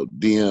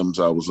DMs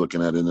I was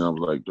looking at, and I was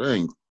like,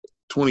 dang,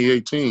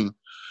 2018.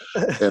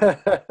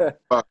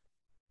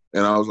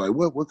 And I was like,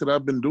 what could I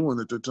have been doing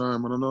at the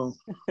time? I don't know.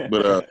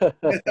 But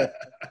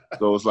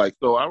so it's like,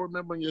 so I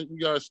remember you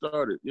guys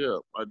started. Yeah,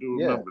 I do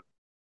remember.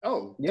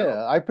 Oh,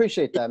 Yeah, I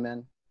appreciate that,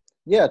 man.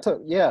 Yeah,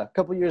 a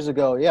couple years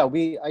ago. Yeah,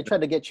 I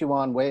tried to get you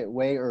on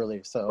way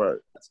early. So Right.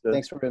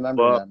 thanks for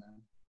remembering that,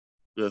 man.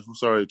 Yeah, I'm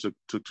sorry it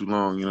took too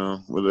long, you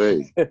know. But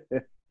hey, here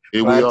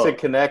we Glad are. to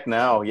connect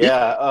now.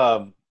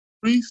 Yeah.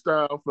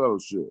 Freestyle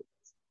Fellowship.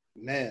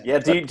 man. Yeah.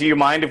 Do you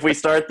mind if we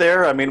start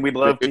there? I mean, we'd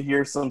love to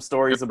hear some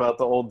stories about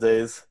the old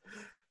days.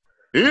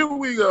 Here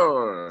we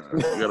go.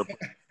 We gotta,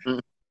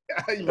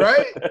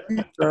 Right?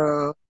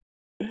 uh,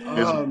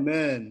 Oh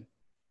man,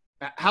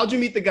 how'd you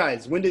meet the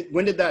guys? When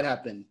did that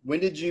happen? When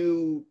did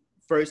you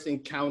first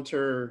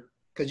encounter?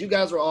 Because you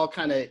guys were all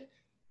kind of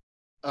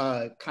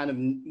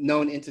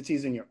known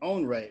entities in your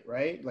own right?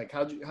 Like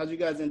how'd you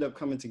guys end up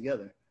coming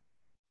together?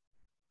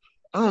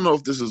 I don't know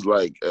if this is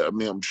like. I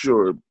mean, I'm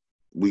sure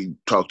we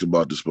talked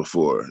about this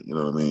before. You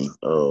know what I mean?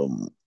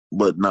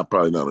 But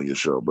probably not on your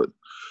show. But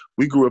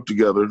we grew up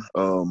together.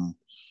 All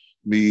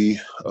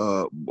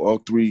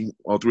three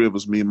of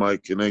us, me,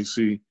 Mike, and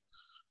AC.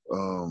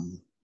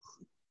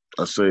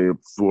 I say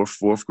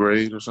fourth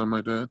grade or something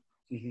like that.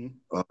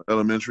 Mm-hmm.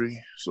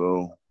 Elementary.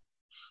 So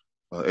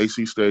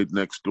AC stayed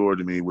next door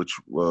to me, which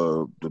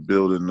the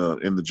building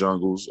in the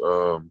jungles,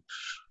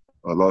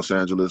 Los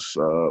Angeles,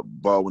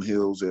 Baldwin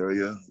Hills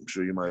area. I'm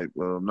sure you might,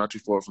 not too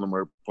far from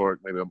Leimert Park,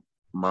 maybe a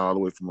mile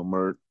away from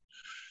Leimert.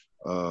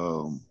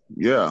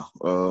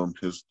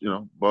 His,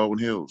 Baldwin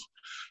Hills,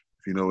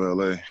 if you know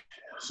LA.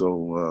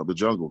 So the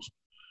jungles.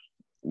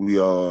 We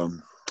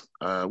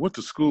went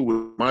to school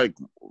with Mike,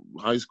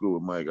 high school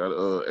with Mike.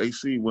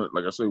 AC went,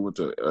 like I said, went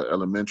to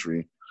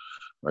elementary,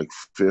 like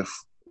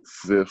fifth,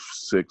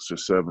 sixth, or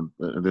seventh,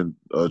 and then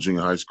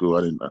junior high school.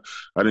 I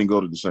didn't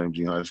go to the same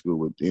junior high school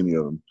with any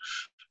of them.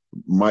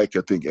 Mike,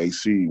 I think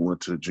AC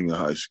went to junior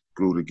high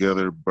school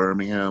together,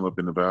 Birmingham, up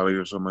in the valley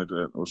or something like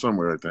that, or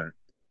somewhere right there.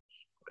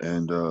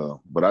 And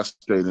but I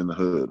stayed in the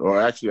hood.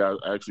 Or actually, I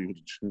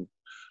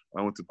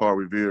went to Paul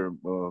Revere.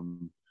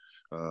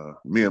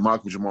 Me and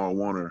Michael Jamal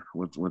Warner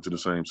went to the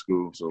same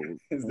school. So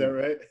Is that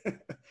right?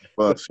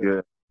 Bus,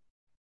 yeah.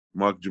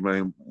 Michael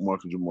Jamal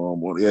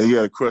Warner. Yeah, he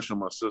had a crush on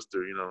my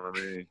sister. You know what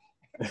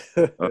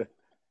I mean?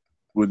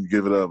 Wouldn't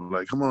give it up.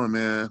 Like, come on,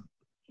 man.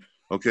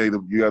 Okay,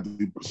 you got to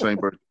be the same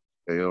birthday.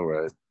 Hey, all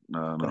right.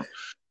 No.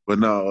 But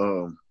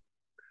no,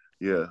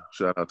 yeah,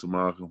 shout out to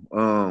Malcolm.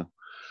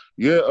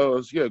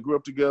 Grew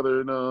up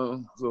together, and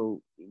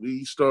so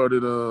we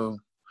started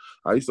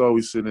I used to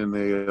always sit in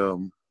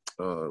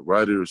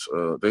writers.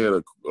 They had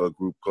a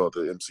group called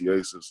the MC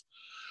Aces,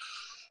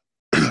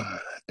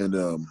 and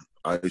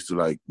I used to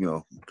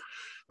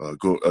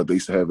go. They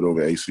used to have it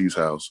over at AC's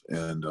house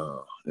and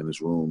in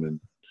his room, and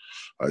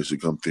I used to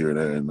come through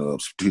there and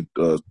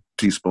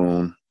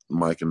Teaspoon,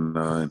 Mike and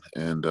Nine,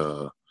 and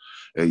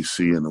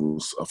AC,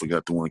 and I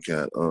forgot the one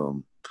cat.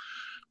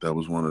 That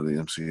was one of the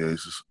MC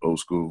Aces, old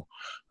school.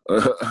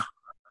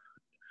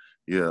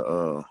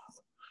 Yeah.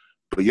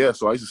 But yeah,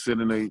 so I used to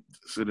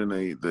sit in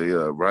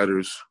the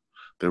writers,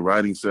 their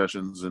writing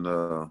sessions, and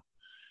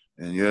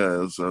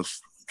yeah,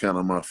 that's kind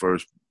of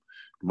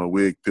my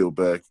wig peeled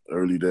back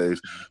early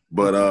days.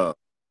 But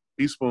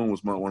Teaspoon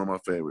was one of my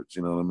favorites.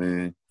 You know what I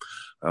mean?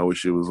 I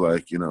wish it was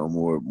like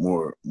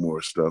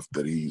more stuff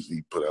that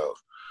he put out.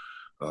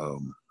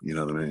 You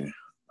know what I mean?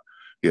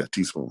 Yeah,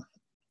 Teaspoon.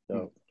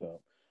 Dope.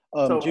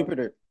 So-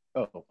 Jupiter.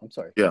 Oh, I'm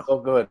sorry. Yeah.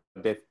 Oh, go ahead,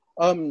 Dave.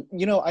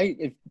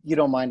 If you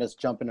don't mind us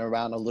jumping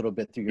around a little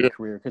bit through your Yeah.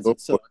 career, because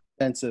it's so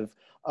extensive.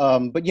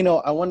 But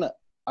I want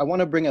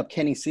to bring up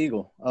Kenny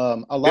Siegel.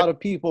 A lot of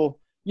people,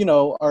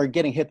 are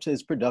getting hip to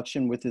his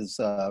production with his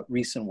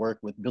recent work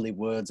with Billy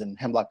Woods and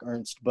Hemlock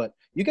Ernst. But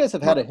you guys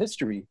have had a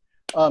history.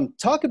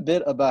 Talk a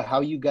bit about how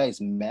you guys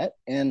met,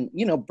 and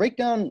break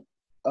down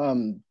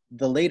the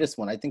latest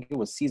one. I think it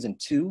was season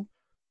 2.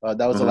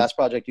 That was the last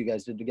project you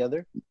guys did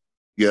together.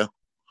 Yeah.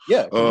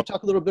 Yeah. Can you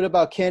talk a little bit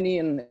about Kenny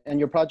and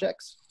your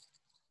projects?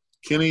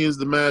 Kenny is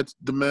the mad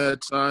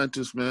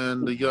scientist,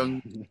 man. The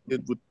young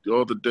kid with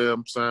all the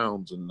damn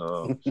sounds, and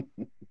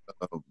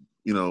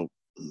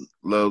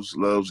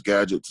loves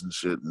gadgets and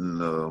shit.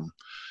 And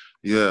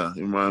yeah,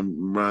 it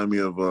remind me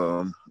of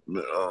the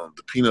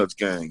Peanuts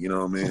gang. You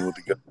know what I mean? With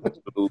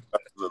the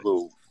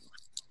little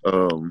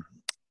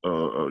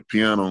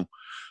piano.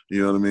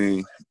 You know what I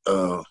mean?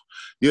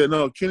 Yeah,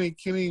 no, Kenny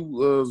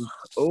was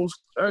old.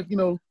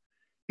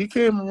 He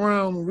came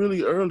around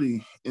really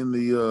early in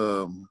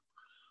the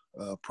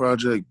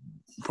Project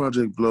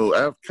Blow.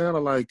 I kind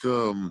of like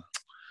when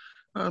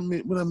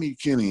I meet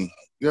Kenny,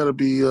 gotta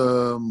be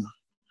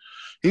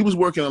he was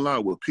working a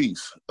lot with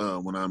Peace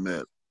when I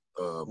met.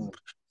 I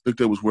think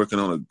they was working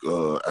on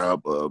a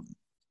album,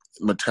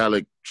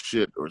 metallic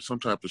shit or some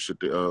type of shit.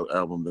 The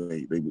album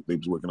they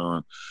was working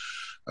on.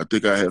 I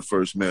think I had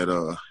first met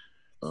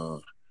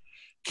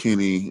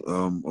Kenny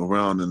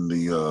around in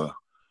the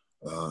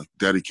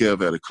Daddy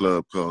Kev had a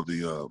club called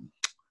the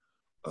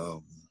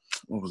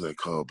what was that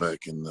called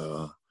back in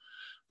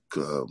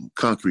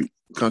Concrete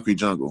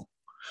Jungle,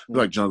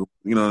 like Jungle,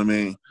 you know what I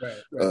mean?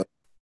 Right.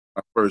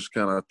 I first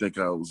I think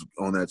I was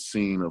on that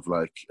scene of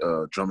like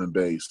drum and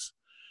bass,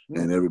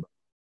 and everybody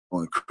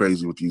going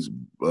crazy with these.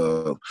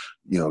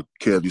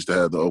 Kev used to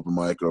have the open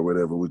mic or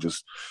whatever. We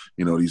just,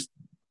 these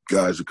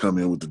guys would come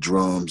in with the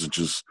drums and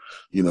just,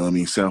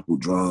 sample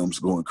drums,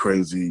 going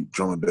crazy,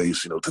 drum and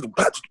bass,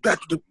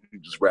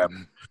 just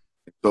rapping.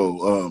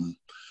 So,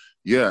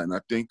 yeah, and I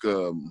think,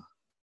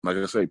 like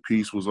I say,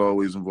 Peace was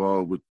always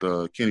involved with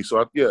Kenny. So,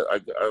 I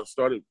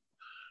started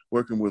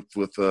working with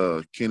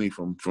Kenny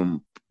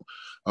from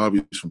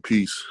obviously from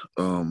Peace.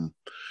 And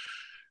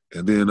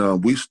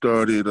then we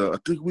started, I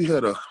think we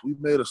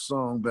made a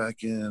song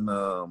back in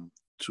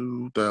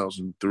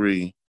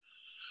 2003.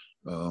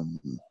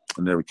 It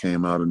never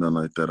came out or nothing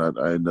like that.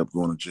 I ended up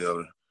going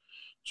to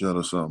jail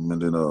or something.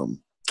 And then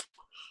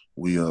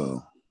we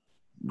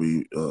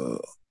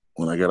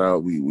when I got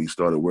out, we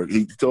started working.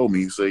 He told me,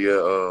 he said, yeah,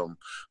 I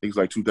think it's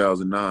like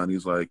 2009.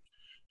 He's like,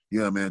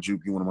 yeah, man,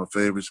 Juke, you're one of my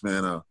favorites,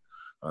 man.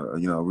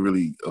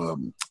 Really,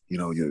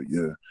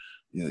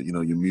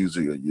 your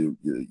music, your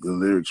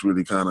lyrics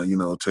really kind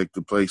of, take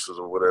the places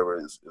or whatever.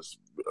 It's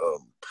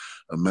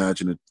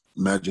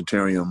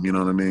imaginarium, you know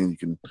what I mean?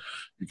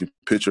 You can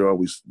picture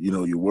always,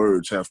 your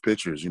words have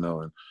pictures,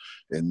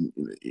 and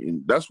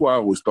that's why I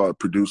always thought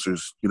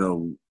producers,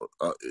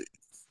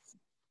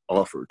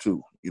 offer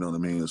too, you know what I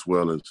mean, as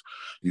well as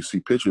you see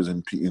pictures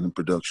in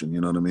production, you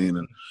know what I mean?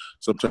 And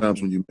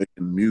sometimes when you're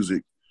making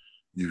music,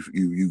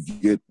 you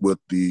get what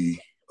the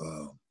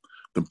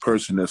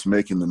person that's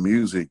making the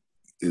music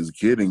is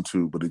getting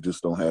to, but they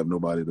just don't have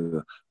nobody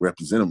to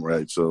represent them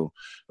right. So,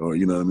 or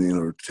you know what I mean,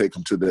 or take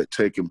them to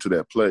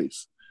that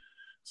place.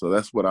 So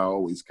that's what I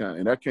always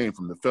and that came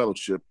from the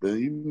fellowship, and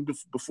even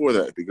before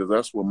that, because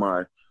that's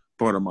what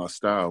part of my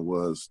style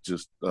was,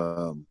 just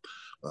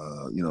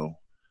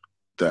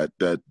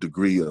that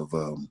degree of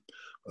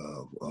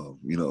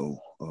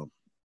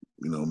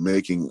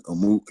making a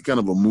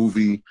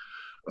movie.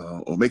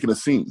 Or making a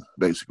scene,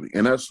 basically.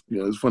 And that's,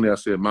 it's funny I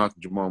said Malcolm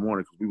Jamal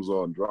Mourning, because we was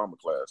all in drama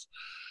class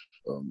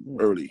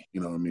early,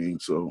 you know what I mean?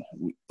 So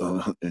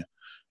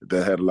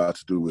that had a lot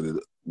to do with it,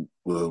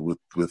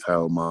 with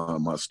how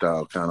my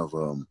style kind of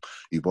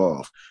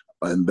evolved.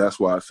 And that's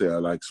why I say I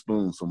like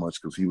Spoon so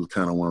much, because he was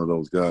kind of one of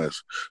those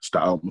guys,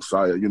 style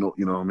messiah, you know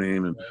what I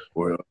mean? And,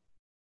 or,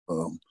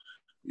 the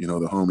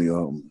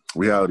homie,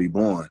 Reality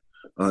Born,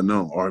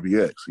 Unknown,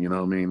 RBX, you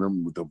know what I mean?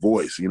 Them with the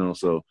voice,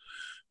 so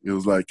it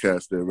was like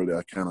cats that really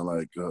I kind of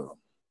like,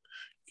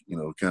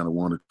 kind of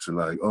wanted to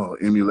like,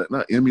 emulate,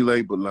 not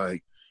emulate, but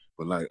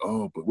like,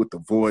 but with the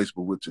voice,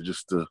 but with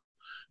just the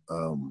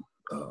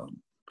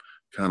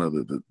kind of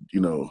the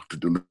the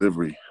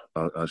delivery,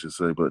 I should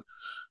say.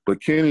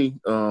 But Kenny,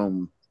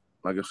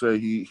 like I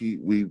said,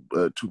 we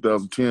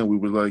 2010 we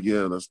were like,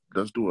 yeah, let's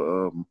do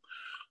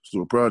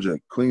a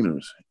project,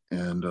 Cleaners,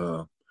 and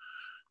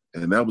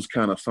that was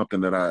kind of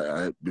something that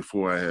I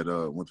before I had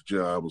went to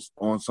jail, I was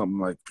on something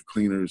like the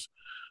Cleaners.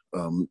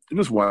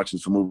 Just watching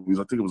some movies.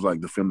 I think it was like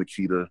the film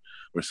Nikita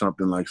or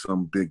something, like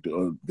some big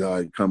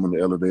guy come in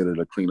the elevator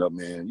to clean up,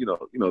 man. You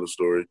know the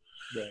story.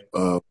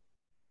 Right.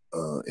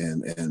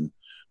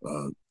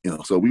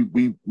 So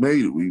we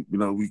made it. We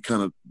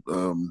kind of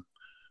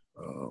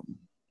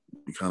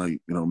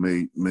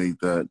made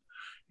that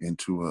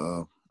into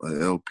a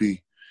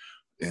LP,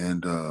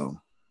 and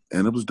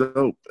it was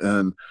dope.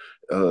 And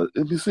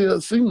if you see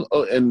it seemed,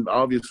 and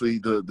obviously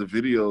the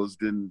videos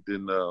didn't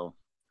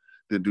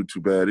do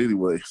too bad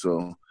anyway.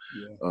 So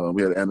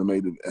we had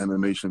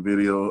animation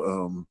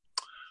video.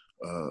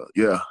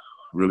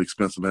 Really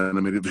expensive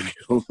animated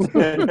video.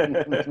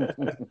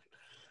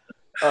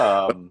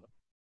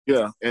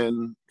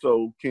 And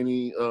so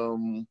Kenny,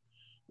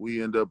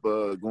 we end up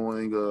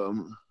going,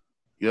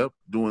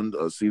 doing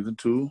season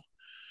 2.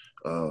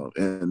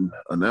 And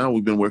now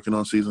we've been working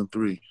on season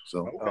 3.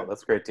 So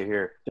that's great to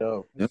hear.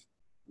 Dope. Yep.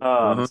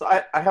 So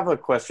I have a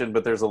question,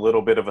 but there's a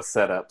little bit of a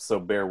setup, so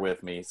bear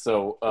with me.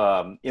 So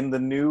in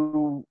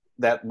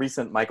that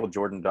recent Michael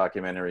Jordan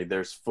documentary,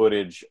 there's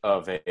footage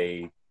of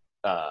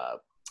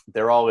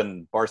they're all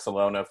in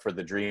Barcelona for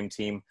the Dream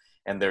Team,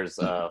 and there's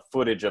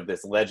footage of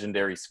this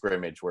legendary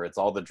scrimmage where it's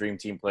all the Dream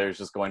Team players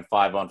just going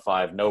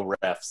 5-on-5, no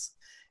refs.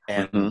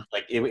 And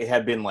like it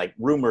had been like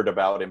rumored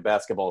about in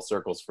basketball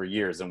circles for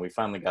years, and we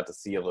finally got to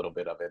see a little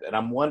bit of it. And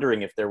I'm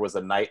wondering if there was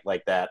a night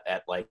like that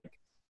at like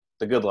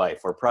The Good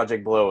Life or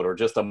Project Bloat or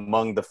just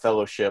among the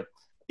fellowship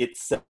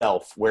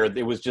itself, where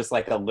it was just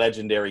like a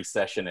legendary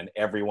session and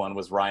everyone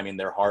was rhyming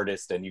their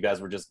hardest and you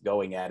guys were just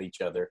going at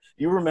each other.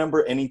 Do you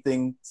remember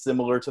anything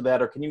similar to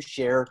that, or can you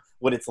share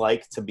what it's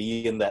like to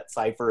be in that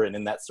cipher and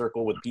in that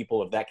circle with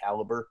people of that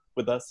caliber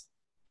with us?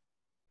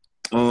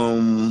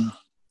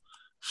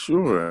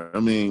 Sure. I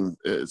mean,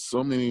 it's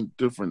so many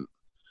different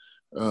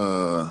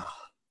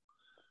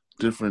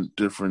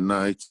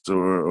nights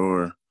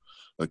or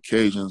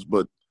occasions,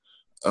 but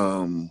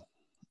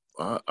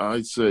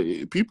I'd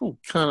say people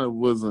kind of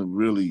wasn't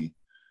really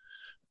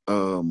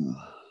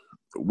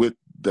with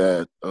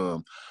that.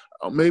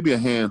 Maybe a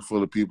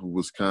handful of people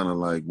was kind of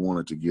like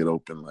wanted to get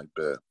open like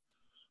that.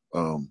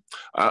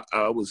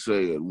 I would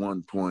say at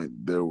one point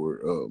there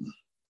were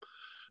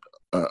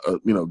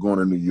going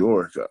to New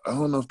York. I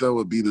don't know if that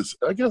would be this.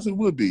 I guess it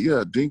would be.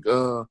 Yeah, Dink.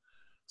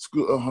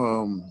 School.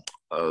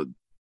 What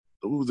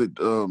was it?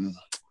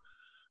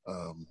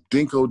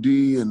 Dinko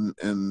D and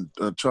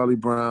Charlie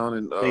Brown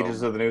and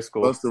Pages of the New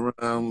School.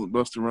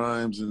 Busta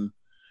Rhymes and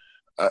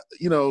but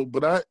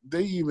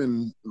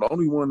the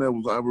only one that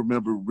I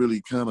remember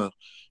really kind of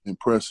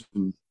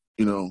impressing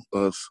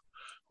us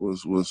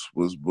was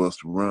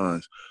Busta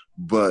Rhymes,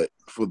 but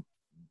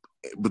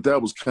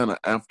that was kind of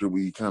after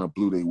we kind of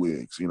blew their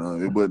wigs,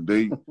 but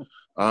they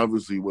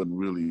obviously wasn't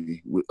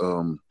really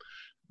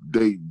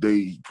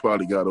they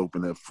probably got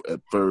open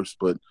at first,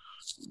 but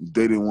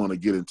they didn't want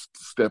to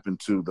step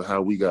into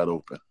how we got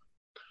open,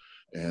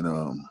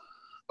 and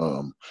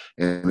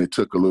it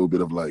took a little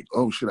bit of like,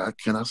 oh shit,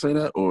 can I say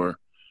that, or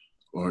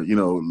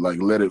like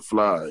let it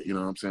fly, you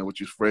know what I'm saying? What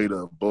you afraid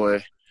of,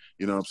 boy,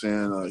 you know what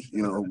I'm saying?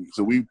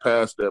 So we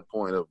passed that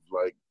point of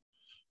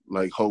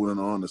like holding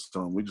on to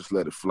something. We just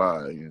let it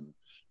fly, and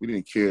we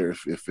didn't care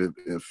if you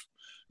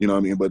know what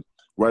I mean. But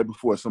right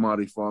before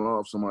somebody fall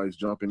off, somebody's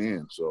jumping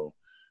in, so.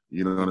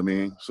 You know what I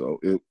mean?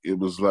 So it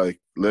was like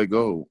let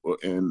go,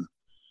 and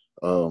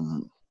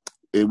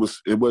it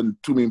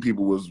wasn't too many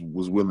people was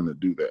willing to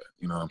do that.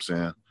 You know what I'm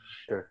saying?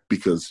 Sure.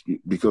 Because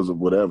of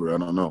whatever, I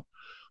don't know.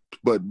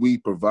 But we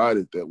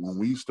provided that when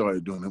we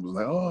started doing it, it was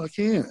like, oh, I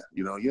can,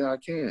 yeah, I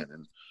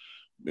can,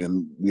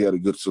 and we had a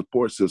good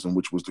support system,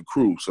 which was the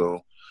crew.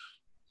 So,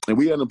 and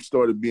we ended up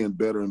started being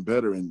better and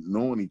better and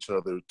knowing each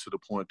other to the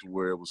point to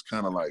where it was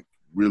kind of like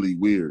really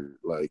weird,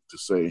 like to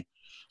say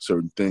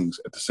certain things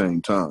at the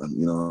same time,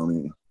 you know what I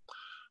mean?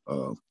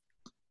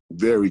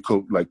 Very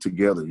like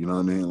together, you know what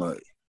I mean?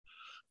 Like,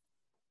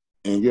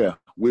 and yeah,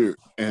 weird.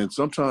 And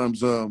sometimes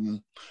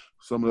some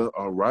of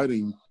our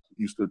writing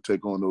used to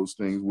take on those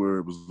things where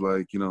it was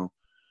like,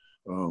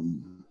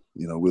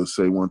 we'll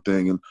say one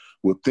thing and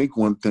we'll think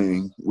one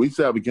thing. We used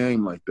to have a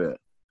game like that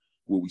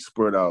where we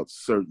spread out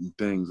certain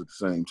things at the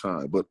same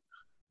time, but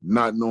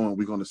not knowing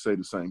we're going to say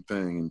the same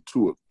thing, and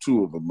two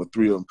of them or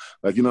three of them,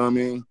 like, you know what I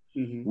mean?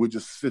 Mm-hmm. We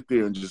just sit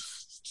there and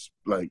just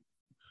like,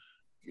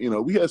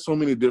 we had so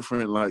many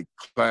different like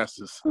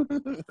classes of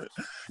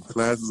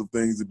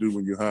things to do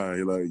when you're high,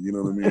 like, you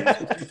know what I mean?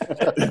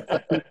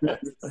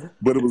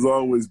 But it was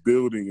always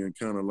building and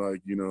kind of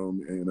like,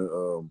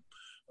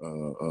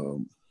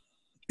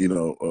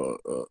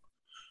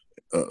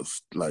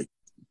 like,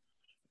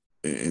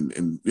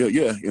 and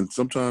yeah, and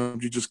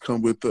sometimes you just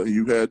come with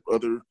you had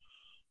other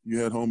you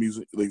had homies,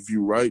 like if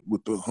you write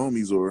with the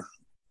homies or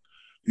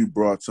you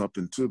brought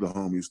something to the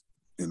homies,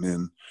 and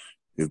then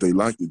if they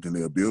liked it, then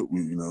they'll build,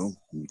 we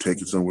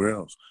take it somewhere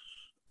else.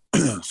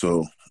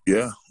 So,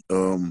 yeah.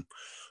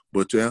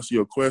 But to answer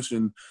your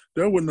question,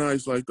 that was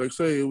nice. Like I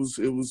say, it was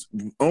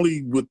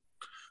only with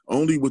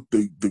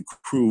the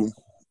crew,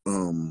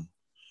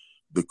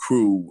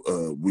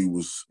 we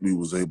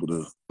was able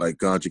to, like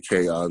Ganja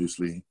K,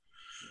 obviously.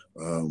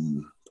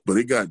 But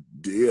it got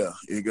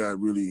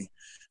really,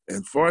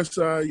 and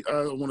Farside,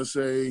 I want to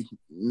say,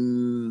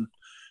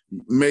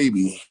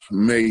 maybe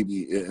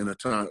in a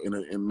time,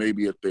 and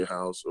maybe at their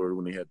house or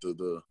when they had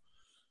the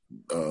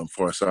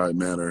Farside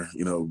Manor,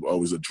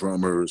 always a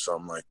drummer or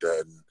something like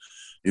that,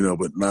 and,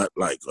 but not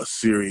like a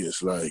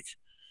serious, like,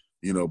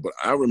 but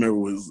I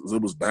remember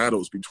it was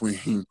battles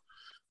between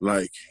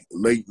like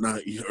late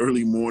night,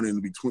 early morning,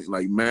 between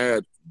like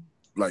mad,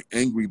 like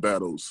angry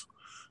battles,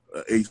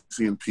 AC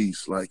and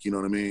Peace, like, you know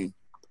what I mean?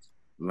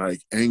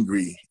 Like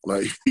angry,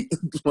 like,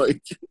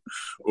 like,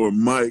 or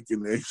Mike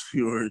and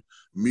AC, or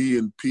me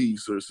and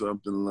Peace or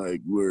something,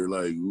 like, where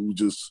like we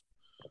just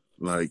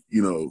like,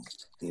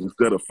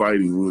 instead of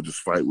fighting, we'll just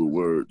fight with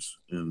words,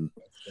 and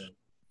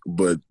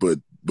but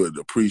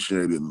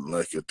appreciate it,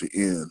 like at the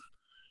end,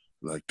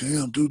 like,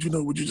 damn, dude, you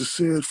know what you just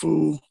said,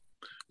 fool?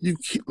 You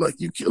like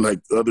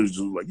others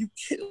do, like, you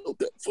killed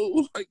that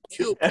fool, like,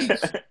 kill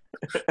Peace.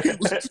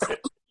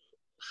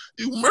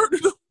 You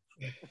murdered him.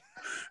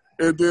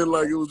 And then,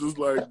 like, it was just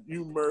like,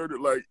 you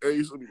murdered, like,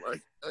 Ace, and be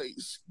like,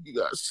 Ace, you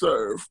got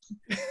served.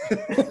 You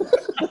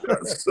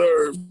got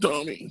served,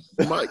 Tommy.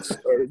 Mike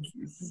served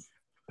you.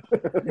 You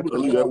better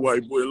leave that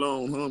white boy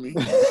alone, homie.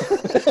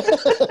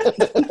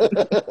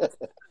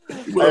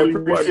 I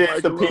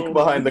appreciate the peek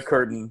behind the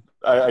curtain.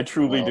 I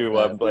truly do.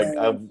 I've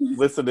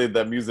listened to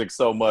that music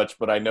so much,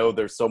 but I know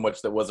there's so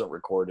much that wasn't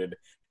recorded,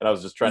 and I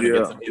was just trying to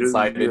get some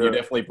insight, and you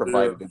definitely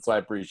provided it, so I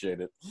appreciate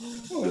it.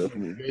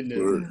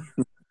 Goodness.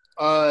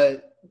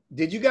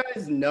 Did you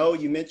guys know,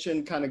 you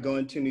mentioned kind of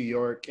going to New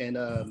York, and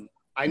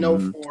I know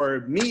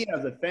for me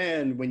as a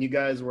fan, when you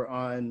guys were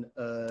on,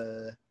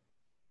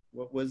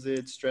 what was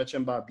it, Stretch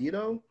and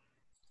Bobbito?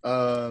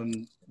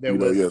 There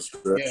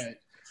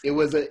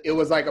was, it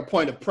was like a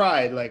point of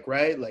pride, like,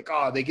 right? Like,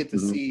 oh, they get to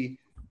see,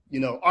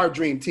 our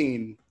dream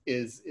team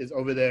is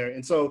over there.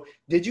 And so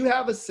did you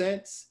have a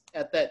sense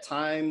at that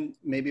time,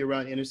 maybe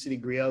around Inner City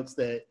Griots,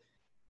 that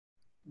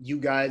you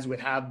guys would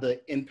have the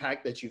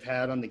impact that you've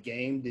had on the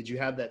game? Did you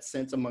have that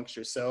sense amongst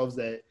yourselves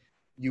that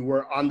you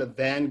were on the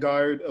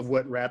vanguard of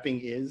what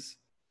rapping is?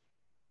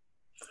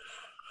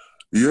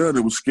 Yeah,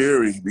 it was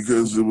scary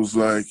because it was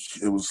a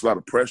lot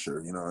of pressure,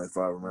 if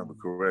I remember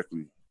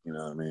correctly, you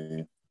know what I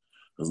mean?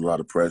 There's a lot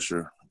of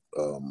pressure,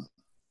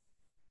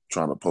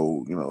 trying to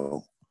pull,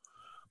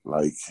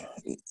 like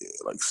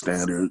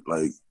standard,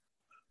 like,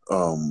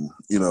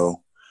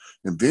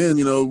 and then,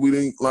 a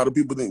lot of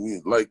people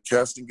didn't, like,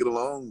 cats didn't get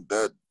along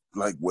that,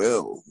 like,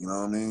 well, you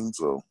know what I mean?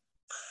 So,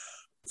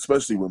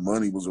 especially when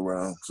money was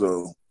around.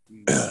 So,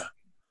 there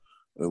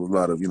was a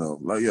lot of,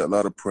 a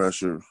lot of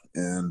pressure.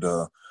 And,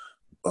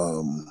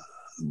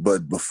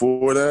 but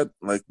before that,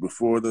 like,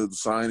 before the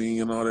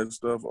signing and all that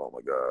stuff, oh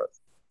my God,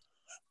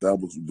 that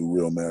was the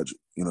real magic,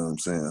 you know what I'm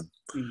saying?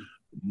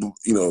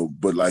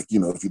 But like,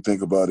 if you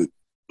think about it,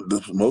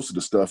 most of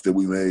the stuff that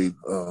we made,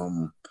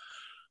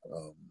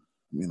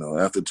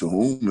 after To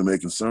Whom the May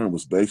Concern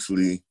was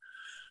basically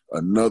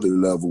another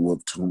level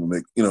of To Whom the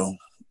May,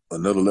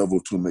 another level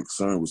of To Whom the May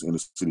Concern was Inner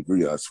City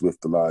Griots with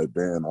the live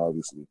band,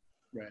 obviously,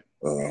 right?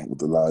 With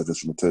the live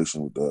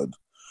instrumentation with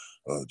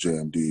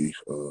JMD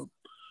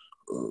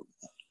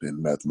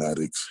and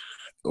Mathematics,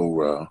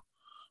 Ola,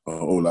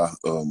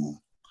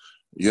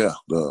 the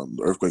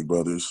Earthquake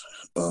Brothers.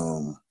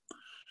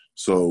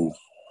 So,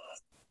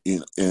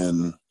 and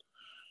then,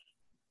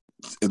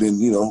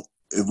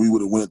 if we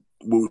would have went,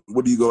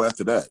 where do you go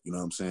after that? You know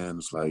what I'm saying?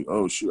 It's like,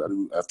 oh, shoot, I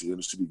do after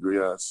Inner City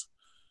Griots.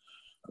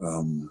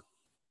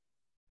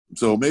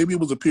 So maybe it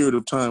was a period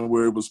of time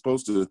where it was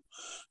supposed to,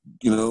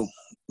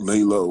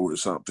 lay low or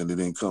something. It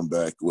didn't come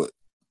back, I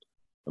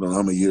don't know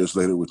how many years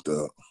later with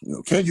the,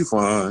 Can You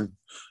Find,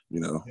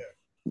 and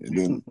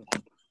then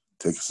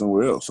take it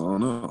somewhere else. I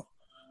don't know.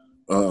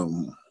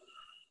 And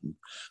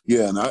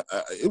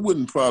it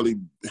wouldn't probably,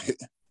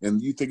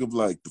 and you think of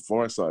like the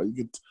Far Side, you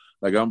could,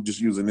 like, I'm just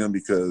using them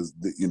because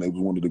it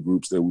was one of the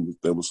groups that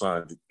was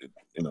signed,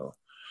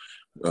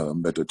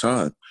 at the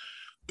time.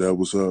 That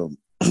was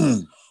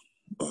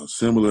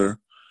similar,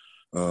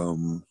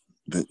 than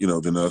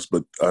us.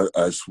 But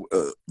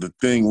the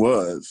thing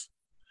was,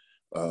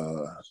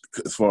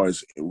 as far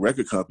as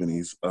record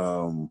companies,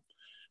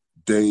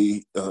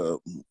 they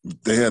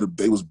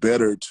was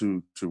better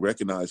to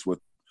recognize what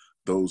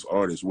those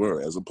artists were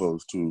as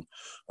opposed to,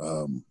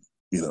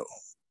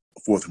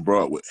 Fourth and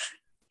Broadway.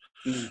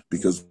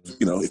 Because,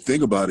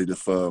 think about it,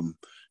 if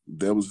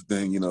there was a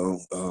thing,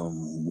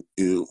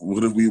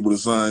 what if we would have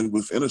signed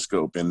with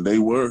Interscope and they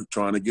were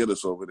trying to get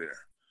us over there?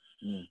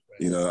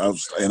 I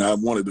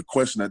wanted to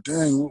question that,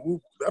 dang,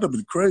 that'd have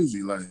been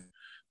crazy. Like,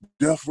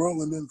 Death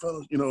Row and then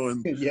fellas, you know,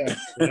 and Yeah.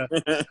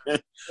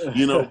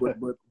 you know,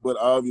 but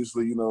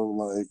obviously, you know,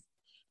 like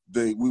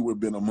we were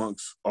been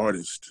amongst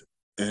artists,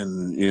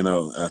 and you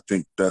know, I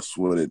think that's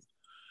what it.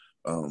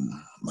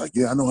 Like,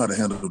 yeah, I know how to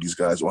handle these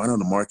guys, or I know how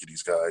to market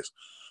these guys,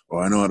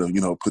 or I know how to,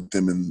 you know, put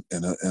them in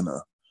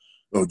a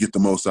or get the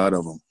most out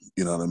of them.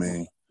 You know what I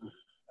mean?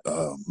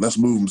 Let's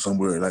move them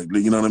somewhere. Like,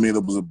 you know what I mean?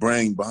 There was a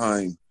brain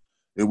behind.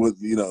 It was,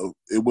 you know,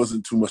 it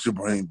wasn't too much a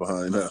brain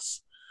behind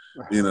us.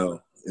 You know,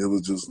 it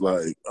was just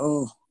like,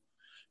 oh,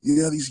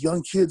 yeah, these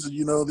young kids,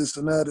 you know, this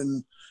and that,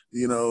 and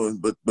you know,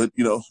 but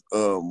you know,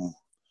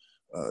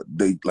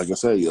 they, like I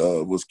say,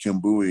 was Kim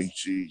Bowie.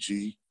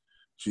 She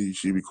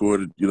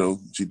recorded, you know,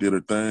 she did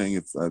her thing.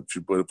 If she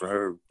put it for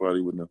her,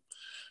 probably wouldn't have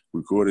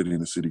recorded in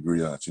the City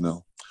Griot, you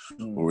know,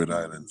 or Red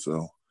Island.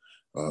 So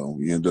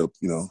we end up,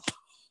 you know,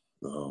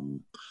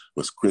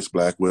 was Chris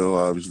Blackwell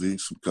obviously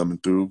coming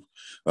through,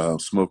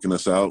 smoking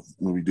us out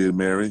when we did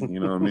Mary. You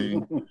know what I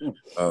mean?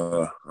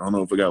 I don't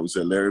know if I forgot, was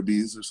that Larry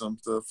B's or some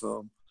stuff,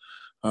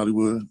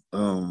 Hollywood. But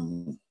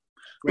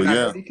I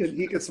yeah, heard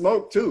he could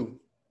smoke too.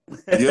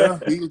 yeah,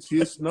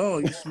 he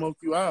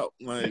smoked you out.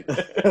 Like,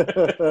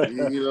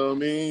 you know what I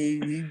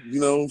mean? He you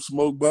know,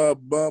 smoked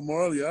Bob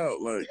Marley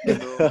out. Like, you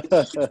know,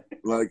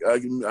 like I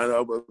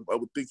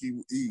would think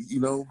he you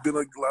know, been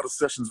like a lot of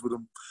sessions with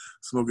him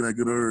smoking that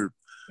good herb.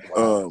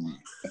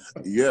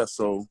 Yeah,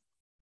 so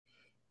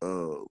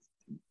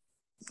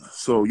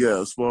yeah,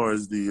 as far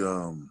as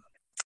the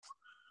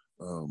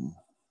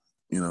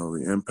you know,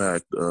 the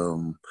impact,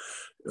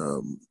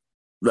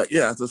 like,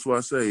 yeah, that's why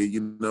I say,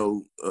 you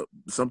know,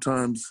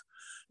 sometimes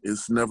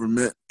it's never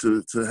meant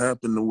to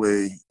happen the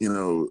way, you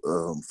know,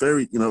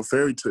 fairy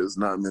tale is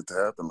not meant to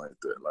happen like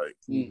that. Like,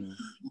 you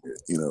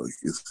know,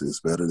 it's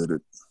better that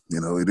it,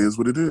 you know, it is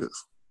what it is.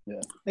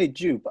 Yeah. Hey,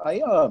 Jupe, I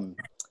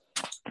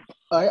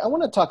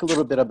want to talk a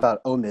little bit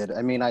about Omid.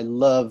 I mean, I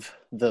love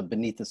the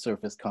Beneath the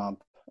Surface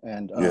comp,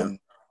 and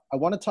I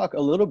want to talk a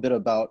little bit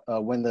about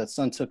When the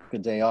Sun Took a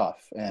Day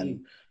Off.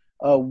 And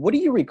what do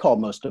you recall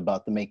most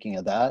about the making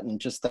of that, and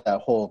just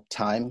that whole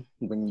time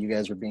when you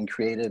guys were being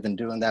creative and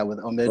doing that with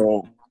Omid?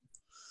 Oh,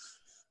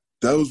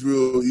 that was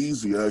real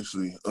easy,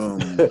 actually.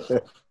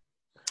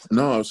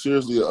 No,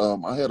 seriously.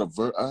 I had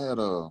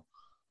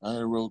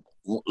wrote,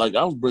 like,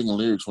 I was bringing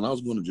lyrics when I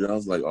was going to jail. I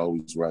was like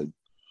always writing.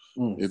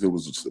 If it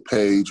was just a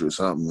page or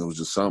something, it was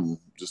just something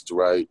just to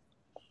write.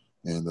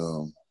 And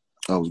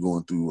I was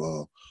going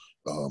through.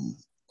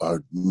 I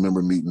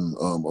remember meeting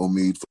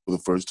Omid for the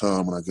first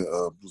time when I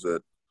was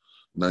at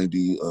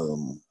 90.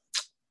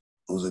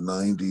 Was it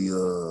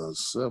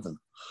 97,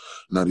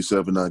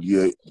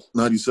 98,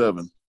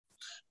 97?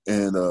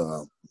 And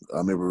I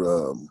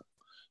remember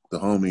the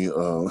homie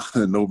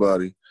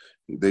Nobody.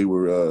 They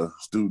were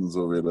students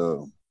over at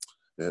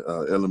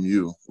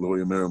LMU,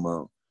 Loyola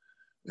Marymount.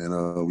 And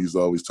we used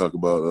to always talk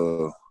about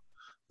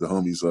the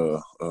homies'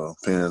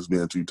 pants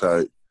being too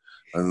tight.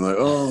 And like,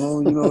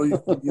 oh,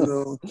 you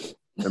know,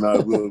 and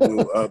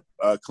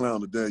I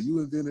clown the dad. You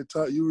invented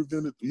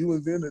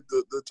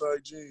the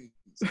tight jeans.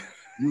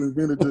 You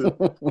invented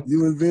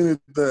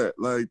that.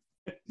 Like,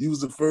 you was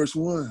the first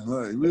one.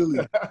 Like, really?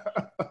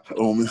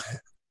 Oh man.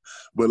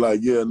 But like,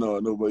 yeah, no,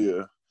 but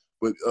yeah,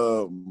 but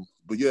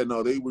yeah,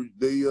 no,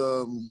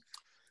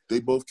 they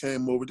both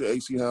came over to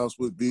AC House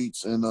with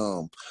beats, and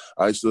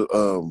I used to,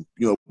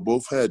 you know,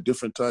 both had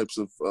different types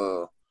of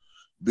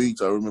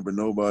beats. I remember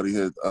Nobody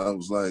had. I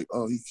was like,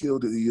 oh, he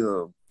killed it.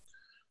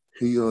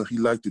 He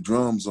liked the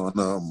drums on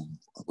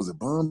was it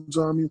Bombs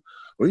Army,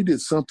 or he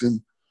did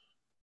something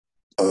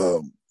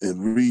and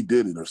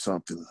redid it or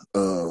something.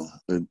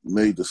 And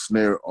made the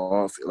snare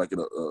off, like in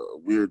a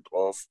weird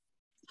off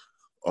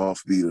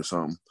beat or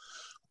something,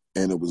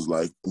 and it was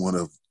like one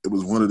of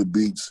the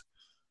beats.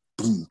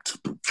 Boom,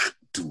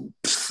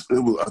 it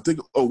was, I think,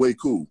 Way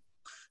Cool.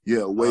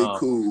 Yeah, Way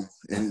Cool.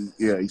 And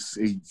yeah,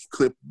 he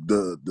clipped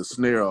the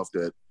snare off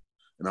that,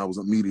 and I was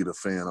immediate a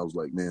fan. I was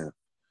like, man,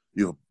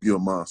 you're a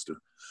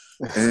monster.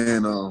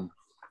 And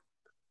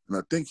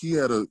I think he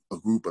had a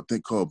group, I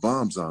think, called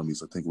Bomb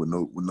Zombies, I think, with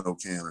no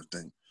can, I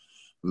think,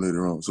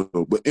 later on. So,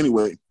 but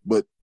anyway,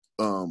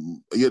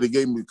 yeah, they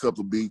gave me a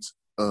couple of beats.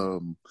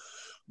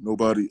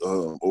 Nobody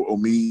or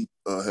Omid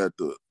had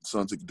the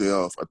Sun Took a Day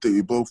Off. I think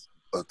they both,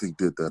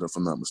 did that, if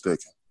I'm not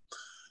mistaken.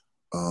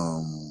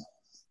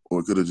 Or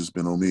it could have just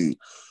been Omid.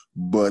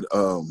 But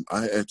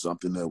I had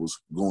something that was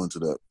going to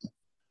that.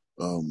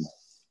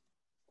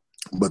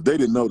 But they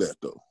didn't know that,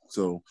 though.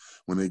 So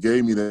when they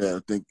gave me that, I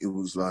think it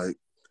was like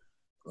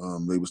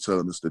they was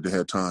telling us that they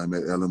had time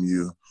at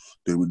LMU.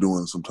 They were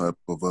doing some type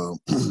of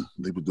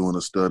they were doing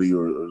a study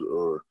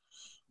or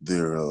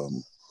their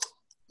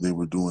they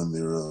were doing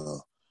their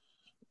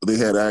they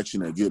had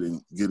action at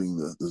getting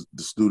the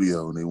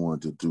studio, and they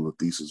wanted to do a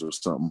thesis or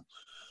something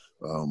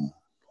on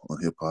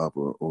hip hop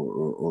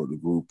or the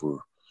group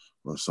or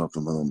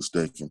something, if I'm not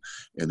mistaken.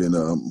 And then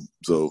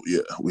so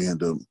yeah, we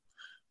end up.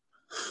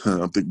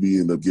 I think we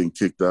ended up getting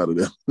kicked out of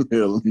that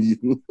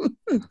LMU,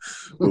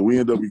 but we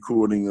ended up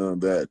recording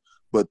that.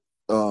 But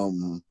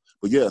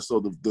yeah,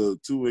 so the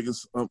two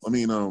biggest,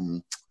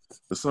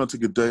 the son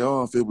took a day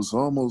off, it was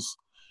almost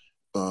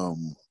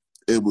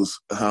it was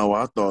how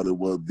I thought it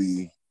would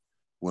be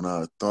when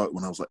I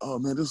was like, oh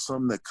man, this is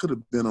something that could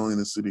have been on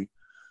Inner City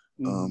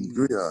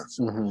Griots.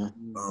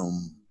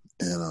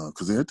 And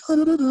because they're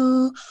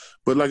da-da-da-da.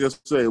 But like I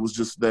say, it was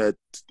just that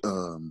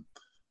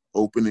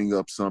opening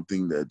up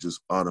something that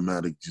just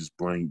automatic just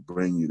bring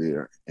you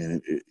there.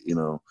 And it, you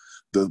know,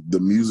 the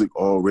music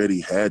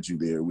already had you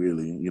there,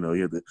 really. You know,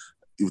 you had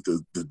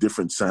the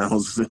different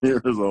sounds in there.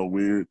 It was all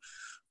weird.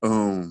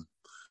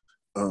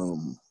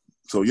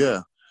 So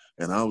yeah.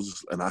 And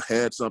I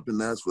had something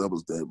that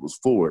was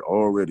forward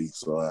already.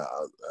 So I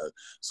as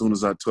soon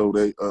as I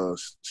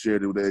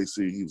shared it with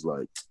AC, he was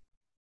like,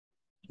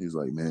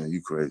 man,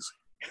 you crazy.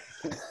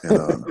 And,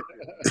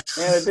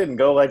 man, it didn't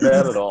go like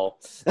that at all.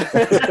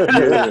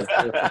 Yeah.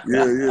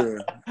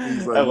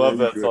 Like, I love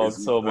that song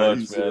so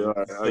much, man.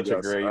 Such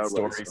a great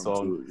story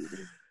song.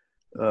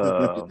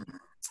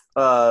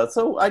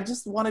 So I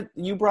just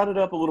you brought it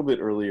up a little bit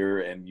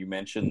earlier, and you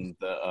mentioned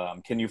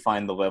Can You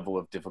Find the Level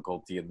of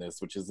Difficulty in This,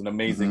 which is an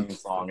amazing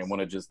song and one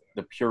of just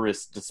the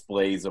purest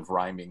displays of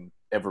rhyming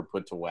ever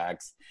put to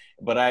wax.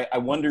 But I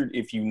wondered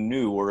if you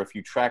knew, or if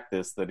you tracked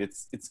this, that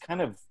it's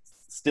kind of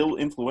still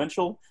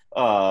influential.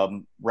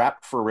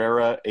 Rap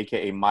Ferreira,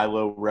 aka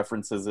Milo,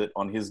 references it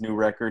on his new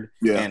record,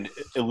 and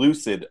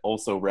Elucid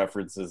also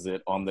references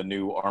it on the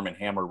new Arm &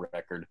 Hammer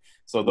record.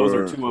 So those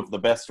are two of the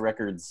best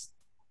records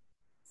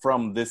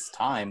from this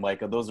time. Like,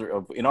 those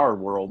are in our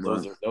world,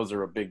 those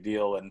are a big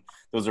deal, and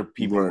those are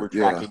people we're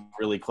tracking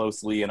really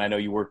closely. And I know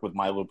you worked with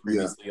Milo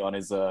previously on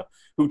his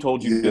Who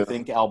Told You to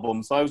Think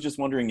album. So I was just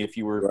wondering if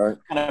you were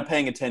kind of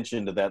paying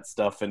attention to that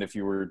stuff, and if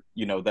you were,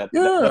 you know, that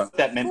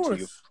meant to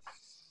you.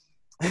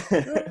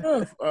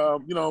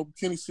 You know,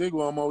 Kenny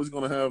Sigel, I'm always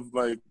gonna have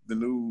like the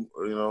new,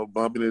 you know,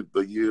 bumping it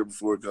the year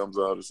before it comes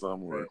out or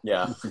something.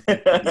 Yeah.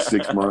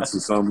 6 months or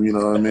something, you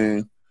know what I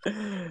mean?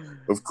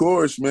 Of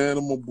course, man.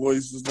 I'm my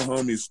boys, is the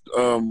homies.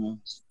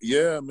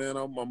 Yeah, man.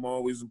 I'm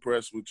always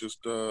impressed with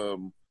just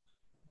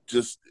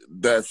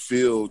that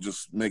feel.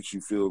 Just makes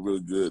you feel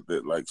really good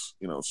that, like,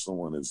 you know,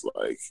 someone is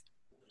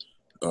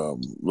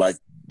like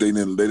they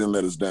didn't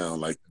let us down.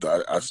 Like,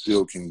 I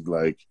still can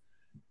like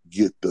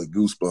get the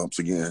goosebumps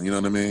again. You know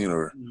what I mean?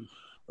 Or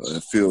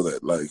feel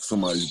that like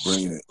somebody's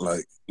bringing it,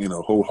 like, you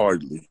know,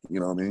 wholeheartedly.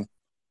 You know what I mean?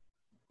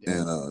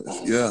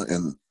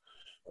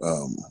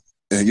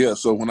 And yeah,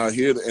 so when I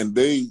hear and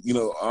they, you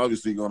know,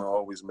 obviously gonna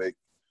always make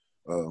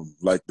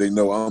like they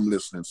know I'm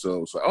listening,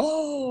 so it's like,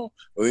 oh,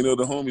 well, you know,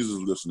 the homies is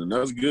listening.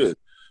 That's good,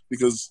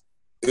 because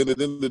at the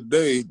end of the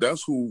day,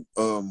 that's who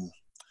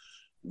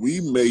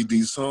we made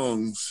these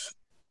songs.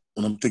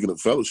 When I'm thinking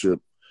of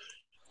Fellowship,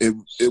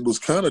 it was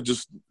kind of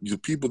just the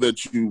people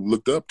that you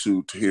looked up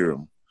to hear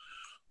them.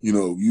 You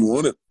know, you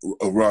wanted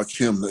a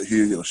Rakim to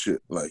hear your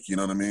shit, like, you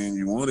know what I mean.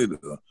 You wanted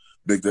a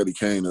Big Daddy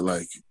Kane to,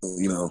 like,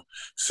 you know,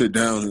 sit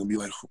down and be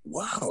like,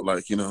 wow,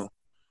 like, you know,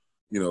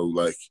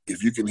 like,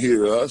 if you can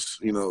hear us,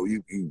 you know,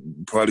 you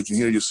probably can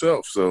hear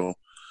yourself. So,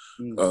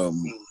 you know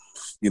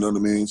what I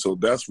mean? So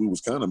we was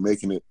kind of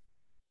making it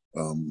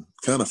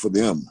kind of for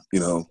them,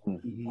 you know,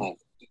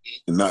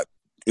 and not,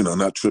 you know,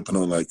 not tripping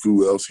on like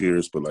who else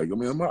hears, but like, I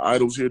mean, my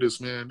idols hear this,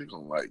 man, they're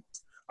gonna like,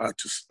 I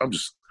just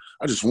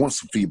want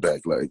some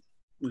feedback, like,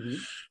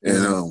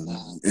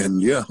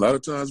 and yeah, a lot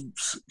of times,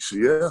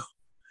 yeah.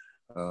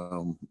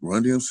 Run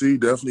DMC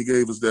definitely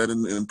gave us that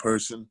in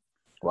person.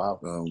 Wow.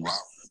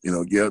 You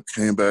know,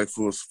 came back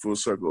for a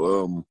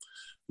circle.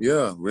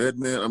 Yeah,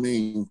 Redman, I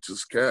mean,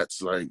 just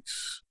cats, like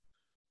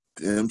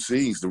the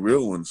MCs, the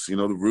real ones, you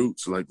know, the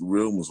roots, like the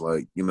real ones,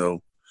 like, you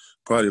know,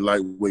 probably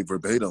lightweight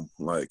verbatim,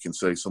 like, can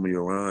say some of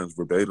your rhymes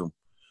verbatim.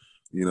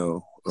 You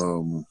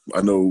know,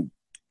 I know,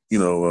 you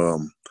know,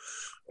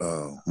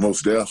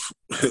 Mos Def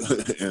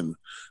and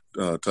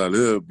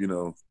Talib, you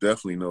know,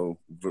 definitely know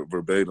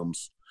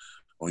verbatims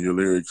on your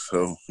lyrics,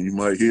 so you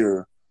might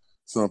hear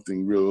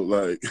something real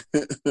like,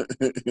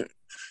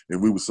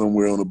 and we were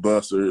somewhere on a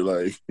bus or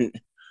like,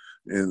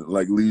 and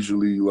like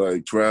leisurely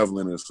like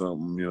traveling or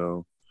something, you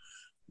know,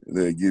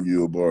 they give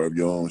you a bar of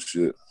your own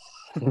shit.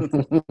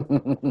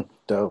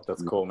 Dope.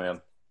 That's cool,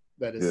 man.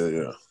 That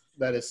is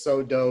that is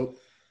so dope.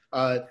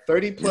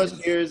 30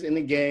 plus years in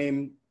the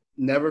game,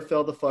 never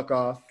fell the fuck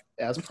off,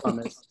 as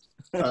promised.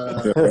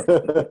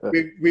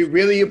 We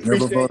really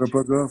appreciate. Never fell the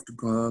fuck off, the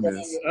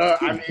promise.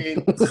 I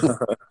mean,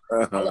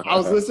 I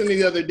was listening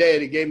the other day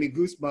and it gave me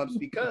goosebumps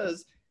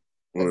because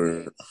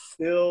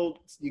still,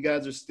 you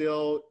guys are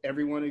still,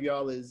 every one of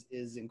y'all is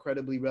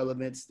incredibly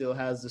relevant. Still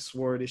has the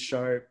sword is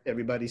sharp.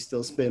 Everybody's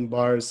still spitting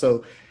bars.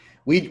 So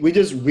we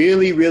just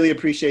really, really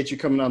appreciate you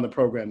coming on the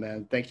program,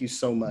 man. Thank you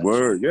so much.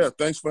 Word, yeah.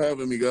 Thanks for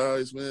having me,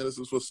 guys. Man, this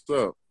is what's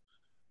up.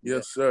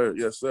 Yes, sir.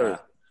 Yes, sir.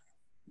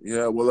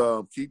 Yeah,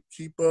 well, keep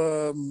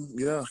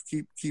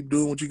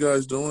doing what you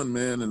guys doing,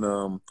 man,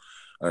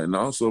 and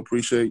also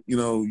appreciate, you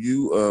know,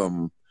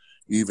 you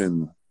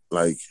even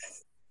like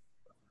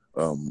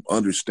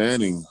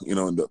understanding, you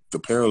know, the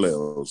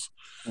parallels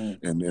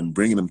and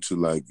bringing them to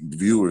like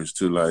viewers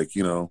to like,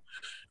 you know,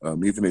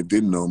 Even if they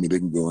didn't know me, they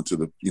can go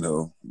into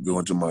go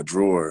into my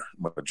drawer,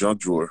 my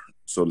junk drawer,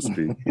 so to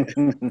speak,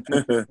 and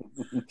the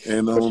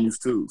homies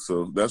too.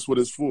 So that's what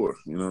it's for.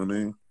 You know what I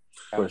mean?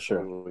 For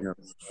sure. Yeah.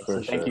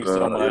 Thank you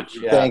so much.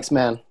 Yeah. Thanks,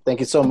 man. Thank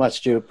you so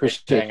much, Jude.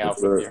 Appreciate Hang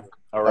out with you.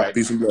 All right.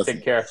 Peace and blessings.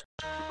 Take care.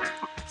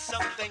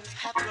 Something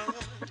happened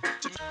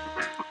to me.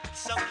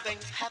 Something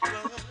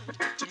happened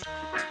to me.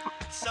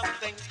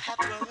 Something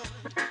happened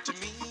to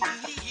me.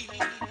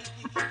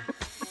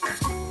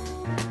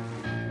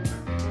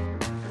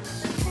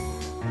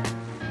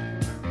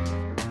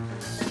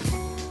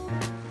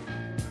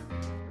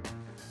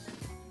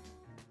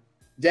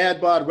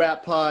 Dad Bod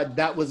Rap Pod,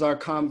 that was our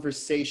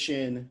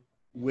conversation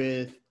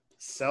with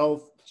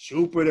Self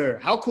Jupiter.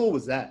 How cool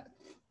was that?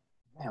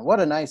 Man, what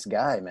a nice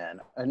guy, man.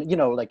 And,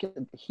 like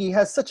he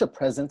has such a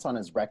presence on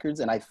his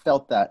records, and I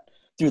felt that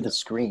through the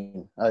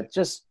screen.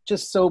 Just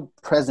so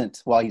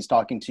present while he's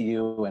talking to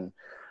you and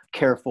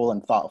careful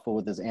and thoughtful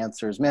with his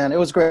answers. Man, it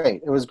was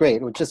great. It was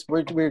great.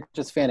 We're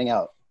just fanning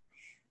out.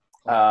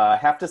 I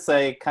have to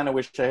say, kind of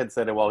wish I had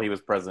said it while he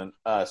was present.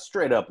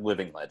 Straight up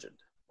living legend.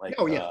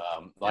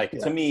 Like,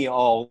 to me,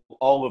 all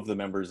of the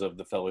members of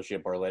the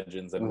Fellowship are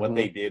legends, and what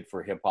they did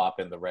for hip hop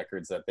and the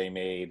records that they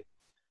made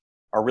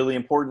are really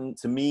important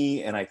to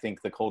me, and I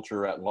think the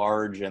culture at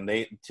large. And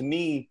to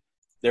me,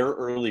 their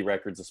early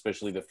records,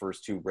 especially the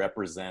first two,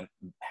 represent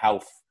how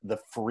the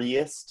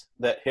freest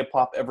that hip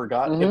hop ever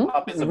got. Hip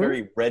hop is a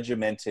very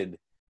regimented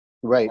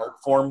art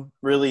form.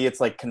 Really, it's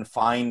like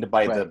confined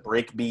by the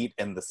breakbeat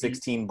and the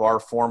 16-bar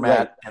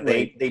format, and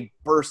they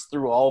burst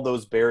through all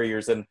those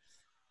barriers. And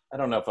I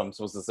don't know if I'm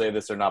supposed to say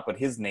this or not, but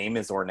his name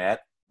is Ornette.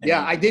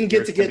 Yeah, I didn't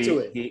get to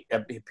it. He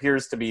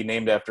appears to be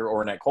named after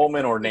Ornette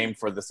Coleman, or named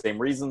for the same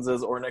reasons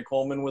as Ornette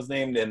Coleman was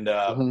named. And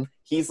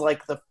he's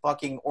like the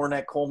fucking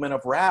Ornette Coleman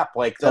of rap.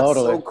 Like, that's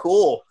so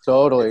cool.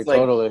 Totally.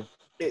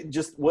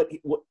 What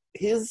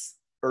his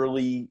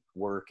early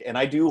work, and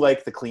I do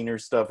like the cleaner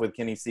stuff with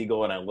Kenny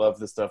Siegel, and I love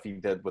the stuff he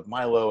did with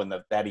Milo, and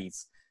that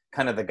he's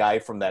kind of the guy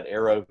from that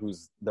era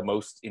who's the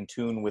most in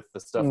tune with the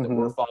stuff that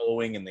we're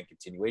following and the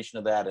continuation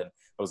of that. And it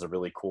was a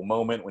really cool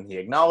moment when he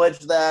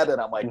acknowledged that, and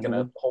I'm like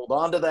gonna hold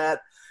on to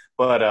that.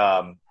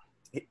 But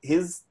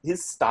his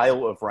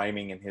style of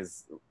rhyming and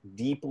his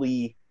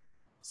deeply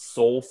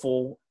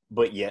soulful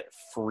but yet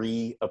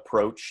free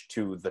approach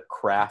to the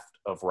craft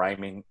of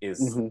rhyming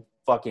is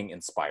fucking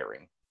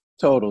inspiring.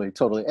 Totally.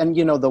 And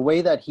the way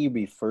that he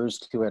refers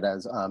to it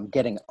as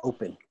getting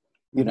open.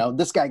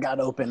 This guy got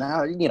open.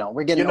 Now,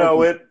 we're getting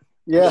open.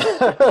 Yeah.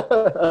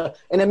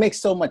 And it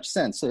makes so much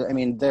sense. I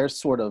mean, they're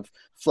sort of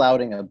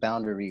flouting of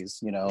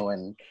boundaries,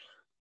 and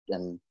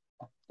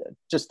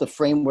just the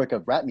framework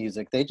of rap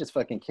music. They just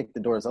fucking kicked the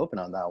doors open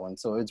on that one.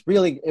 So it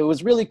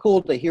was really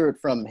cool to hear it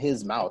from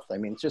his mouth. I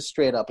mean, just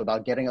straight up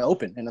about getting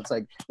open. And it's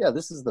like, yeah,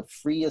 this is the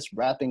freest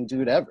rapping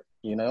dude ever,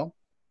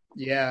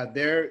 Yeah,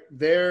 their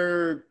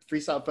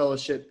Freestyle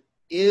Fellowship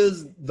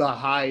is the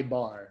high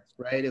bar.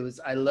 Right.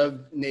 I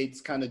love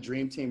Nate's kind of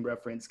dream team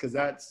reference, because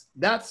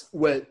that's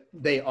what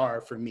they are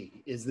for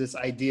me, is this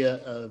idea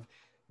of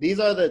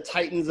these are the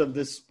titans of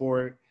this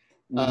sport.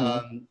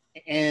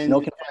 And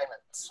no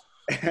confinements,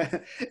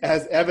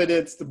 as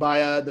evidenced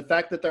by the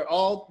fact that they're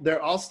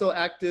all still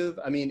active.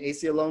 I mean,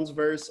 AC Alone's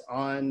verse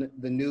on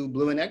the new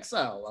Blue in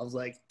Exile, I was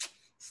like,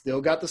 still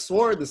got the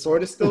sword is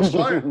still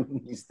sharp.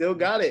 He still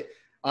got it.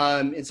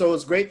 And so it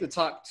was great to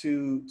talk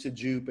to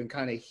Jupe and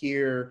kind of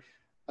hear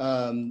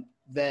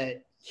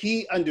that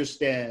he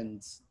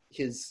understands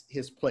his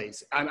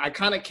place. I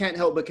kind of can't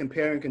help but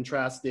compare and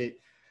contrast it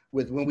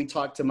with when we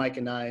talked to Mike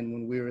and I, and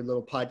when we were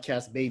little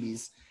podcast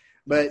babies.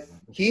 But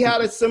he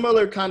had a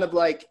similar kind of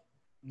like,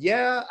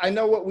 yeah, I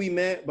know what we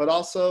meant, but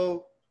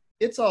also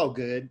it's all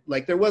good.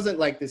 Like, there wasn't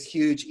like this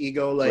huge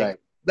ego, like,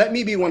 let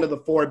me be one of the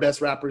 4 best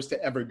rappers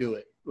to ever do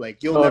it.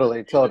 Like, you'll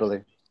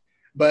totally.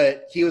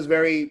 But he was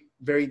very,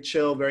 very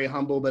chill, very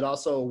humble, but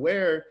also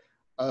aware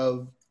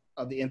of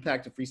the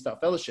impact of Freestyle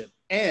Fellowship.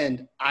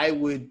 And I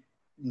would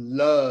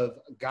love,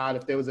 God,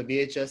 if there was a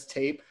VHS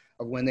tape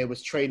of when they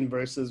was trading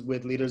verses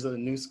with Leaders of the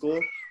New School.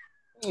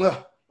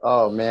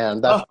 Oh man,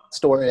 that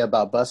story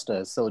about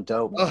Busta is so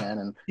dope, man.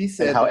 And he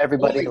said and how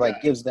everybody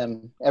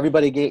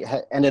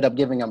ended up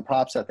giving them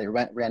props that they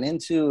ran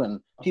into, and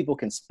people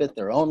can spit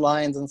their own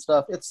lines and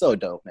stuff. It's so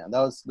dope, man.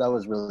 That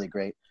was really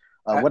great.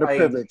 What a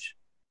privilege.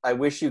 I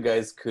wish you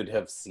guys could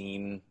have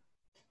seen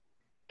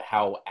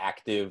how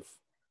active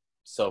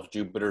Self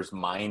Jupiter's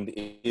mind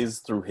is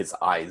through his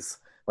eyes.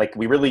 Like,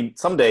 we really,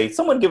 someday,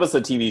 someone give us a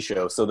TV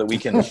show so that we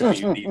can show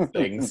you these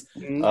things.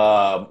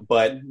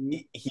 But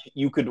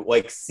you could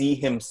like see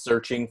him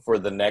searching for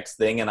the next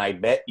thing, and I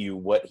bet you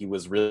what he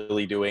was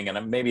really doing,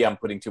 and maybe I'm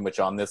putting too much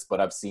on this,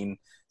 but I've seen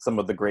some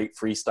of the great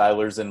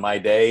freestylers in my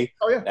day.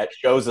 That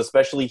shows,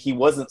 especially, he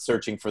wasn't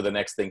searching for the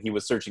next thing. He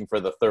was searching for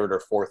the third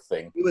or fourth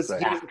thing. He was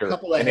after, a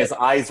couple and his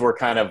eyes were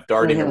kind of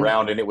darting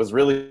around, and it was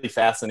really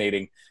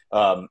fascinating.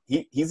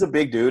 He's a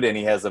big dude, and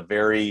he has a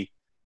very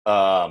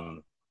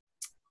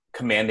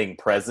commanding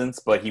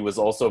presence, but he was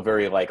also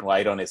very like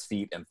light on his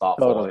feet and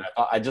thoughtful. Totally.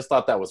 And I just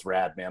thought that was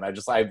rad, man. I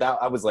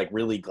was like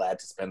really glad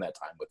to spend that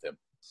time with him.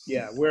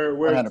 Yeah, we're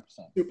 100%.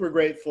 super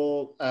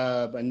grateful.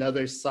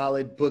 Another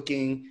solid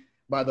booking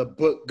by the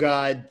book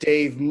god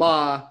Dave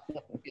Ma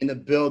in the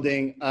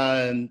building.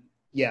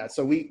 Yeah,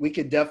 so we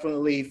could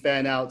definitely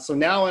fan out. So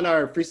now in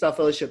our Freestyle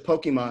Fellowship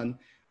Pokemon,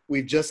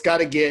 we've just got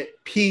to get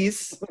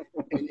Peace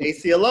and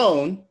AC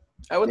Alone.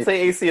 I would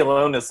say AC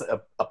Alone is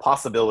a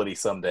possibility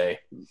someday.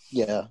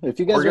 Yeah, if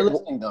you guys are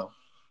listening, though.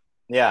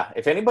 Yeah,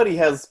 if anybody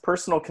has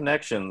personal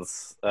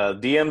connections,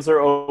 DMs are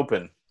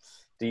open.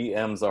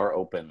 DMs are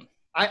open.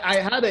 I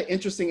had an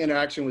interesting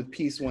interaction with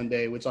Peace one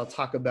day, which I'll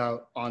talk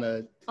about on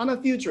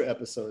a future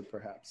episode,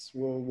 perhaps.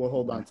 We'll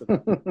hold on to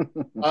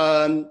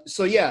that.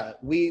 So yeah,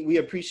 we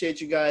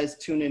appreciate you guys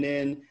tuning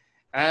in.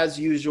 As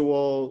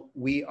usual,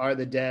 we are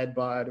the Dad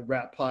Bod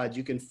Rap Pod.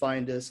 You can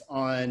find us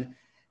on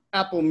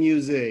Apple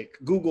Music,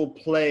 Google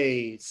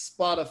Play,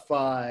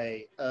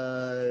 Spotify.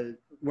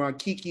 We're on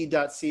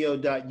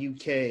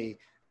kiki.co.uk.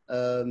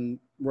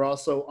 We're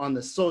also on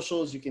the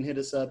socials. You can hit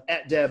us up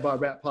at Dad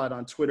Bod Rap Pod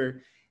on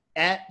Twitter,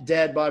 at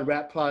Dad Bod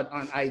Rap Pod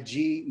on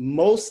IG.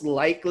 Most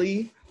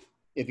likely,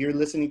 if you're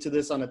listening to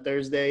this on a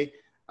Thursday,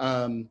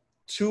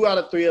 2 out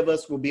of 3 of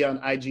us will be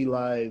on IG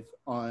Live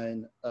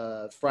on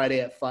Friday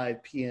at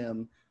 5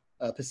 p.m.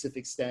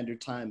 Pacific Standard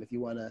Time if you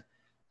want to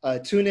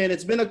tune in.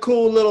 It's been a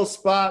cool little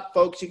spot,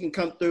 folks. You can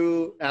come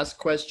through, ask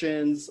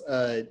questions,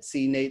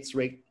 see Nate's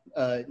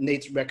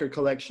record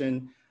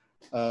collection.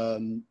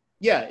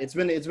 Yeah, it's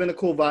been a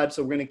cool vibe,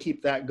 so we're going to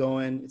keep that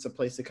going. It's a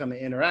place to come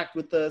and interact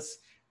with us.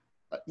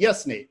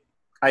 Yes, Nate.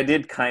 I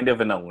did kind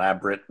of an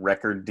elaborate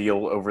record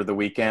deal over the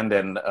weekend,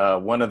 and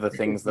one of the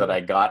things that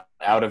I got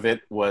out of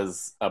it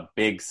was a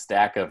big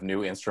stack of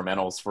new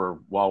instrumentals for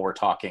While We're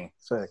Talking.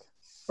 Sick.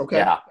 Okay.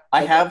 Yeah,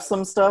 I have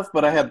some stuff,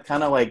 but I had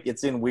kind of like,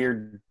 it's in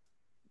weird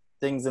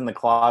things in the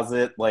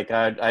closet. Like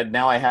I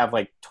now I have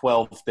like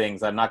 12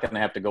 things. I'm not going to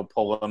have to go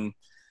pull them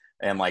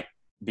and like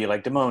be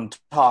like, Damone,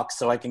 talk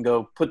so I can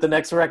go put the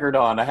next record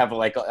on. I have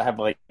like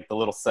the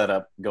little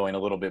setup going a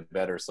little bit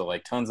better. So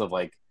like tons of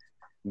like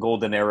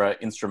golden era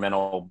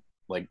instrumental,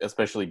 like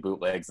especially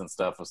bootlegs and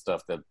stuff of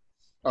stuff that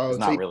is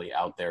not really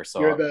out there.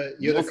 So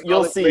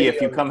you'll see radio.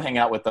 If you come hang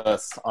out with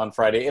us on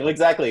Friday.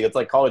 Exactly. It's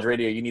like college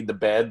radio. You need the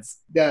beds.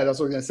 Yeah, that's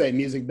what we're going to say.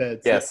 Music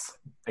beds. Yes,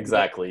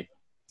 exactly.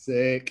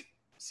 Sick.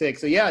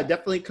 So yeah,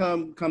 definitely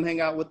come hang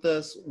out with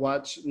us.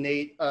 Watch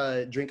Nate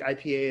drink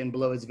IPA and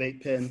blow his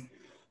vape pen.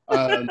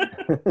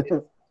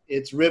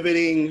 It's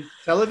riveting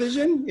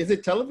television. Is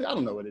it television? I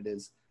don't know what it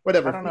is.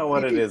 Whatever. I don't know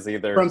what it is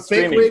either. From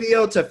fake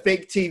radio to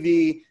fake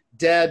TV,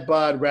 Dad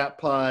Bod Rap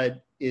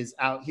Pod is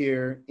out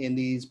here in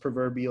these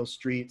proverbial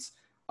streets.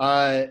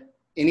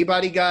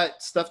 Anybody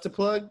got stuff to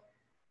plug?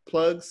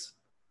 Plugs?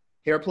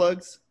 Hair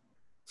plugs?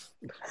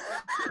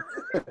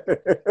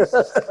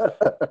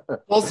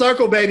 Full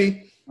circle,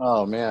 baby.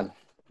 Oh, man.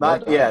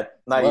 Not yet.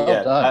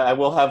 I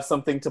will have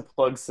something to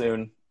plug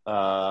soon.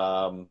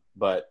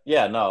 But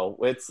yeah, no,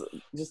 it's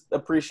just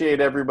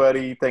appreciate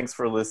everybody. Thanks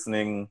for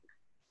listening.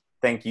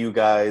 Thank you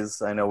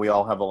guys. I know we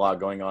all have a lot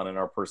going on in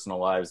our personal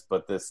lives,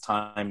 but this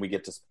time we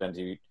get to spend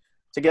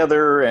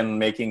together and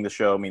making the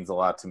show means a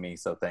lot to me.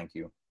 So thank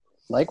you.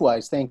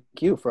 Likewise, thank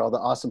you for all the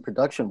awesome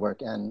production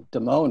work, and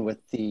Damone with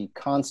the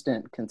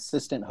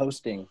consistent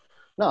hosting.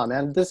 No,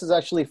 man, this is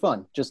actually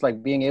fun. Just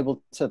like being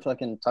able to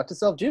fucking talk to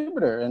Self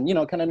Jupiter and,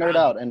 kind of nerd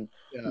out. And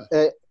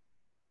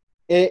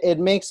it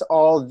makes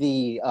all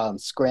the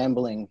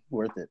scrambling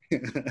worth it.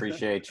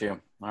 Appreciate you.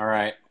 All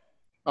right.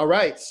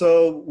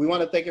 So we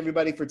want to thank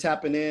everybody for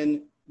tapping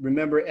in.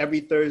 Remember,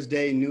 every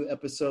Thursday, new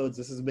episodes.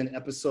 This has been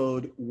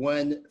episode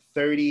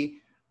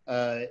 130.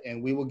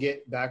 And we will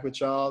get back with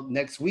y'all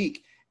next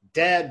week.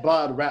 Dad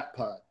Bod Rap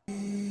Pod.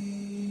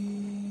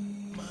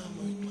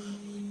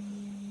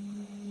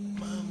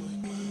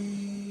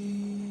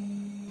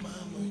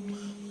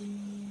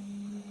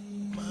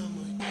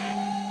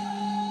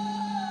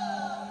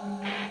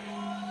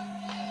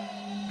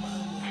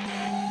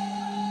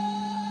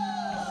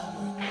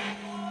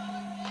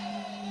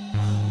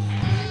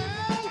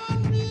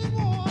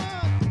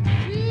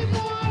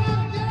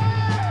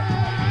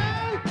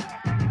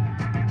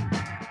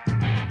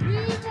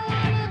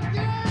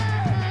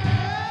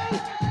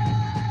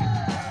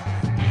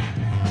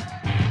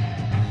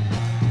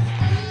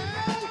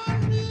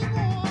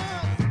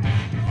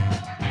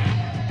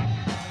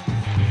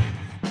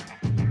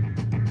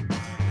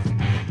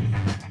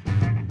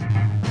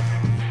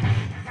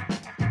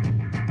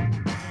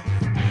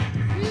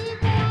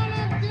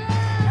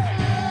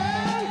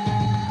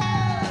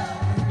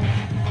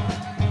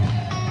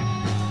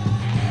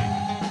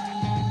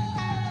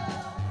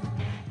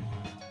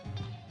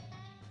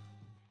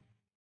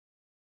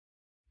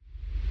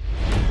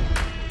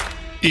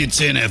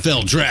 It's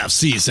NFL draft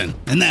season,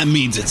 and that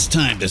means it's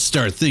time to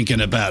start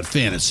thinking about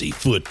fantasy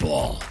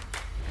football.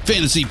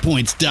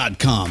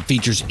 FantasyPoints.com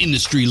features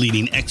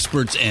industry-leading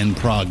experts and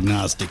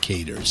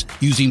prognosticators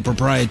using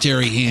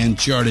proprietary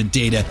hand-charted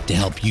data to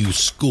help you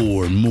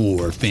score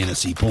more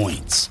fantasy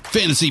points.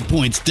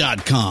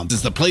 FantasyPoints.com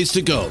is the place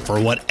to go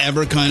for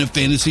whatever kind of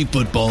fantasy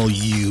football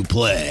you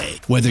play.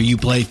 Whether you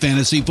play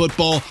fantasy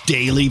football,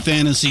 daily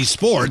fantasy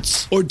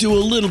sports, or do a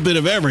little bit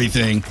of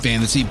everything,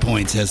 Fantasy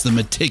Points has the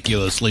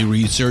meticulously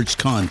researched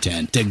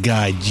content to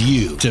guide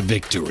you to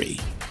victory.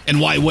 And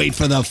why wait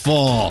for the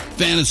fall?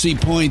 Fantasy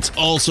Points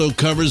also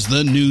covers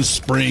the new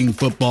spring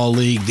football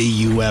league,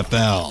 the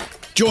UFL.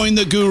 Join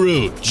the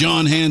guru,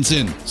 John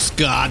Hansen,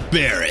 Scott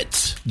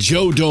Barrett,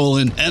 Joe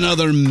Dolan, and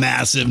other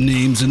massive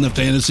names in the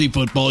fantasy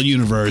football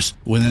universe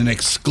with an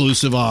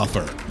exclusive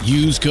offer.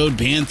 Use code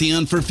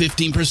Pantheon for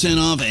 15%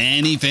 off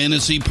any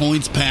Fantasy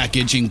Points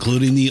package,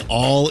 including the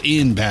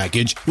all-in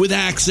package, with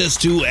access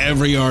to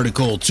every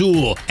article,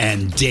 tool,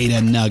 and data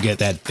nugget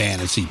that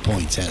Fantasy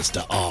Points has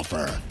to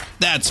offer.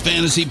 That's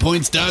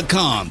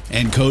FantasyPoints.com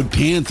and code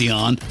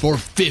Pantheon for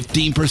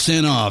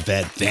 15% off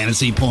at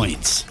Fantasy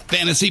Points.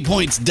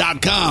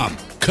 FantasyPoints.com,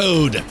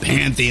 code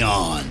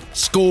Pantheon.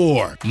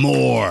 Score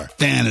more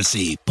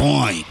fantasy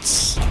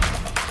points.